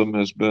system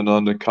has been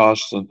under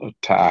constant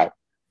attack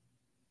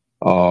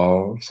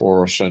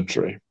for a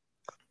century.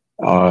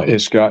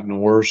 It's gotten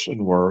worse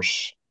and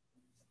worse,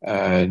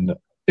 and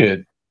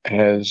it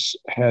has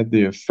had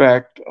the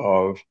effect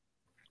of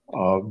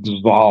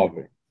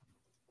dissolving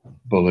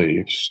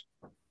beliefs.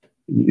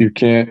 You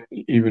can't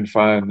even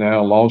find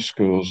now law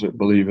schools that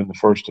believe in the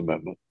First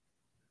Amendment.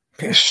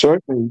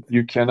 Certainly,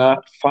 you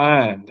cannot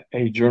find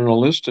a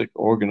journalistic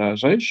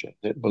organization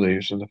that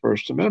believes in the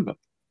First Amendment.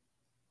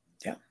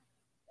 Yeah.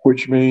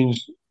 Which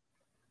means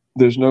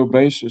there's no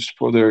basis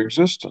for their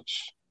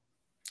existence.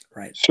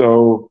 Right.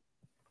 So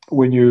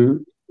when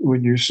you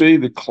see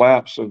the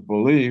collapse of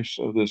beliefs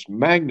of this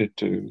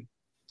magnitude,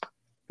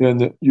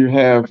 then you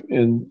have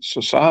in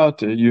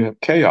society, you have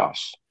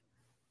chaos.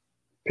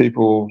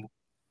 People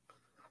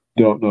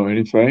don't know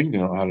anything. They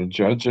don't know how to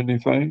judge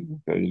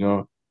anything.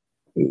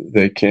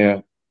 They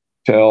can't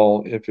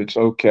tell if it's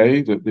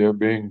okay that they're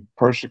being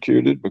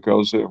persecuted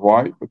because they're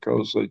white,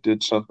 because they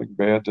did something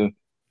bad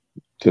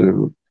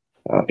to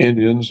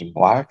Indians and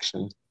blacks,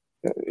 and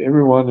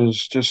everyone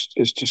is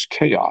just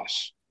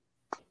chaos.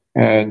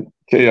 And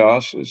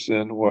chaos is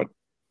then what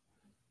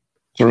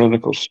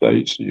tyrannical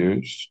states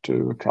use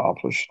to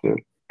accomplish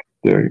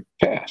their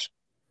task.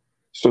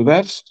 So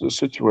that's the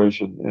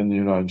situation in the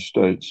United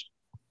States.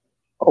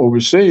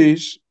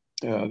 Overseas,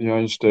 the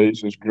United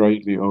States is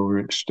greatly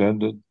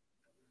overextended.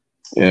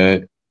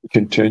 It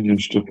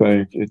continues to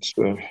think it's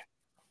a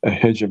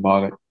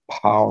hegemonic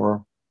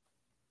power.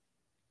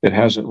 It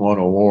hasn't won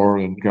a war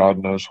in God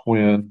knows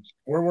when.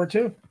 World War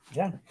II.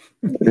 Yeah.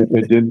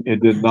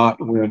 It did not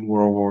win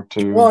World War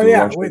II.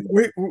 Well, we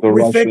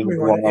think we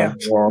won it. Yeah.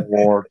 World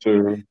War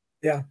II.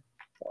 Yeah.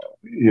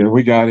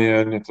 We got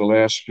in at the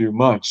last few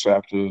months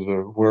after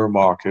the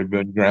Wehrmacht had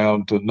been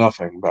ground to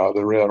nothing by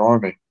the Red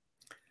Army.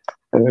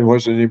 And there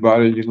wasn't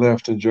anybody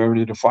left in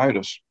Germany to fight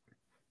us.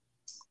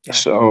 Yeah.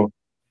 So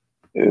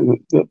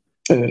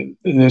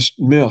this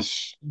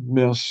myths,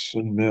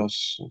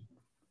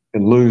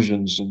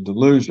 illusions and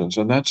delusions,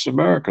 and that's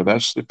America.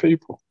 That's the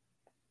people.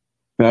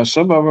 Now,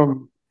 some of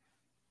them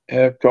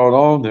have caught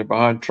on. They're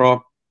behind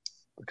Trump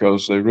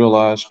because they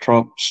realize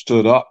Trump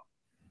stood up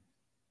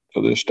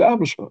to the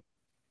establishment.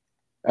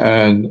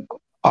 And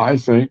I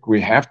think we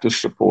have to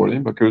support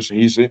him because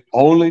he's the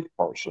only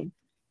person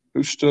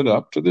who stood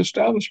up to the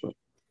establishment.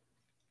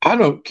 I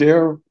don't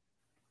care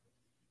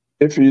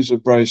if he's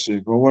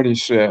abrasive or what he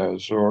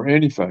says or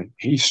anything.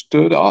 He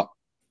stood up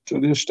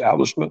to the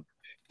establishment.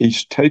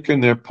 He's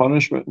taken their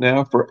punishment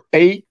now for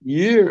 8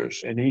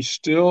 years, and he's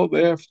still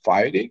there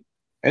fighting,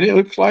 and it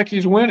looks like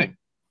he's winning.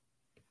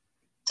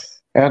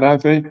 And I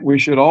think we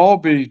should all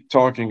be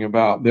talking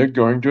about they're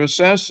going to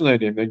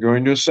assassinate him. They're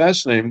going to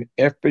assassinate him.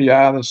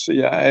 FBI, the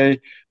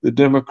CIA, the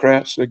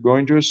Democrats, they're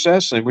going to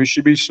assassinate him. We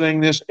should be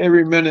saying this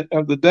every minute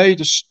of the day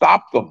to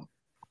stop them.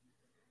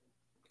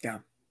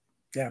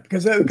 Yeah,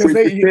 because they, if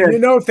they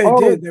did,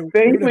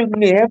 they would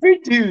never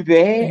do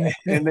that,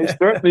 and they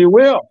certainly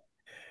will.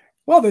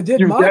 Well, they did.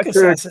 You've got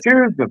to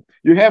accuse them.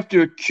 You have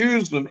to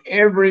accuse them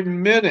every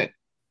minute.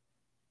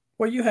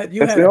 Well, that's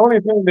the only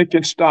thing that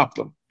can stop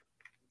them.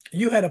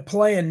 You had a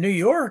play in New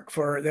York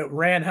that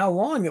ran how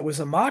long? It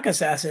was a mock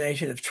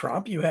assassination of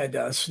Trump. You had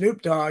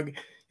Snoop Dogg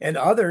and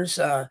others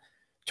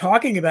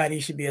talking about he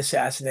should be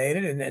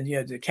assassinated,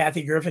 and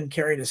Kathy Griffin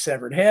carried a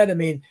severed head. I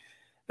mean,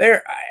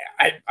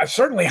 I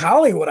certainly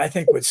Hollywood, I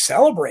think, would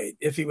celebrate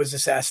if he was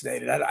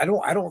assassinated. I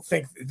don't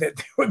think that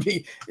there would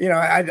be,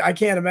 I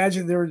can't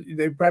imagine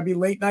there'd probably be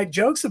late night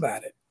jokes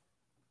about it.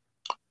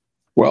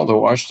 Well, the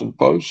Washington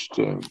Post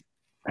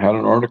had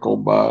an article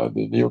by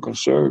the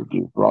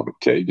neoconservative Robert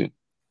Kagan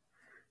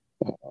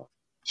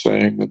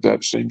saying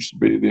that seems to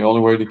be the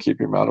only way to keep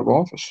him out of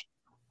office.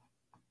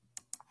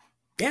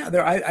 Yeah,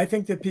 I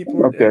think that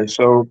people. Okay,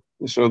 so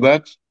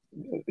that's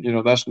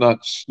that's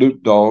not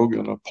Snoop Dogg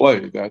in a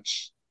play.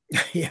 That's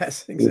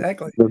yes,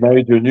 exactly. The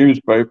major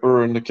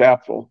newspaper in the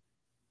Capitol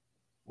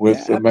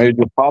with a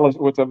major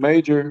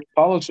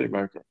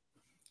policymaker.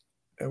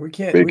 We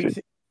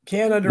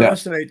can't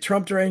underestimate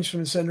Trump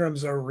derangement syndrome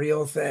is a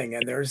real thing,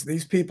 and there's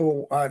these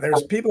people.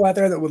 There's people out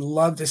there that would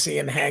love to see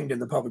him hanged in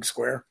the public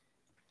square.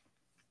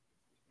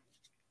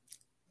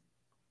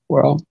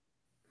 Well,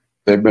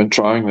 they've been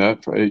trying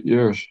that for 8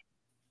 years.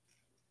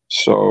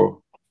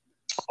 So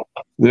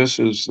this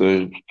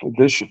should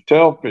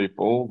tell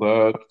people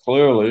that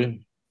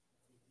clearly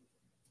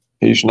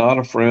he's not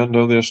a friend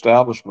of the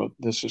establishment.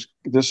 This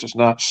is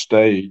not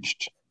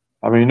staged.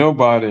 I mean,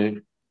 nobody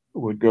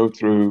would go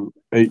through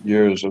 8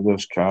 years of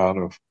this kind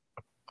of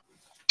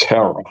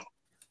terror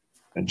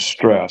and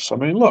stress. I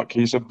mean, look,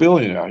 he's a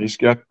billionaire.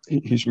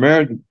 He's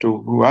married to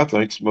who I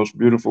think is the most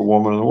beautiful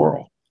woman in the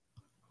world.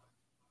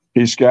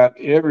 He's got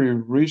every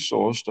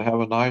resource to have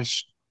a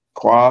nice,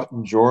 quiet,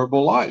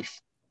 enjoyable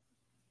life.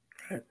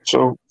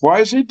 So why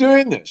is he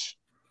doing this?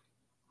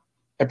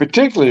 And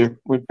particularly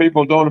when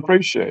people don't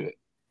appreciate it.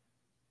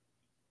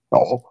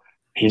 Oh,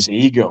 his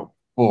ego.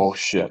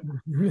 Bullshit.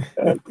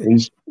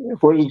 He's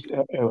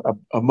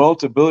a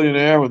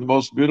multi-billionaire with the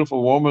most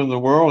beautiful woman in the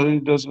world. He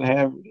doesn't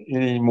have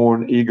any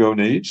more ego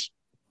needs.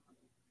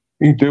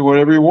 He can do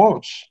whatever he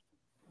wants.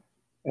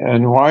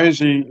 And why is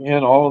he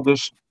in all of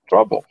this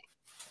trouble?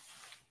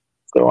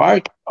 So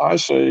I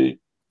say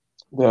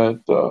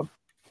that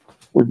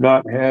we've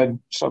not had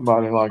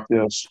somebody like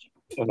this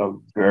in a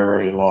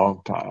very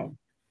long time.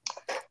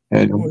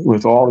 And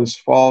with all his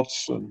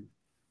faults and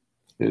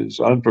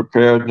his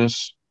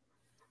unpreparedness,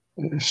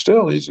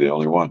 still he's the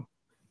only one.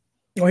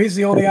 Well, he's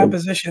the only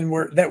opposition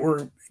that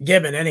we're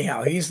given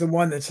anyhow. He's the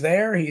one that's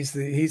there. He's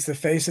the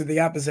face of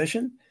the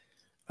opposition.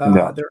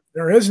 No.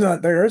 There is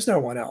no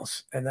one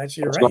else, and that's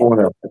you're right. No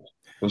one else.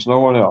 There's no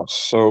one else.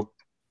 So,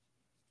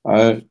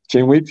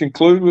 can we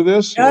conclude with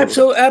this?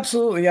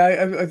 Absolutely.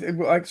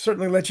 I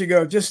certainly let you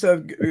go. Just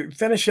to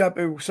finish up,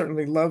 I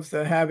certainly love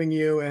having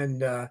you,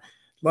 and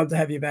love to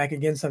have you back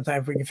again sometime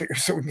if we can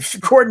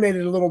coordinate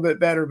it a little bit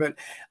better. But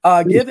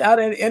give out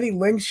any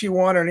links you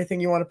want or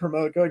anything you want to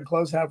promote. Go ahead and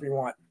close however you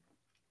want.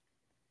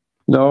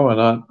 No, and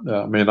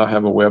I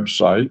have a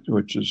website,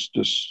 which is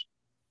just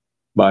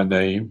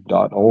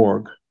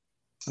myname.org,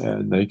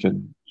 and they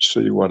can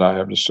see what I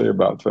have to say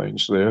about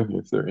things there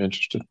if they're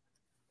interested.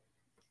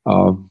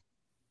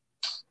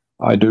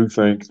 I do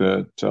think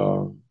that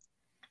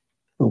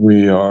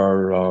we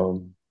are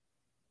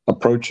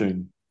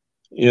approaching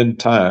end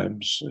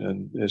times,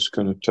 and it's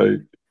going to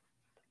take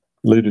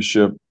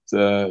leadership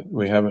that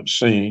we haven't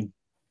seen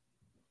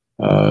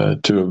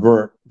to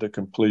avert the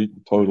complete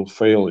and total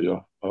failure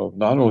of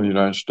not only the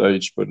United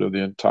States, but of the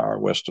entire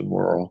Western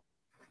world.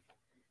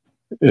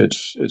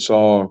 It's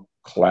all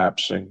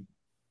collapsing.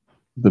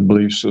 The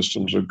belief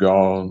systems are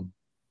gone.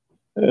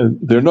 And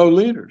there are no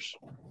leaders.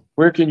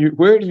 Where do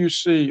you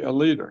see a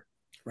leader?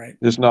 Right.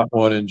 There's not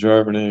one in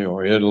Germany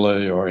or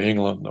Italy or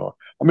England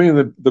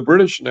the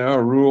British now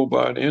are ruled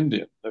by an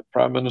Indian. The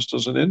prime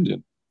minister's an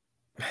Indian.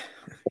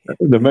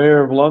 The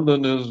mayor of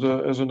London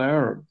is an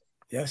Arab.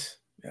 Yes.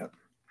 Yeah.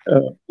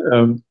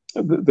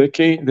 They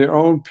can't. Their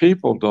own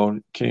people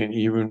can't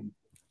even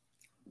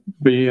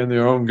be in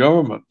their own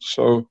government.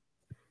 So,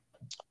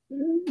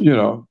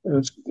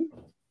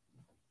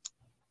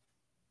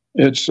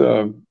 it's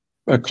a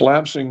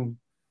collapsing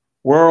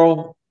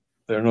world.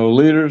 There are no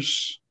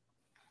leaders,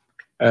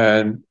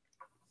 and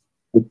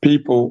the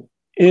people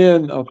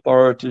in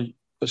authority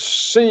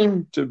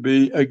seem to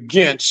be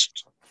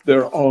against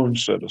their own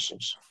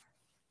citizens.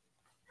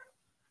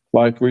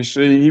 Like we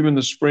see, even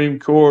the Supreme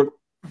Court,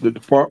 the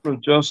Department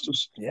of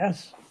Justice,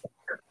 yes,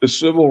 the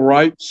civil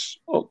rights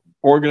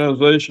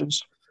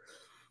organizations,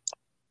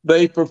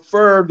 they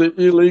prefer the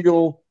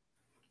illegal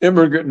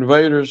immigrant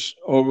invaders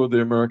over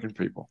the American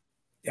people.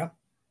 Yeah.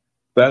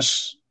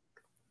 That's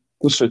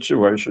the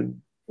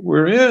situation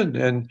we're in.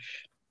 And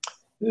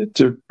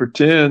to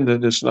pretend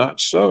that it's not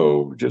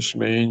so just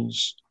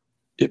means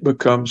it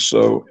becomes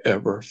so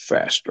ever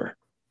faster.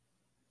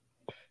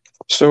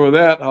 So with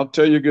that, I'll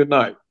tell you good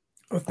night.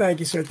 Well, thank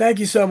you, sir. Thank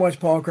you so much,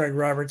 Paul Craig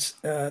Roberts.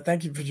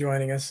 Thank you for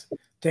joining us.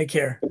 Take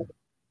care.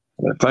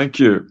 Thank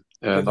you.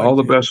 And all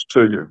the best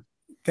to you.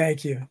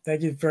 Thank you.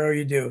 Thank you for all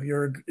you do.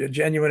 You're a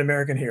genuine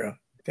American hero.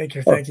 Take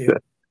care. Thank you.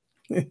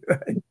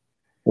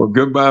 Well,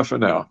 goodbye for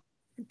now.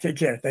 Take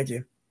care. Thank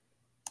you.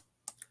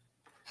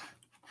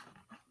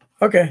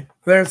 Okay.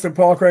 There's the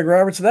Paul Craig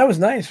Roberts. So that was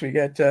nice. We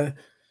got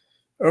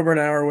over an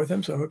hour with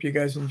him. So I hope you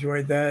guys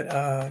enjoyed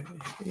that.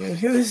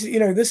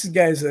 This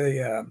guy's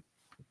a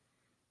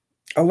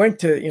link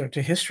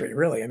to history,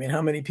 really. I mean,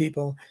 how many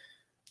people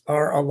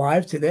are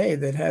alive today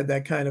that had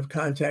that kind of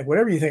contact,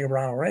 whatever you think of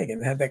Ronald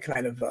Reagan, had that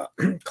kind of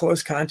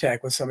close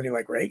contact with somebody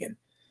like Reagan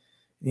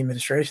in the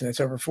administration. That's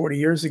over 40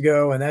 years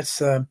ago. And that's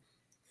the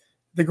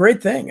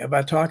great thing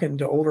about talking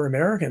to older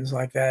Americans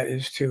like that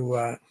is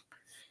to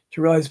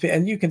realize,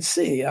 and you can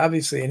see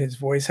obviously in his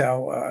voice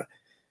how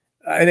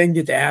I didn't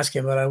get to ask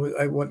him, but I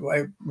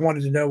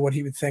wanted to know what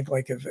he would think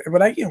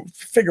but I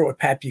figure what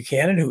Pat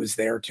Buchanan, who was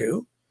there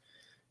too,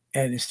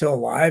 and is still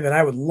alive. And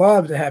I would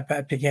love to have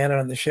Pat Buchanan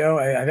on the show.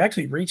 I've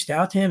actually reached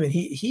out to him, and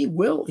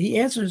he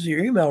answers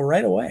your email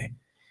right away.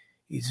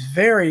 He's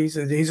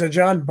a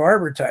John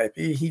Barber type.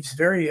 He's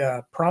very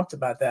prompt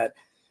about that,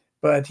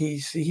 but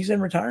he's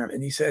in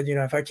retirement. He said,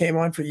 if I came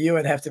on for you,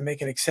 I'd have to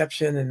make an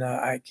exception,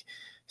 and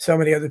so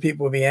many other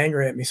people would be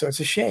angry at me. So it's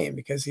a shame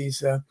because he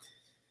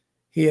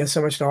has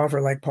so much to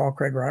offer, like Paul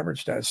Craig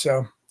Roberts does.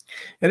 So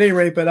at any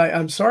rate, but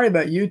I'm sorry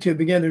about YouTube.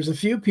 Again, there's a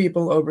few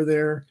people over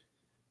there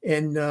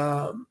in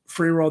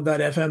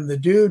freeworld.fm. The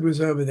dude was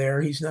over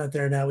there. He's not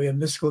there now. We have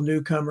Mystical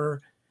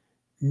Newcomer,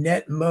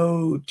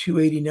 Netmo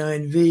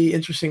 289V,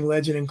 Interesting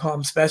Legend, and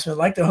Calm Specimen. I'd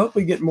like to hope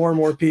we get more and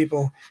more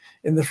people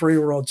in the free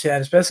world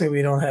chat, especially if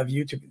we don't have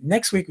YouTube.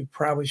 Next week, we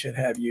probably should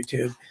have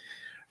YouTube.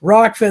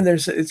 Rockfin,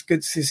 it's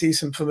good to see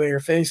some familiar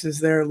faces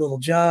there. Little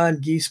John,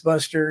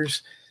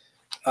 Geesebusters,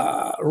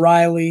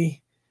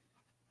 Riley.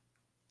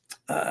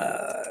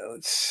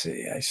 Let's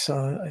see. I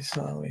saw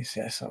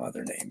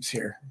other names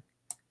here.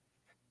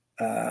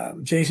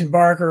 Jason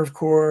Barker, of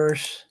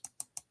course.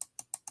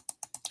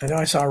 I know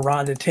I saw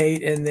Rhonda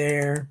Tate in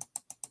there.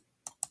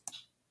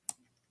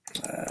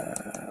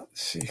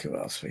 Let's see who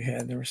else we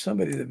had. There was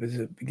somebody that was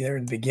there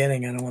in the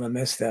beginning. I don't want to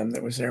miss them.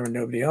 That was there when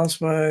nobody else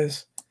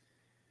was.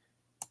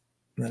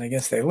 And then I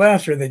guess they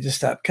left or they just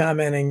stopped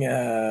commenting.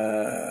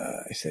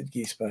 I said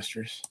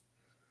Geesebusters.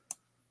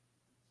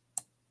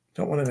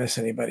 Don't want to miss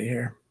anybody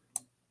here.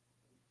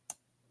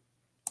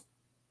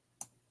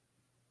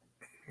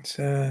 It's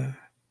boy,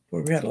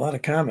 we had a lot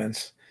of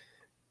comments.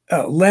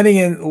 Oh, Lenny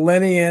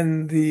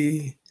and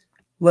the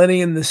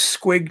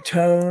Squig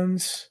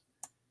Tones.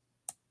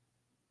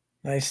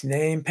 Nice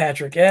name.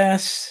 Patrick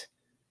S.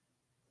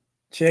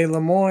 Jay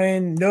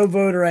Lemoyne. No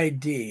voter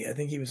ID. I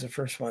think he was the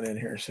first one in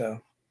here. So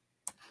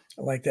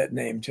I like that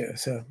name too.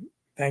 So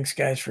thanks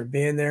guys for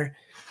being there.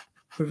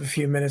 We have a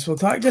few minutes. We'll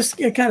talk just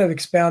kind of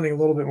expounding a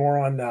little bit more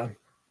on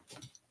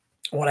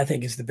what I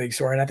think is the big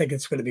story. And I think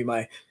it's going to be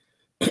my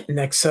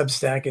next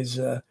Substack is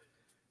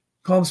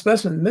Calm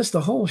Specimen. Missed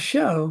the whole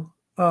show.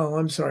 Oh,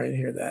 I'm sorry to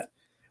hear that.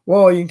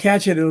 Well, you can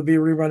catch it. It'll be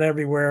rerun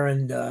everywhere.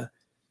 And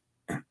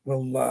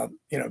we'll,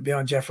 be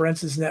on Jeff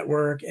Rentz's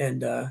network.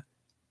 And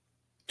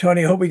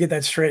Tony, I hope we get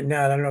that straightened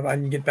out. I don't know if I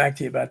can get back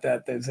to you about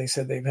that. As they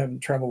said, they've having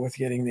trouble with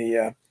getting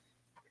the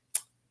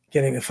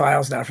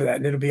files now for that.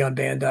 And it'll be on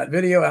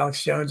band.video,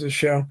 Alex Jones's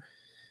show.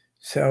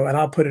 So, and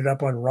I'll put it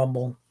up on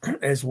Rumble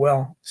as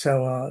well.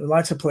 So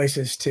lots of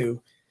places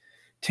to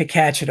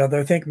catch it. Although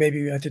I think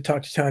maybe we have to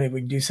talk to Tony.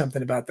 We can do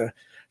something about the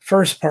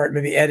first part,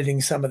 maybe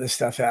editing some of the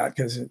stuff out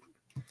because,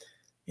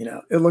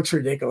 it looks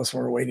ridiculous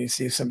when we're waiting to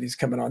see if somebody's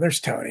coming on.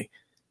 There's Tony.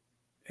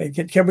 Hey,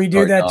 can we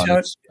do that,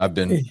 Tony? I've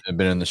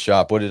been in the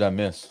shop. What did I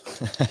miss?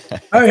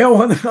 He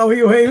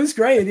was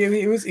great.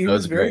 He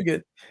was very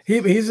good.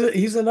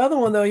 He's another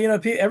one though.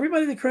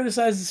 Everybody that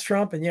criticizes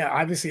Trump, and yeah,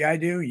 obviously I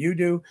do, you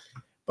do,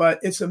 but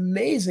it's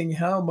amazing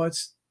how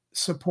much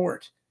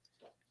support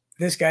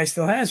this guy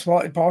still has.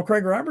 Paul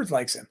Craig Roberts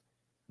likes him,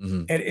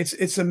 and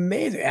it's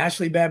amazing.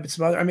 Ashley Babbitt's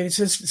mother. I mean, it's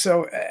just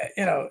so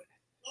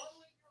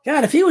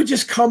God, if he would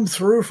just come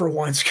through for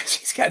once, because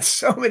he's got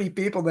so many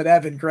people that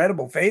have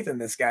incredible faith in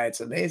this guy.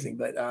 It's amazing.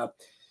 But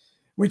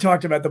we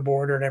talked about the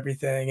border and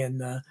everything,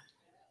 and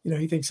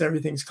he thinks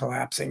everything's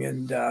collapsing,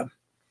 and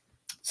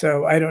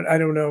so I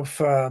don't know if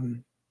how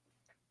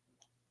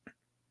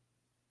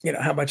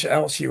much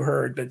else you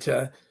heard,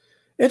 but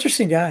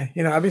interesting guy.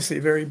 Obviously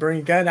a very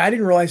brilliant guy. And I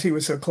didn't realize he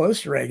was so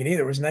close to Reagan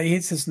either. He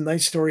had some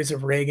nice stories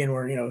of Reagan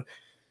where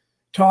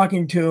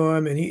talking to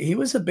him, and he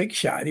was a big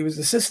shot. He was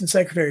Assistant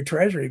Secretary of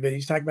Treasury, but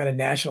he's talking about a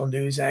national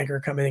news anchor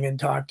coming in and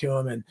talk to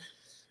him, and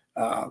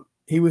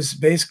he was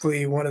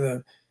basically one of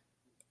the,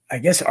 I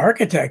guess,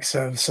 architects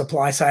of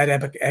supply side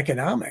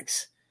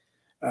economics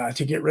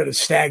to get rid of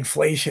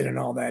stagflation and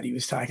all that he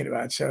was talking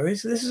about. So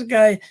this is a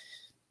guy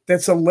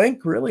that's a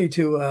link really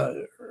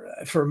to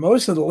for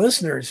most of the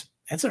listeners.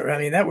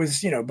 That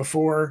was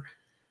before.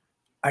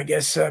 I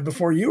guess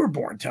before you were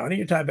born, Tony.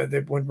 You're talking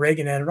about when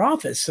Reagan entered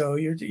office. So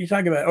you're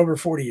talking about over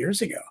 40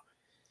 years ago.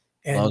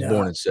 And I was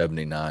born in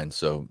 79,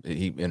 so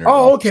he entered.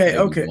 Oh, okay.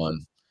 I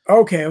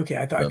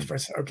thought I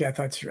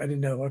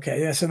didn't know.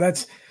 Okay, yeah. So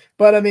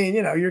but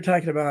you're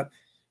talking about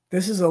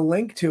this is a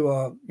link to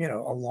a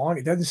long.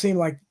 It doesn't seem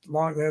like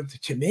long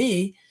to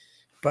me,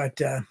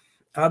 but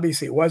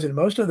obviously it wasn't.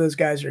 Most of those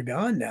guys are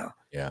gone now.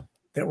 Yeah.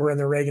 That were in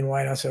the Reagan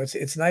White House. So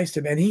it's nice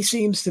to, and he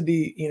seems to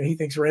be, he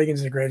thinks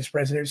Reagan's the greatest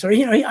president. So,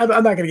 I'm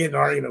not going to get in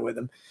an argument with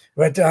him,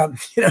 but,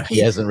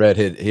 he hasn't read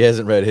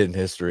Hidden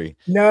History.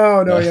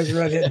 No, he hasn't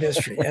read Hidden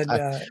History. And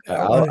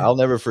I'll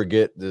never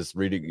forget this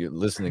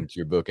listening to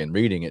your book and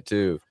reading it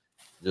too.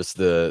 Just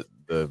the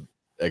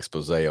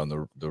expose on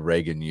the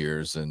Reagan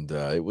years. And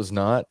it was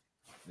not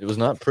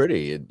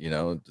pretty. It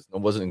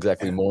wasn't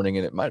exactly mourning,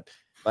 and it might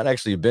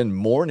actually have been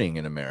mourning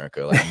in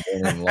America, like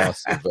mourning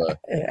loss of,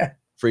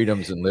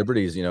 freedoms and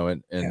liberties,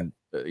 when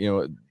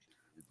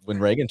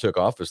Reagan took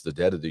office, the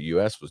debt of the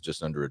U.S. was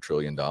just under $1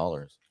 trillion.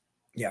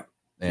 Yeah.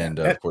 And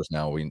of course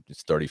now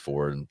it's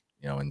 34 and,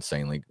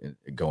 insanely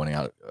going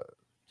out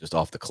just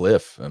off the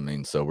cliff. I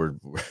mean, so we're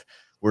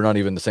not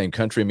even the same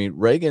country. I mean,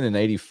 Reagan in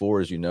 84,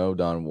 as you know,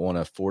 Don, won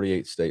a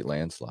 48 state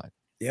landslide.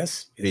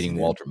 Yes. Beating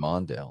Walter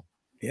Mondale.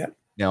 Yeah.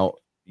 Now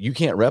you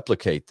can't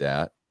replicate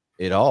that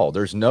at all.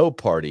 There's no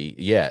party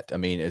yet. I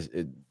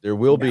mean, there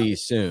will be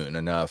soon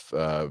enough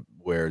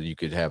where you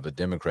could have a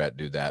Democrat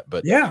do that.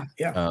 But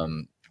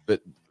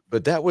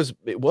but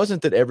it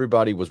wasn't that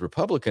everybody was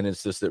Republican.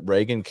 It's just that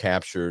Reagan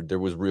captured. There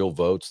was real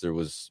votes. There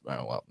was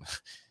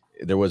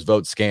there was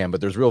vote scam,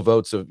 but there's real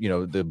votes of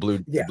the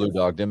blue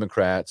dog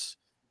Democrats.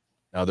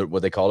 Now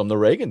what they called them, the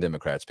Reagan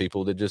Democrats,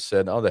 people that just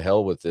said, "Oh, the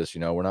hell with this,"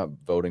 we're not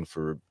voting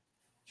for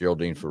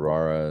Geraldine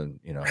Ferrara.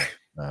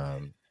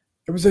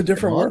 It was a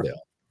different world.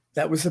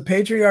 That was the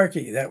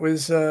patriarchy. That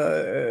was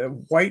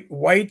white.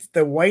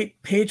 The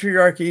white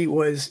patriarchy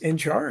was in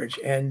charge,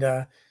 and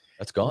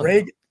That's gone.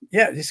 Reagan.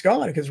 Yeah, it's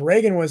gone because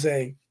Reagan was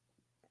the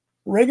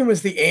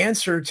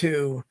answer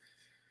to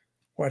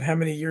what? How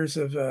many years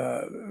of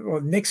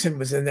well, Nixon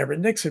was in there, but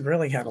Nixon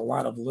really had a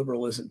lot of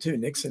liberalism too.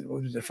 Nixon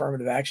was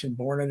affirmative action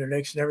born under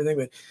Nixon and everything.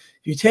 But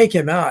if you take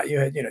him out, you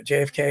had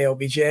JFK,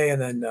 LBJ,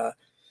 and then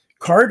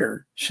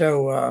Carter.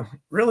 So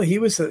really, he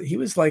was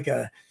like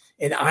an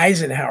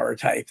Eisenhower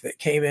type that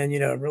came in.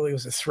 Really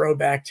was a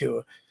throwback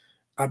to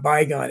a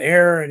bygone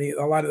era, and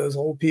a lot of those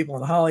old people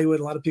in Hollywood,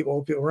 a lot of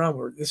old people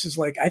around. This is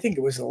like, I think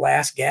it was the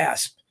last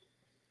gasp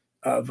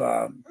of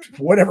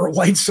whatever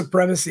white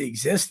supremacy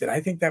existed. I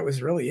think that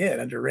was really it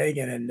under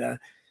Reagan. And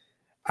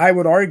I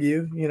would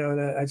argue, and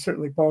I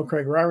certainly Paul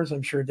Craig Roberts,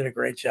 I'm sure, did a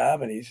great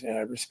job, and I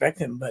respect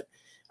him. But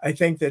I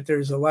think that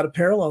there's a lot of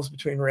parallels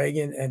between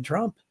Reagan and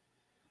Trump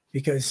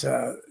because,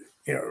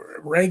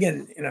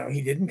 Reagan,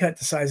 he didn't cut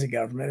the size of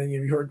government. And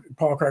you heard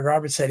Paul Craig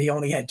Roberts said he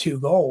only had two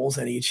goals,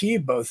 and he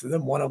achieved both of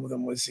them. One of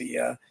them was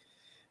the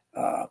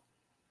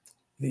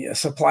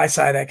supply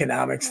side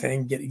economics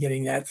thing,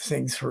 getting that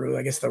thing through,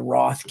 I guess the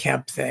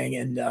Roth-Kemp thing.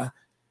 And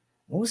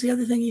what was the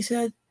other thing he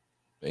said?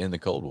 In the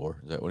Cold War.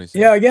 Is that what he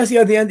said? Yeah, I guess the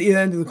end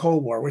of the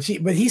Cold War,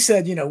 but he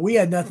said, we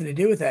had nothing to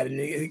do with that, and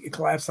it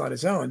collapsed on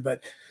its own.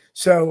 But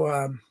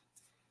so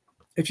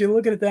if you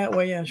look at it that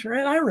way, yeah, sure.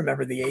 And I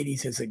remember the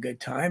 80s as a good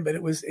time, but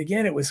it was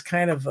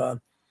kind of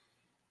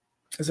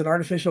as an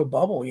artificial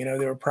bubble. They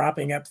were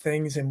propping up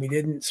things, and we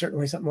didn't,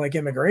 certainly something like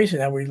immigration.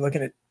 Now we're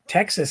looking at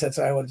Texas. That's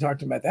why I want to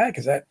talk about that,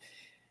 because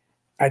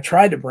I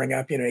tried to bring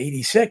up,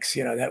 86,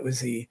 that was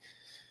the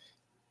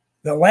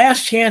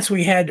last chance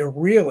we had to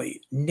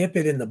really nip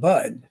it in the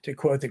bud, to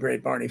quote the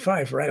great Barney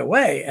Fife, right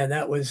away. And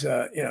that was,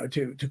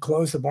 to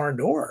close the barn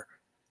door,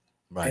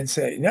 right, and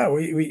say, no,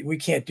 we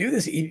can't do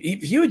this.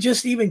 If you had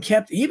just even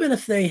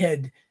if they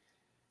had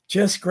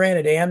just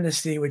granted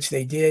amnesty, which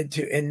they did,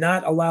 and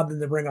not allowed them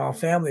to bring all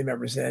family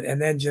members in,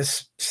 and then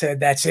just said,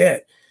 that's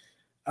it,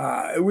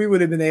 we would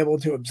have been able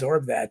to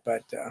absorb that.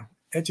 But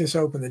it just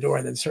opened the door.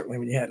 And then certainly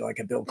when you had like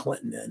a Bill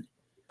Clinton in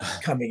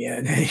coming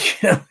in,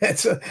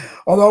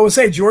 although I would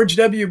say George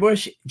W.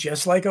 Bush,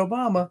 just like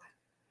Obama,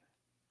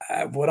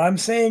 what I'm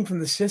saying from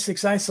the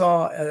statistics I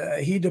saw,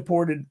 he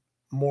deported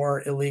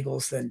more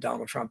illegals than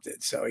Donald Trump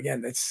did. So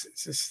again, it's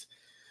just,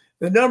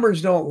 the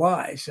numbers don't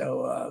lie.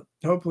 So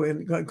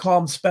hopefully,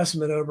 calm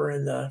specimen over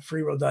in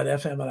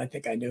freeworld.fm, and I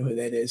think I know who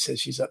that is, says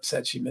she's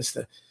upset she missed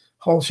the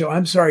whole show.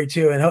 I'm sorry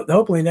too. And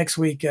hopefully next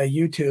week,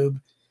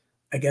 YouTube,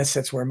 I guess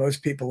that's where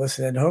most people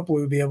listen, and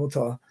hopefully we'll be able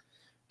to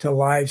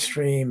live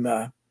stream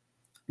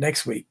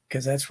next week,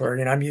 because that's where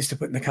I'm used to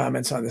putting the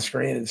comments on the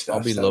screen and stuff.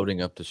 I'll be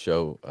loading up the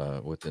show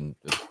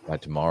by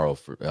tomorrow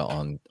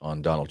on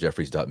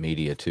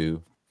donaldjeffries.media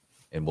too,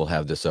 and we'll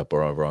have this up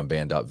over on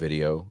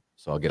band.video.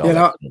 So I'll get all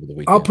that over the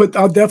weekend.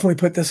 I'll definitely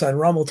put this on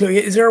Rumble too.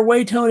 Is there a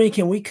way, Tony?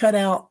 Can we cut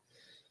out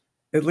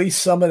at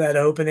least some of that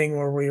opening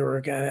where we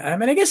were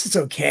I guess it's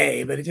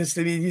okay, but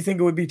do you think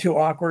it would be too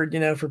awkward,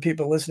 for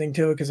people listening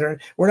to it? Because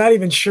we're not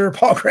even sure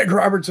Paul Craig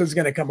Roberts was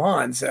going to come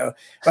on. So,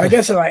 but I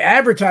guess if I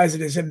advertise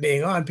it as him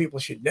being on, people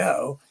should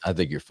know. I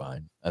think you're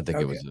fine. I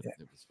think it was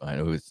fine.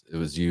 It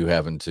was you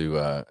having to,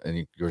 and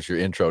of course your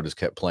intro just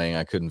kept playing.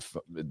 I couldn't,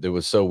 it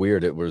was so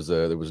weird. It was,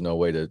 there was no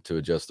way to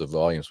adjust the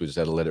volumes. We just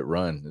had to let it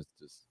run. It's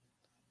just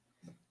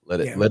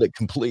let it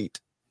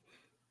complete.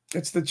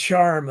 It's the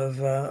charm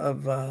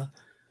of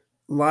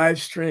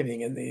live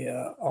streaming in the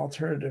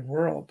alternative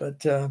world.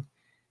 But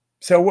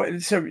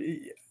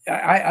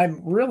I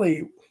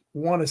really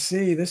want to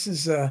see, this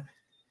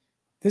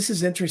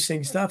is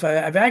interesting stuff.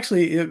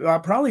 I'll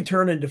probably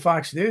turn into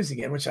Fox News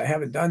again, which I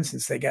haven't done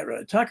since they got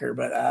rid of Tucker,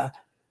 but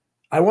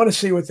I want to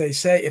see what they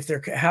say,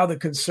 how the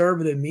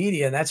conservative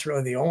media, and that's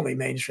really the only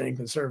mainstream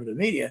conservative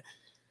media,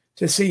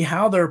 to see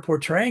how they're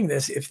portraying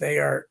this, if they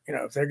are,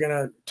 if they're going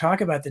to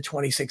talk about the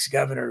 26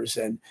 governors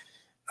and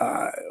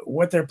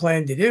what they're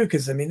planning to do.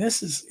 Because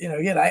this is,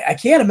 again, I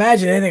can't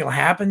imagine anything will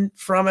happen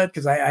from it,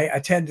 because I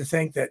tend to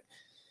think that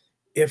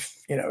if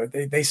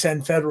they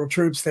send federal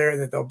troops there,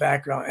 that they'll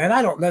back on. And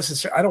I don't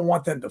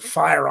want them to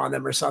fire on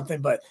them or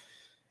something. But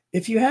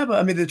if you have,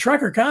 the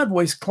trucker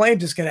convoys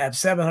claimed it's going to have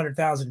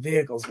 700,000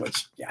 vehicles,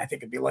 which I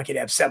think it'd be lucky to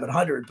have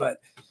 700. But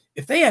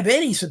if they have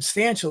any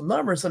substantial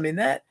numbers,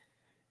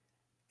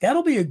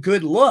 that'll be a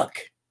good look.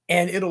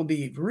 And it'll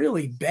be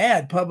really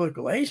bad public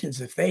relations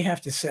if they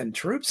have to send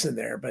troops in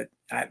there. But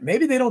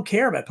maybe they don't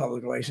care about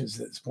public relations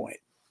at this point.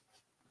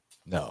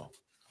 No,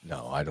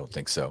 I don't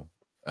think so.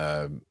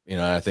 I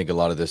think a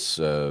lot of this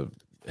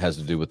has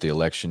to do with the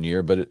election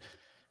year, but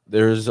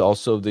there's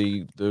also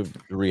the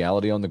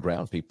reality on the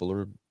ground. People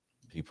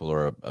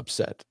are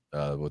upset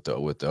with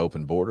the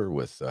open border,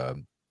 with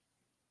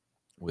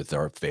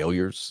our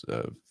failures,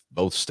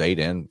 both state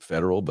and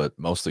federal, but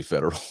mostly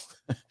federal.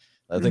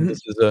 I think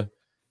this is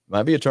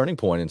might be a turning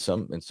point in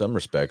some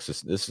respects.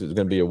 This is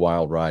going to be a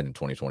wild ride in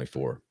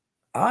 2024.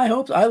 I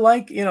hope.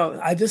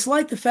 I just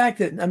like the fact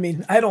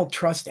that, I don't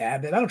trust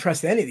Abbott. I don't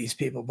trust any of these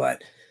people,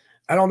 but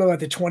I don't know about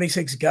the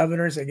 26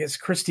 governors. I guess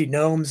Kristi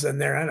Noem's in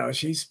there. I know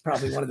she's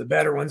probably one of the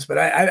better ones, but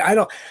I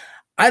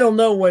don't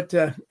know what.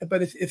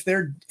 But if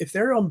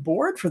they're on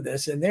board for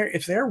this and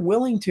if they're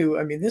willing to,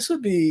 I mean, this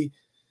would be.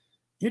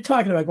 You're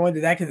talking about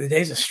going back to the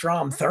days of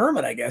Strom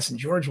Thurmond, I guess, and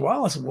George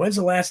Wallace. And when's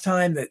the last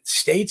time that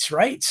states'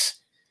 rights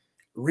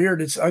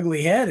reared its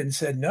ugly head and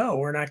said, no,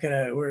 we're not going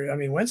to, I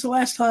mean, when's the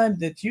last time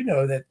that,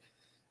 that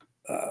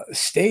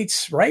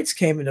states' rights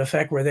came into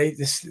effect where they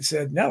just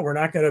said, no, we're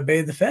not going to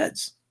obey the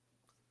feds?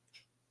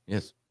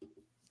 Yes.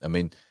 I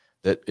mean,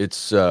 that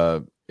it's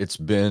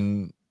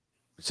been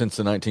since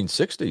the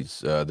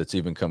 1960s that's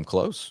even come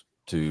close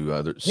to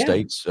other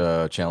states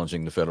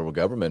challenging the federal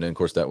government. And of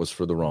course, that was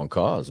for the wrong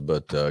cause.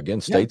 But again,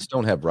 states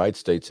don't have rights.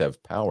 States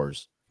have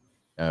powers.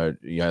 I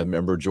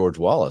remember George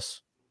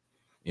Wallace,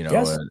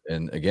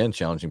 and again,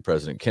 challenging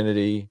President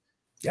Kennedy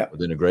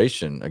with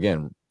integration.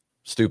 Again,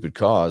 stupid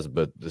cause,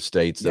 but the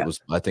states, that was,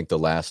 I think, the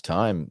last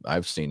time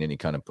I've seen any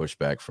kind of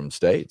pushback from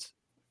states.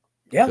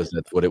 Yeah, because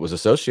that's what it was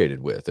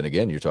associated with. And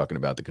again, you're talking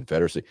about the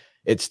Confederacy.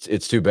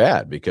 It's too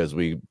bad because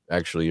we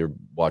actually are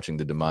watching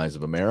the demise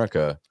of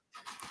America.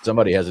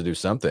 Somebody has to do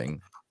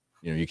something.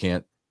 You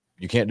can't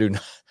do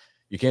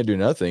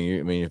nothing.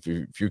 I mean, if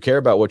you care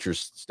about what your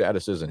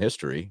status is in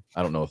history,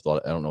 I don't know if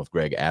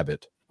Greg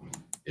Abbott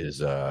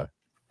is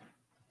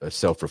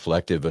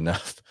self-reflective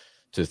enough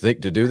to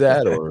think to do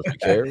that, or if he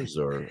cares,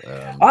 or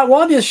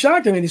I'm just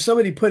shocked. I mean, there's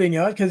somebody putting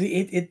out because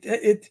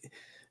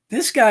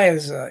this guy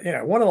is,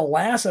 one of the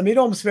last. I mean,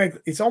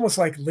 it's almost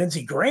like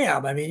Lindsey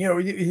Graham. I mean,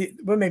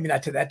 well, maybe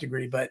not to that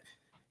degree, but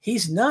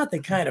he's not the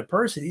kind of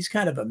person. He's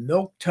kind of a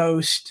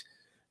milquetoast,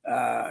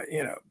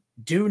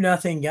 do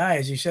nothing guy,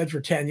 as you said,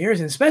 for 10 years,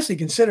 and especially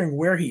considering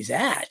where he's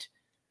at.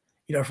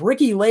 If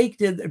Carrie Lake,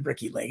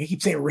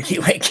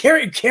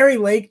 Carrie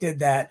Lake did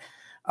that,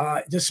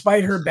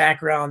 despite her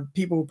background,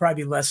 people would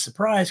probably be less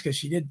surprised because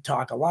she did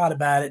talk a lot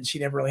about it, and she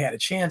never really had a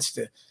chance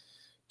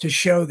to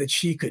show that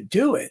she could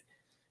do it.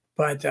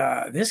 But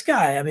this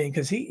guy, I mean,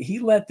 because he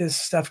let this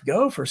stuff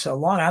go for so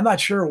long, I'm not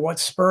sure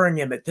what's spurring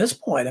him at this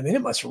point. I mean,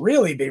 it must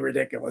really be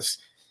ridiculous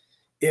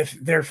if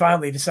they're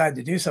finally decided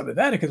to do something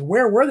about it, because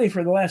where were they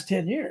for the last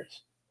 10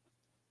 years?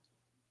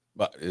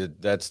 But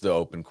that's the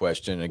open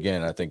question.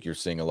 Again, I think you're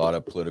seeing a lot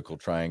of political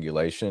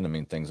triangulation. I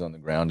mean, things on the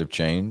ground have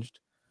changed.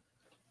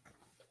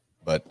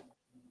 But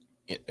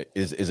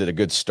is it a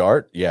good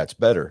start? Yeah, it's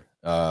better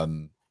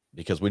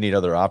because we need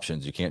other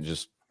options. You can't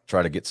just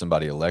try to get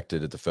somebody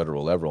elected at the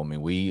federal level. I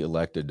mean, we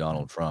elected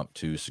Donald Trump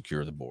to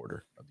secure the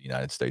border of the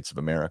United States of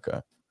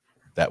America.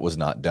 That was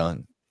not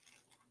done.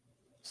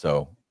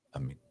 So, I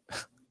mean,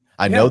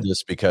 I know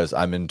this because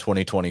I'm in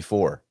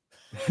 2024.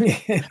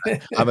 This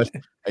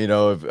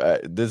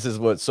is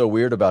what's so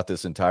weird about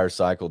this entire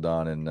cycle,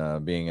 Don,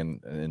 and being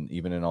in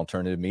even in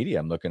alternative media.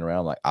 I'm looking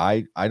around like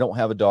I don't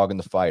have a dog in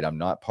the fight. I'm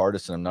not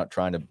partisan. I'm not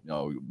trying to,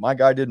 my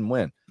guy didn't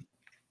win.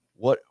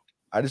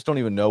 I just don't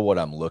even know what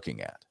I'm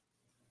looking at.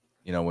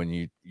 When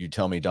you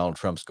tell me Donald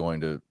Trump's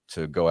going to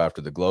go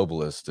after the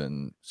globalists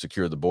and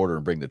secure the border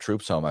and bring the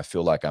troops home, I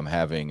feel like I'm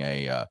having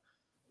a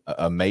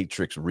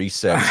matrix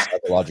reset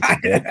psychological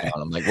breakdown.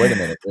 I'm like, wait a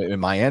minute,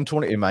 am I in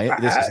 20?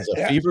 This is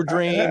a fever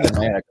dream? Am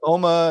I in a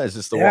coma? Is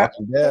this The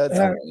Walking Dead?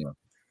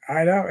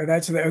 I know, and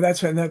that's when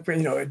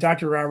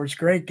Dr. Roberts,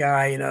 great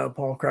guy,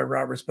 Paul Craig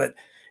Roberts, but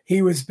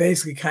he was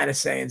basically kind of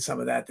saying some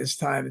of that this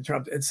time in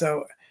Trump, and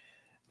so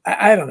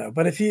I don't know,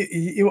 but if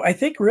I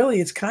think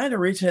really it's kind of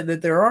reaching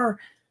that there are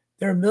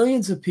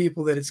millions of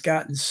people that it's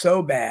gotten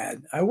so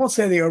bad. I won't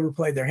say they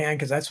overplayed their hand,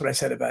 because that's what I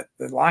said about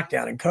the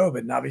lockdown and COVID.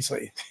 And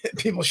obviously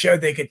people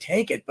showed they could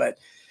take it, but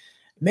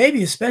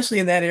maybe especially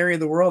in that area of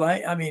the world.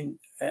 I mean,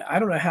 I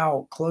don't know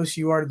how close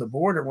you are to the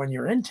border when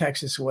you're in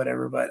Texas or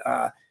whatever, but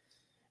I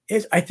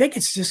think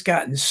it's just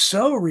gotten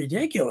so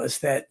ridiculous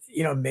that,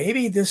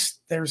 maybe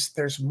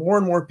there's more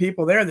and more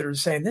people there that are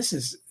saying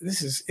it's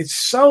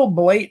so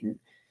blatant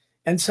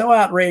and so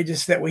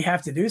outrageous that we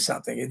have to do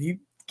something. Do you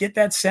get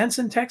that sense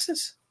in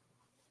Texas?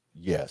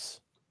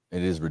 Yes,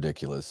 it is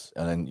ridiculous,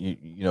 and then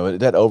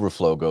that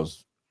overflow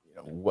goes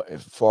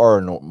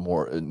far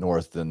more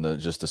north than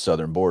just the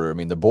southern border. I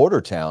mean, the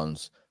border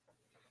towns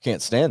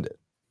can't stand it.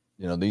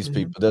 These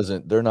people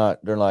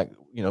they're like,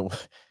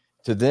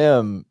 to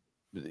them,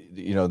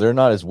 they're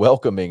not as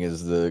welcoming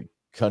as the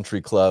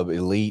country club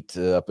elite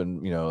up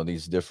in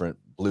these different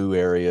blue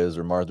areas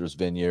or Martha's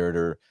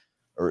Vineyard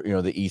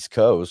or the East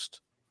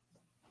Coast.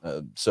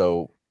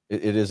 So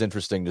it is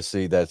interesting to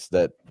see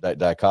that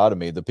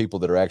dichotomy. The people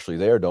that are actually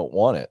there don't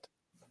want it,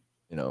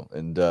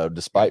 and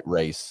despite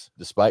race,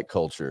 despite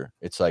culture,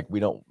 it's like we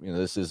don't,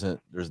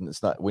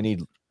 we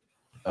need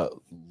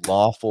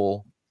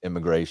lawful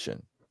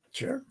immigration.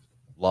 Sure.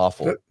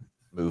 Lawful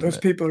movement. Those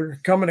people are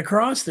coming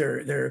across,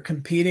 they're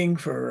competing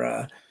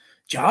for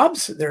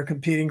jobs, they're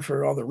competing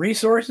for all the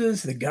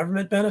resources, the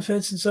government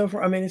benefits and so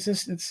forth. I mean,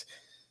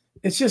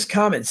 it's just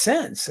common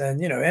sense.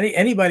 And,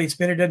 anybody that's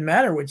been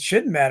here,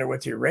 shouldn't matter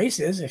what your race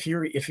is. If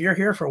you're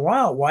here for a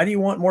while, why do you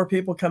want more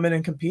people coming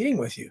and competing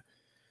with you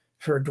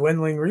for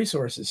dwindling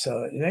resources?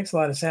 So it makes a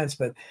lot of sense,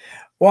 but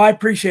I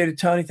appreciate it,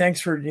 Tony.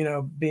 Thanks for,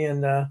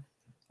 being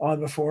on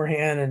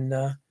beforehand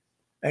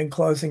and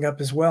closing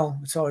up as well.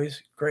 It's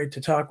always great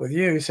to talk with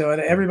you. So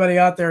everybody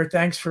out there,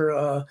 thanks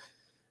for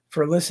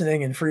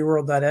listening in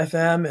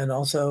freeworld.fm and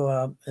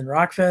also in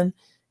Rockfin.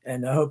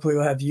 And hopefully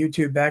we'll have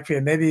YouTube back for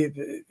you. Maybe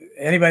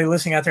anybody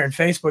listening out there in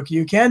Facebook,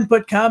 you can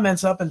put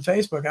comments up in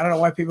Facebook. I don't know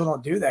why people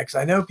don't do that, because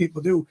I know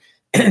people do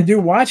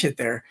watch it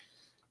there.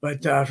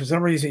 But for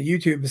some reason,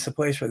 YouTube is the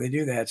place where they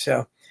do that.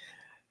 So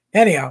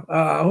anyhow,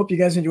 I hope you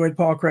guys enjoyed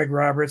Paul Craig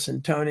Roberts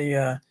and Tony.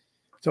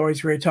 It's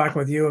always great talking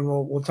with you, and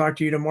we'll talk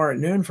to you tomorrow at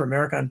noon for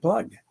America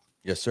Unplugged.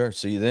 Yes, sir.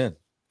 See you then.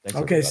 Thanks,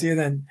 okay, everybody. See you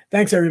then.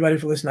 Thanks, everybody,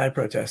 for listening to I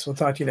Protest. We'll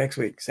talk to you next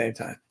week, same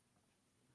time.